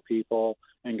local people,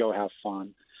 and go have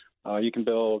fun. You can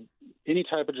build any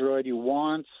type of droid you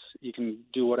want. You can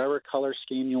do whatever color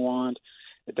scheme you want.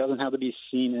 It doesn't have to be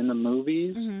seen in the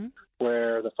movies,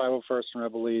 where the 501st and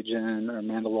Rebel Legion or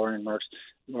Mandalorian Mercs,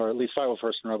 or at least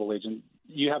 501st and Rebel Legion,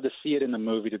 you have to see it in the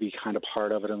movie to be kind of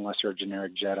part of it unless you're a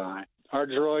generic Jedi. Our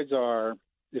droids are,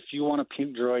 if you want a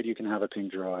pink droid, you can have a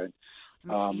pink droid.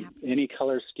 Any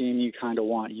color scheme you kind of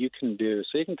want, you can do.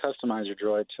 So you can customize your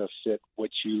droid to fit what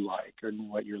you like or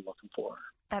what you're looking for.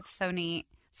 That's so neat.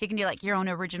 So you can do like your own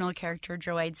original character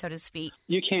droid, so to speak.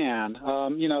 You can.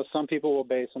 Some people will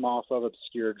base them off of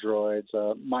obscure droids.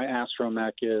 My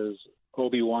astromech is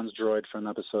Obi-Wan's droid from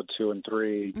episode 2 and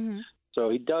 3. So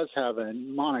he does have a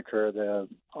moniker, the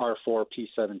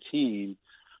R4P17,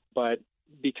 but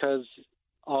because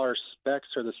our specs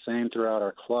are the same throughout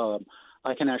our club,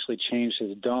 I can actually change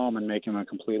his dome and make him a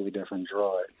completely different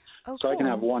droid. Oh, so cool. I can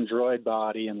have one droid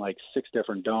body and like 6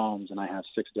 different domes, and I have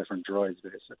 6 different droids,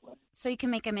 basically. So you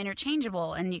can make them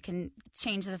interchangeable, and you can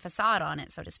change the facade on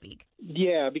it, so to speak.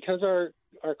 Yeah, because our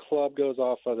club goes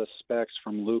off of the specs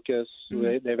from Lucas.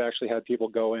 They've actually had people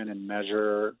go in and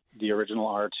measure the original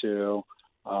R2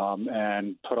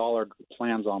 and put all our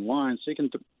plans online. So you can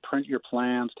print your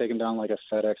plans, take them down like a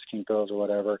FedEx, Kinko's or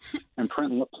whatever, and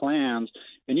print plans,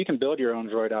 and you can build your own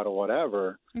droid out of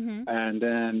whatever, and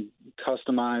then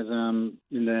customize them.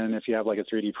 And then if you have like a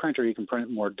 3D printer, you can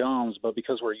print more domes. But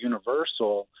because we're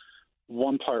universal,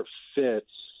 one part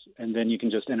fits, and then you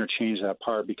can just interchange that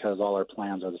part because all our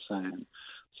plans are the same.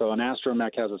 So an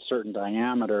astromech has a certain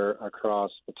diameter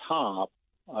across the top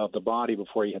of the body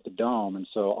before you hit the dome, and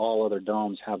so all other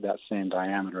domes have that same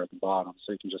diameter at the bottom,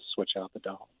 so you can just switch out the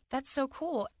dome. That's so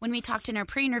cool. When we talked in our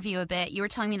pre-interview a bit, you were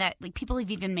telling me that like people have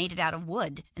even made it out of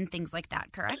wood and things like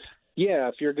that, correct? Yeah,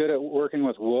 if you're good at working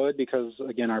with wood, because,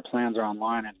 again, our plans are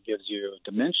online and it gives you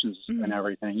dimensions and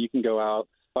everything, you can go out,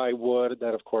 buy wood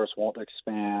that, of course, won't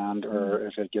expand, or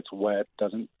if it gets wet,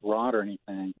 doesn't rot or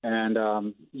anything.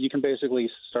 And you can basically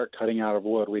start cutting out of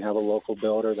wood. We have a local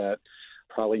builder that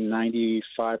probably 95%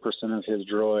 of his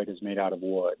droid is made out of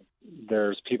wood.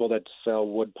 There's people that sell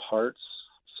wood parts,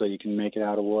 so you can make it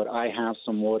out of wood. I have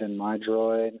some wood in my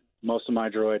droid. Most of my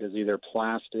droid is either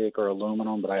plastic or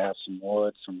aluminum, but I have some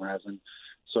wood, some resin.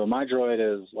 So my droid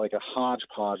is like a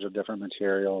hodgepodge of different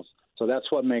materials. So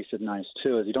that's what makes it nice,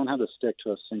 too, is you don't have to stick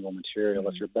to a single material.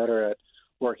 If you're better at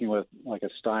working with like a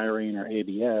styrene or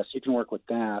ABS, you can work with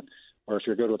that. Or if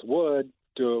you're good with wood,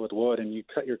 do it with wood, and you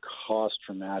cut your cost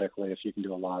dramatically if you can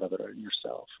do a lot of it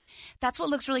yourself. That's what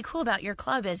looks really cool about your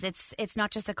club is it's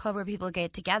not just a club where people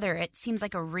get together. It seems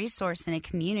like a resource and a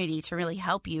community to really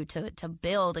help you to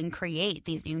build and create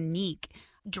these unique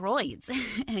droids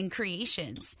and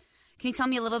creations. Can you tell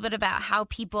me a little bit about how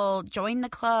people join the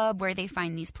club, where they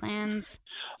find these plans?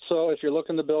 So if you're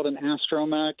looking to build an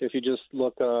astromech, if you just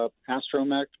look up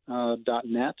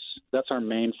astromech.net, that's our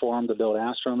main forum to build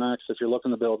astromechs. If you're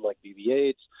looking to build like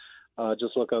BB-8s,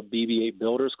 just look up BB-8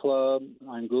 Builders Club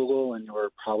on Google, and you're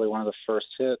probably one of the first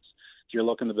hits. If you're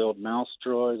looking to build mouse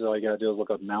droids, all you got to do is look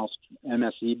up Mouse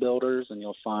MSE Builders, and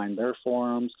you'll find their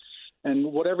forums.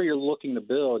 And whatever you're looking to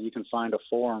build, you can find a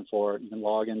forum for it. You can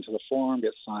log into the forum,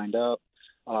 get signed up,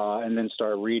 and then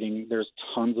start reading. There's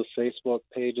tons of Facebook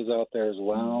pages out there as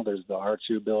well. There's the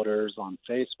R2 Builders on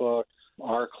Facebook,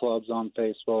 our clubs on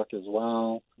Facebook as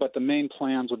well. But the main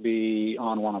plans would be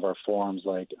on one of our forums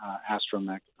like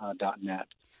astromech.net.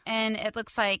 And it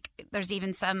looks like there's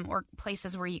even some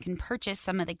places where you can purchase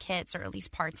some of the kits, or at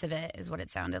least parts of it, is what it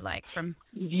sounded like from.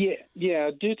 Yeah.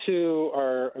 Due to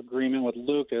our agreement with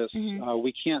Lucas,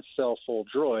 we can't sell full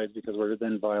droids because we're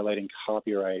then violating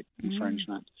copyright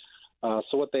infringement.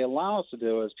 So what they allow us to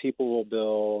do is people will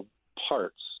build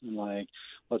parts. Like,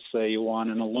 let's say you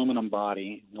want an aluminum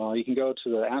body. Well, you can go to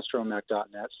the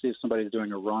astromech.net, see if somebody's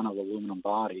doing a run of aluminum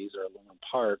bodies or aluminum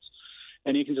parts,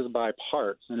 and you can just buy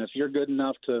parts. And if you're good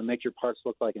enough to make your parts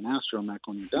look like an astromech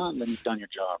when you're done, then you've done your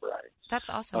job right. That's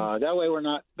awesome. That way we're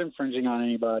not infringing on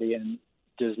anybody, and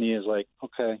Disney is like,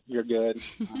 okay, you're good.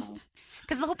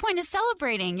 Because the whole point is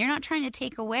celebrating. You're not trying to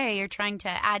take away. You're trying to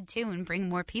add to and bring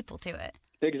more people to it.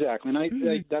 Exactly.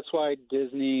 And that's why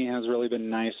Disney has really been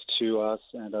nice to us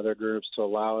and other groups to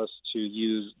allow us to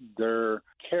use their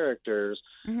characters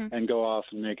and go off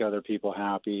and make other people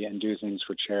happy and do things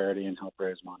for charity and help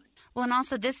raise money. Well, and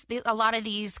also a lot of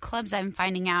these clubs I'm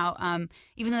finding out,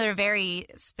 even though they're very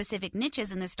specific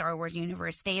niches in the Star Wars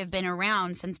universe, they have been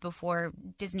around since before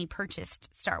Disney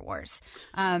purchased Star Wars.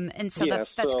 And so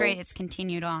that's great. It's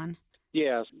continued on.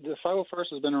 Yes, the 501st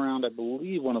has been around, I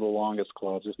believe, one of the longest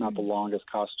clubs, if not the longest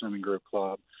costuming group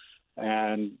club.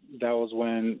 And that was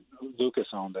when Lucas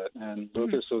owned it. And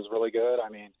Lucas was really good. I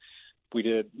mean,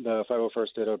 the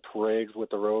 501st did a parade with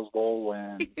the Rose Bowl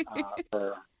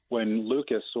when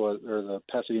Lucas was, or the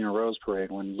Pasadena Rose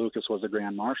Parade, when Lucas was the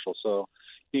Grand Marshal. So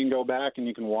you can go back and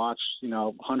you can watch,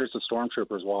 hundreds of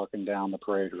stormtroopers walking down the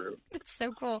parade route. That's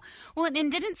so cool. Well,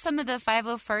 and didn't some of the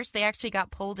 501st, they actually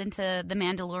got pulled into the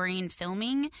Mandalorian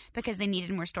filming because they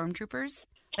needed more stormtroopers?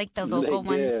 Like the local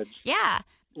one? Did. Yeah.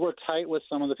 We're tight with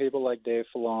some of the people like Dave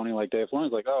Filoni. Like Dave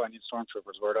Filoni's like, oh, I need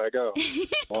stormtroopers. Where do I go?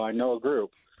 Well, I know a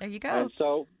group. There you go. And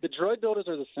so the droid builders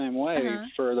are the same way.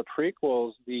 For the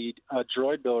prequels, the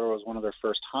droid builder was one of their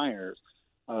first hires.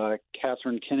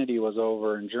 Catherine Kennedy was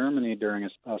over in Germany during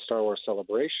a Star Wars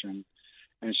celebration,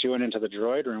 and she went into the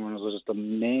droid room and was just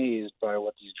amazed by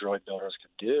what these droid builders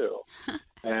could do.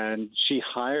 And she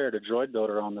hired a droid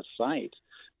builder on the site,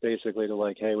 basically to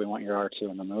like, hey, we want your R2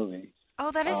 in the movie.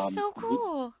 Oh, that is so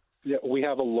cool. We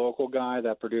have a local guy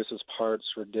that produces parts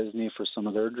for Disney for some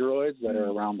of their droids that are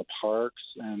around the parks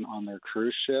and on their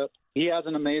cruise ship. He has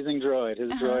an amazing droid. His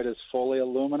droid is fully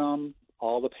aluminum.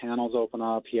 All the panels open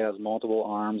up. He has multiple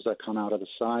arms that come out of the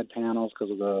side panels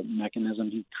because of the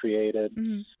mechanism he created.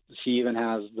 He even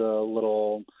has the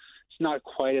little, it's not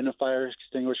quite in a fire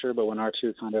extinguisher, but when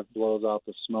R2 kind of blows out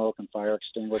the smoke and fire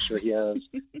extinguisher, he has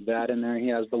that in there. He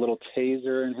has the little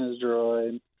taser in his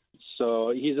droid. So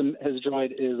his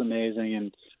droid is amazing,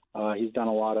 and he's done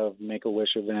a lot of Make-A-Wish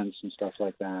events and stuff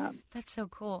like that. That's so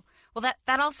cool. Well,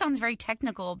 that all sounds very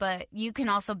technical, but you can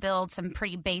also build some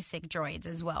pretty basic droids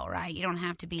as well, right? You don't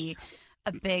have to be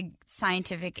a big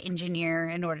scientific engineer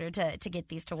in order to get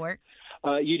these to work.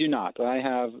 You do not. I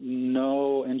have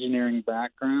no engineering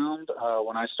background.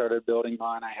 When I started building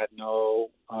mine, I had no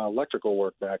electrical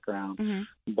work background.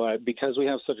 But because we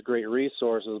have such great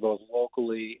resources, both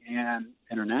locally and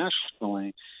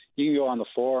internationally, you can go on the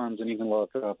forums and you can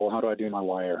look up, well, how do I do my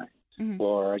wiring?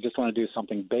 Or I just want to do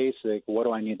something basic. What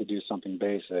do I need to do something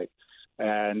basic?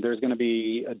 And there's going to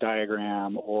be a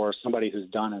diagram or somebody who's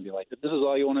done it and be like, if this is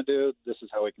all you want to do, this is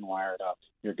how we can wire it up.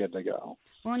 You're good to go.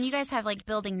 Well, and you guys have like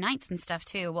building nights and stuff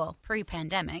too, well,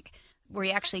 pre-pandemic, where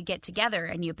you actually get together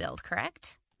and you build,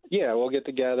 correct? Yeah, we'll get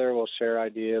together, we'll share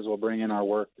ideas, we'll bring in our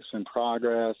work that's in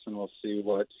progress, and we'll see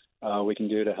what we can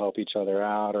do to help each other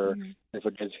out. Or if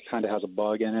it kind of has a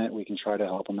bug in it, we can try to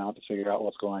help them out to figure out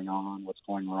what's going on, what's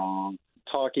going wrong.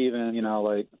 Talk even,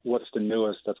 like what's the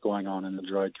newest that's going on in the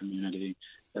droid community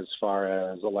as far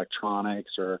as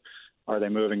electronics, or are they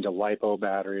moving to LiPo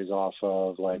batteries off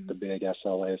of like the big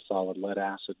SLA solid lead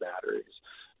acid batteries?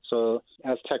 So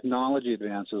as technology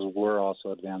advances, we're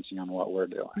also advancing on what we're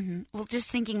doing. Well, just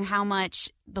thinking how much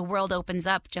the world opens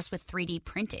up just with 3D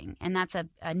printing, and that's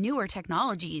a newer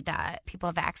technology that people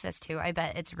have access to. I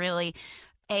bet it's really,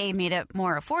 A, made it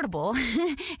more affordable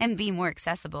and B, more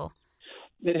accessible.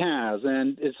 It has,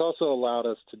 and it's also allowed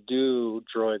us to do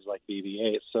droids like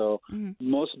BB-8. So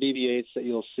most BB-8s that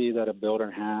you'll see that a builder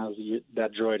has,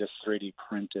 that droid is 3D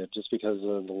printed just because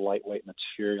of the lightweight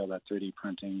material that 3D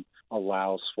printing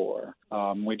allows for.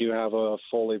 We do have a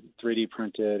fully 3D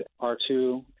printed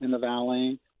R2 in the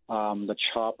Valley. The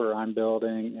chopper I'm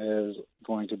building is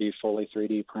going to be fully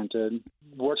 3D printed.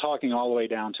 We're talking all the way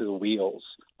down to the wheels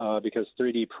because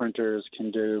 3D printers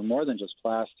can do more than just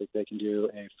plastic. They can do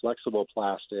a flexible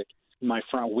plastic. My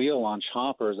front wheel on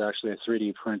chopper is actually a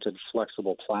 3D printed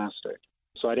flexible plastic.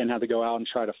 So I didn't have to go out and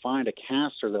try to find a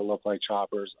caster that looked like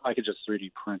choppers. I could just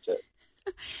 3D print it.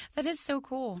 That is so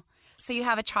cool. So you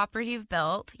have a chopper you've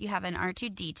built. You have an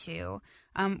R2-D2.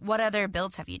 What other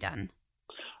builds have you done?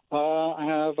 I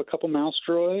have a couple mouse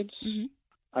droids.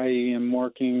 I am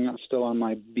working still on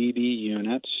my BB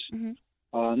unit.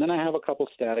 And then I have a couple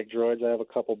static droids. I have a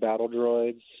couple battle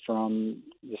droids from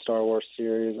the Star Wars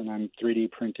series, and I'm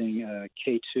 3D printing a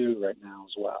K2 right now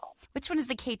as well. Which one is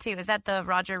the K2? Is that the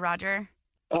Roger Roger?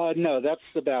 No, that's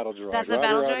the battle droid. That's the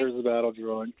battle droid? Is the battle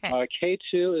droid. Okay.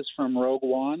 K2 is from Rogue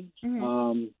One.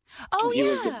 Mm-hmm. He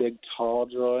was the big, tall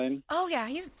droid. Oh, yeah.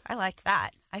 I liked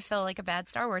that. I feel like a bad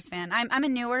Star Wars fan. I'm a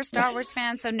newer Star Wars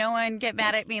fan, so no one get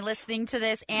mad at me listening to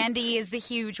this. Andy is the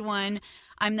huge one.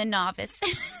 I'm the novice.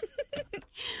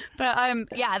 But,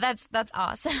 yeah, that's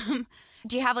awesome.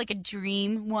 Do you have, like, a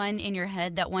dream one in your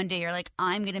head that one day you're like,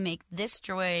 I'm going to make this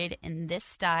droid in this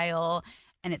style,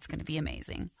 and it's going to be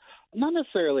amazing? Not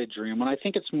necessarily a dream one. I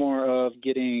think it's more of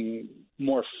getting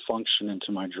more function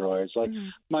into my droids. Like,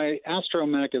 my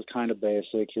astromech is kind of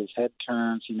basic. His head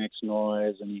turns, he makes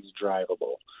noise, and he's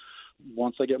drivable.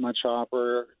 Once I get my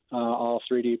chopper all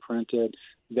 3D printed,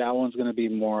 that one's going to be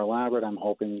more elaborate. I'm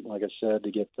hoping, like I said,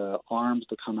 to get the arms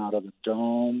to come out of the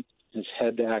dome, his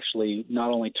head to actually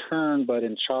not only turn, but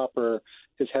in chopper,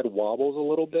 his head wobbles a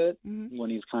little bit when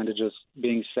he's kind of just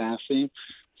being sassy.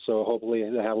 So hopefully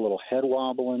they have a little head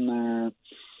wobble in there.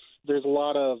 There's a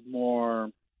lot of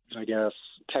more, I guess,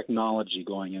 technology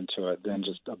going into it than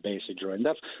just a basic droid. And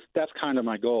that's kind of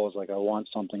my goal, is like I want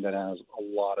something that has a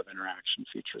lot of interaction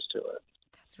features to it.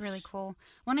 That's really cool.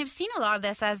 Well, and I've seen a lot of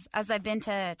this as I've been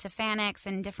to FanX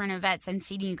and different events and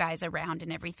seeing you guys around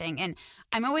and everything. And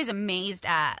I'm always amazed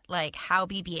at, like, how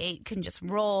BB-8 can just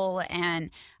roll. And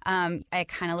I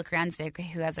kind of look around and say, okay,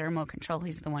 who has the remote control?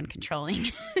 Who's the one controlling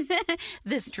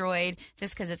this droid?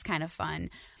 Just because it's kind of fun.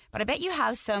 But I bet you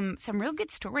have some real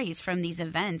good stories from these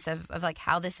events of like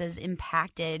how this has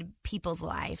impacted people's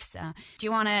lives. Do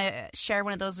you want to share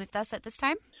one of those with us at this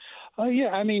time? Yeah,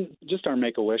 I mean, just our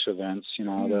Make-A-Wish events,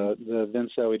 the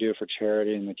events that we do for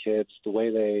charity and the kids, the way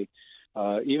they,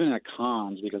 even at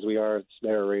cons, because we are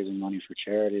there raising money for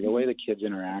charity, the way the kids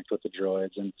interact with the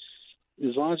droids. And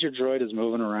as long as your droid is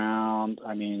moving around,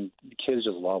 I mean, the kids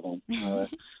just love them.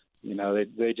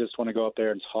 They just want to go up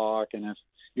there and talk. And if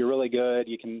you're really good,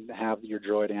 you can have your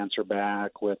droid answer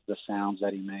back with the sounds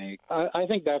that he makes. I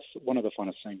think that's one of the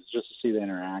funnest things, just to see the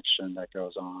interaction that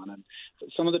goes on. And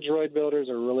some of the droid builders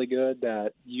are really good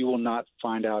that you will not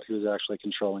find out who's actually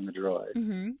controlling the droid.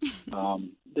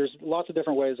 There's lots of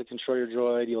different ways to control your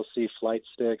droid. You'll see flight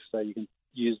sticks that you can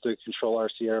use to control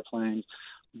RC airplanes.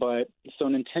 But so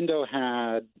Nintendo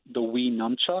had the Wii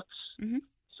nunchucks.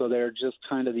 So they're just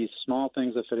kind of these small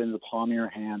things that fit in the palm of your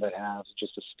hand that has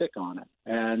just a stick on it.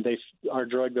 And our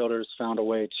droid builders found a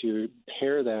way to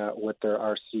pair that with their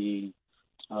RC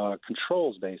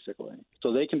controls, basically.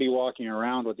 So they can be walking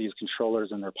around with these controllers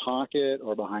in their pocket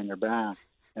or behind their back,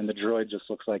 and the droid just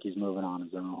looks like he's moving on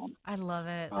his own. I love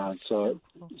it. That's so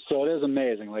cool. So it is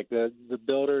amazing. Like the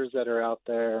builders that are out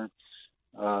there,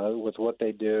 with what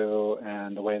they do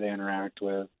and the way they interact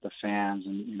with the fans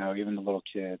and, even the little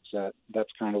kids, that's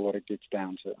kind of what it gets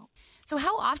down to. So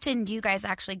how often do you guys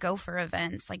actually go for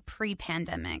events, like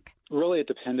pre-pandemic? Really, it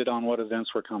depended on what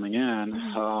events were coming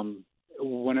in.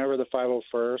 Whenever the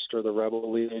 501st or the Rebel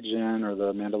Legion or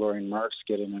the Mandalorian Mercs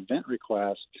get an event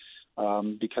request,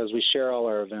 because we share all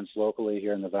our events locally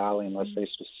here in the Valley, unless they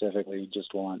specifically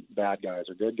just want bad guys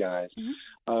or good guys.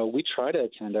 We try to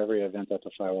attend every event that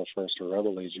the 501st or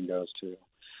Rebel Legion goes to.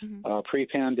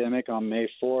 Pre-pandemic, on May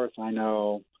 4th, I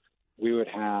know we would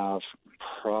have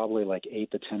probably like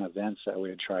 8 to 10 events that we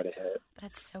would try to hit.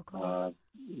 That's so cool.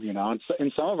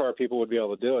 And some of our people would be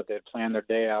able to do it. They'd plan their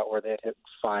day out where they'd hit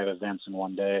 5 events in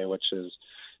one day, which is,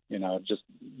 just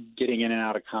getting in and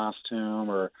out of costume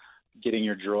or getting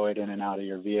your droid in and out of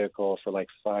your vehicle for like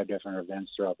 5 different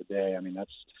events throughout the day. I mean,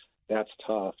 that's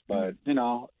tough. But,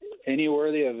 any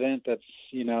worthy event that's,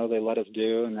 they let us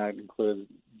do, and that includes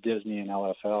Disney and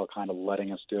LFL kind of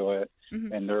letting us do it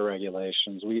and their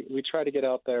regulations. We try to get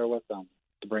out there with them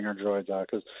to bring our droids out,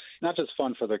 because not just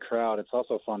fun for the crowd, it's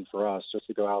also fun for us just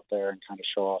to go out there and kind of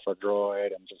show off our droid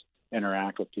and just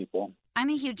interact with people. I'm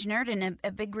a huge nerd, and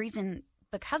a big reason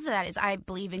because of that is I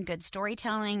believe in good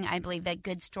storytelling. I believe that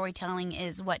good storytelling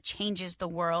is what changes the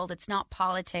world. It's not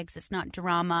politics. It's not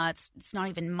drama. It's not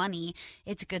even money.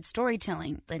 It's good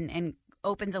storytelling and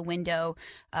opens a window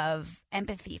of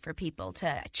empathy for people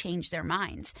to change their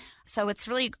minds. So it's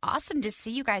really awesome to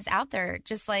see you guys out there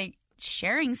just like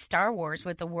sharing Star Wars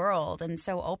with the world and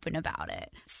so open about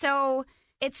it. So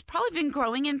it's probably been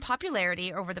growing in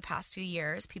popularity over the past few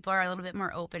years. People are a little bit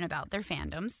more open about their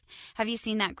fandoms. Have you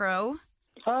seen that grow?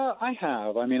 I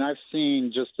have. I mean, I've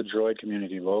seen just the droid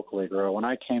community locally grow. When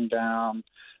I came down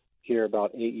here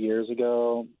about 8 years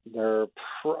ago, there are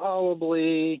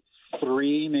probably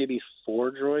 3, maybe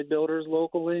 4 droid builders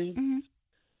locally.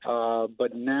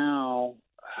 But now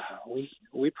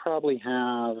we probably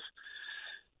have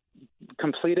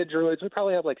completed droids. We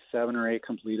probably have like 7 or 8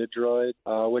 completed droids,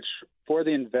 which for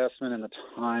the investment and the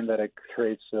time that it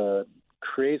creates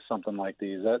create something like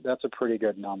these, that's a pretty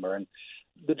good number. And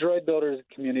the droid builders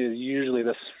community is usually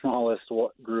the smallest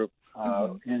group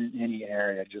in any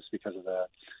area, just because of that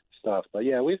stuff. But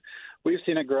yeah, we've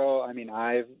seen it grow. I mean,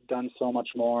 I've done so much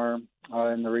more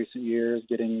in the recent years,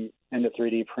 getting into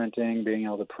 3D printing, being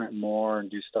able to print more and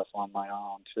do stuff on my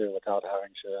own too, without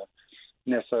having to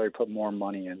necessarily put more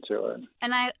money into it.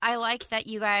 And I like that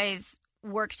you guys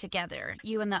work together,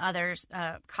 you and the others,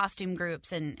 costume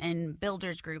groups and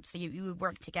builders groups, that you would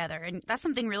work together. And that's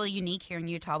something really unique here in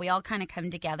Utah. We all kind of come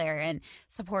together and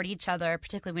support each other,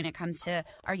 particularly when it comes to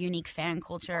our unique fan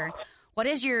culture. What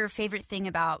is your favorite thing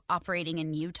about operating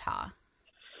in Utah?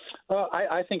 Well,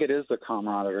 I think it is the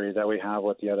camaraderie that we have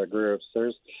with the other groups.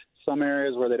 There's some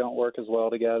areas where they don't work as well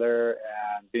together,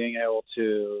 and being able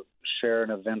to share an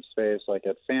event space like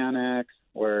at FanX,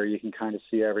 where you can kind of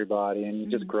see everybody and you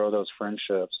just grow those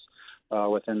friendships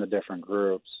within the different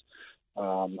groups.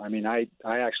 I mean, I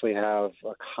actually have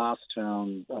a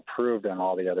costume approved in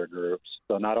all the other groups.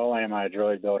 So not only am I a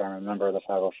droid builder, I'm a member of the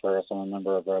 501st, I'm a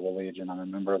member of Rebel Legion, I'm a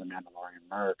member of the Mandalorian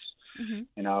Mercs.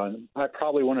 You know, and I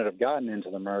probably wouldn't have gotten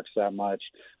into the Mercs that much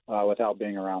without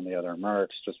being around the other Mercs,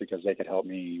 just because they could help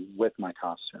me with my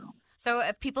costume. So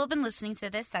if people have been listening to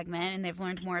this segment and they've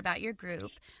learned more about your group,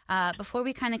 before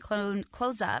we kind of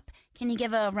close up, can you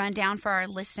give a rundown for our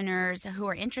listeners who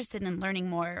are interested in learning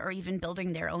more or even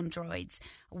building their own droids?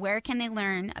 Where can they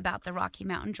learn about the Rocky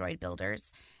Mountain Droid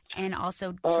Builders and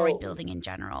also droid building in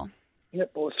general?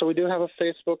 Yep. So we do have a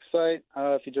Facebook site.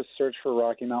 If you just search for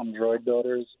Rocky Mountain Droid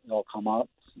Builders, it'll come up.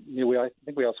 I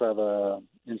think we also have a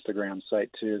Instagram site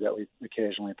too that we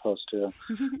occasionally post to.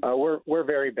 We're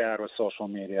very bad with social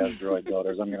media as droid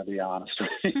builders. I'm going to be honest.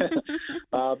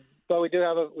 But we do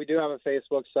have a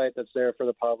Facebook site that's there for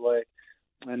the public.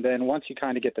 And then once you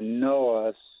kind of get to know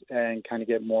us and kind of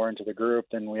get more into the group,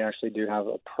 then we actually do have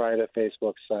a private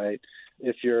Facebook site.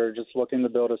 If you're just looking to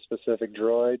build a specific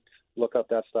droid, look up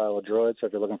that style of droid. So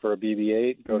if you're looking for a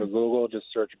BB-8, go to Google, just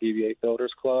search BB-8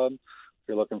 Builders Club. If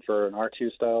you're looking for an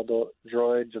R2 style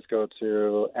droid, just go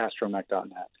to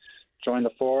astromech.net. Join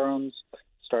the forums,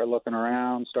 start looking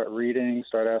around, start reading,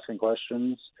 start asking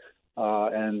questions,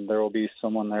 and there will be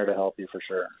someone there to help you for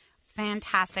sure.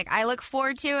 Fantastic. I look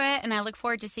forward to it, and I look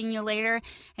forward to seeing you later.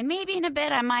 And maybe in a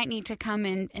bit, I might need to come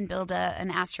and build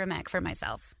an astromech for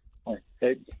myself.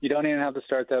 You don't even have to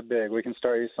start that big. We can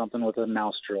start you something with a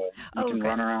mouse droid. You can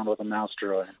run around with a mouse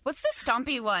droid. What's the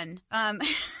Stompy one?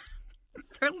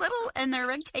 They're little and they're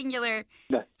rectangular,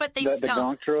 but they stomp. The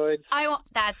gonk droids?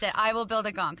 That's it. I will build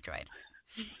a gonk droid.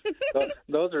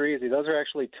 Those are easy. Those are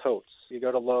actually totes. You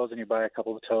go to Lowe's and you buy a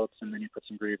couple of totes, and then you put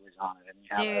some Greeblies on it,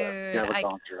 and you have a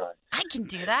gonk droid. I can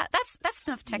do that. That's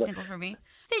enough technical for me.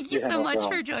 Thank you so much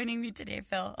for joining me today,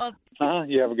 Phil.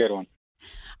 You have a good one.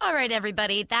 All right,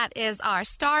 everybody. That is our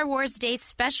Star Wars Day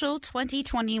Special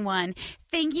 2021.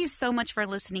 Thank you so much for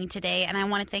listening today, and I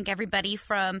want to thank everybody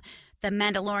from the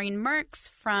Mandalorian Mercs,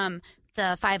 from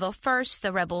the 501st,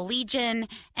 the Rebel Legion,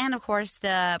 and, of course,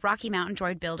 the Rocky Mountain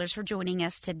Droid Builders for joining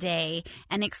us today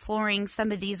and exploring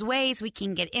some of these ways we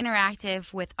can get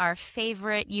interactive with our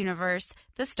favorite universe,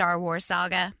 the Star Wars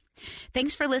saga.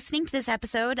 Thanks for listening to this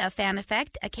episode of Fan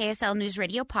Effect, a KSL News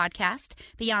Radio podcast.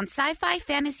 Beyond sci-fi,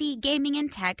 fantasy, gaming,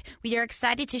 and tech, we are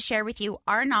excited to share with you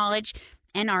our knowledge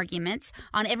and arguments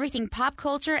on everything pop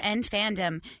culture and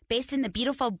fandom. Based in the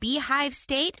beautiful Beehive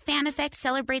State, Fan Effect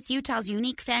celebrates Utah's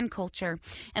unique fan culture,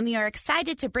 and we are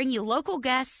excited to bring you local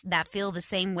guests that feel the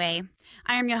same way.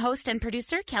 I am your host and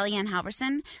producer, Kellyanne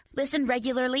Halverson. Listen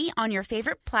regularly on your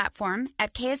favorite platform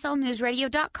at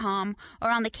kslnewsradio.com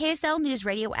or on the KSL News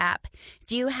Radio app.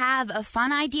 Do you have a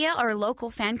fun idea or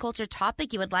local fan culture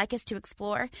topic you would like us to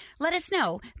explore? Let us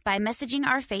know by messaging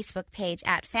our Facebook page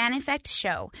at Fan Effect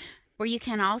Show, where you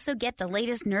can also get the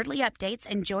latest nerdly updates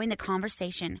and join the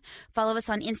conversation. Follow us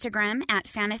on Instagram at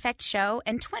Fan Effect Show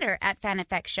and Twitter at Fan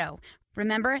Effect Show.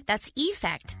 Remember, that's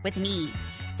Effect with an E.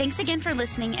 Thanks again for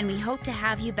listening, and we hope to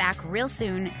have you back real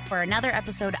soon for another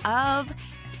episode of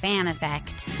Fan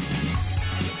Effect.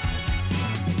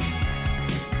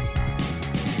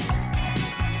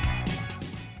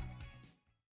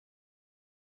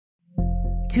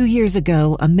 Two years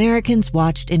ago, Americans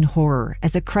watched in horror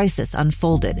as a crisis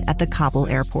unfolded at the Kabul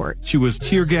airport. She was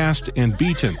tear-gassed and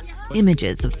beaten.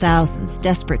 Images of thousands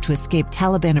desperate to escape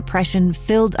Taliban oppression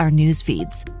filled our news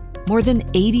feeds. More than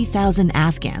 80,000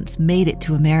 Afghans made it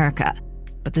to America.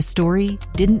 But the story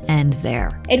didn't end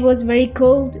there. It was very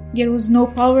cold. There was no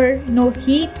power, no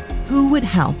heat. Who would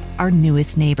help our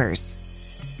newest neighbors?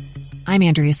 I'm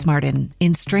Andrea Smartin.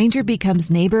 In Stranger Becomes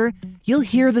Neighbor, you'll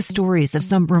hear the stories of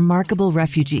some remarkable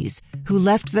refugees who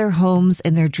left their homes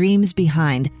and their dreams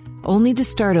behind only to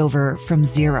start over from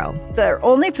zero. Their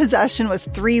only possession was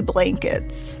 3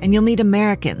 blankets. And you'll meet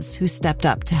Americans who stepped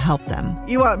up to help them.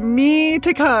 You want me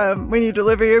to come when you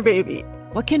deliver your baby.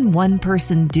 What can one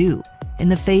person do in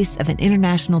the face of an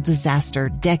international disaster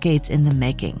decades in the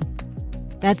making?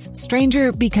 That's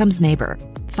Stranger Becomes Neighbor.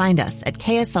 Find us at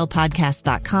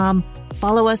kslpodcast.com.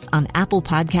 Follow us on Apple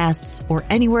Podcasts or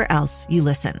anywhere else you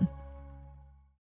listen.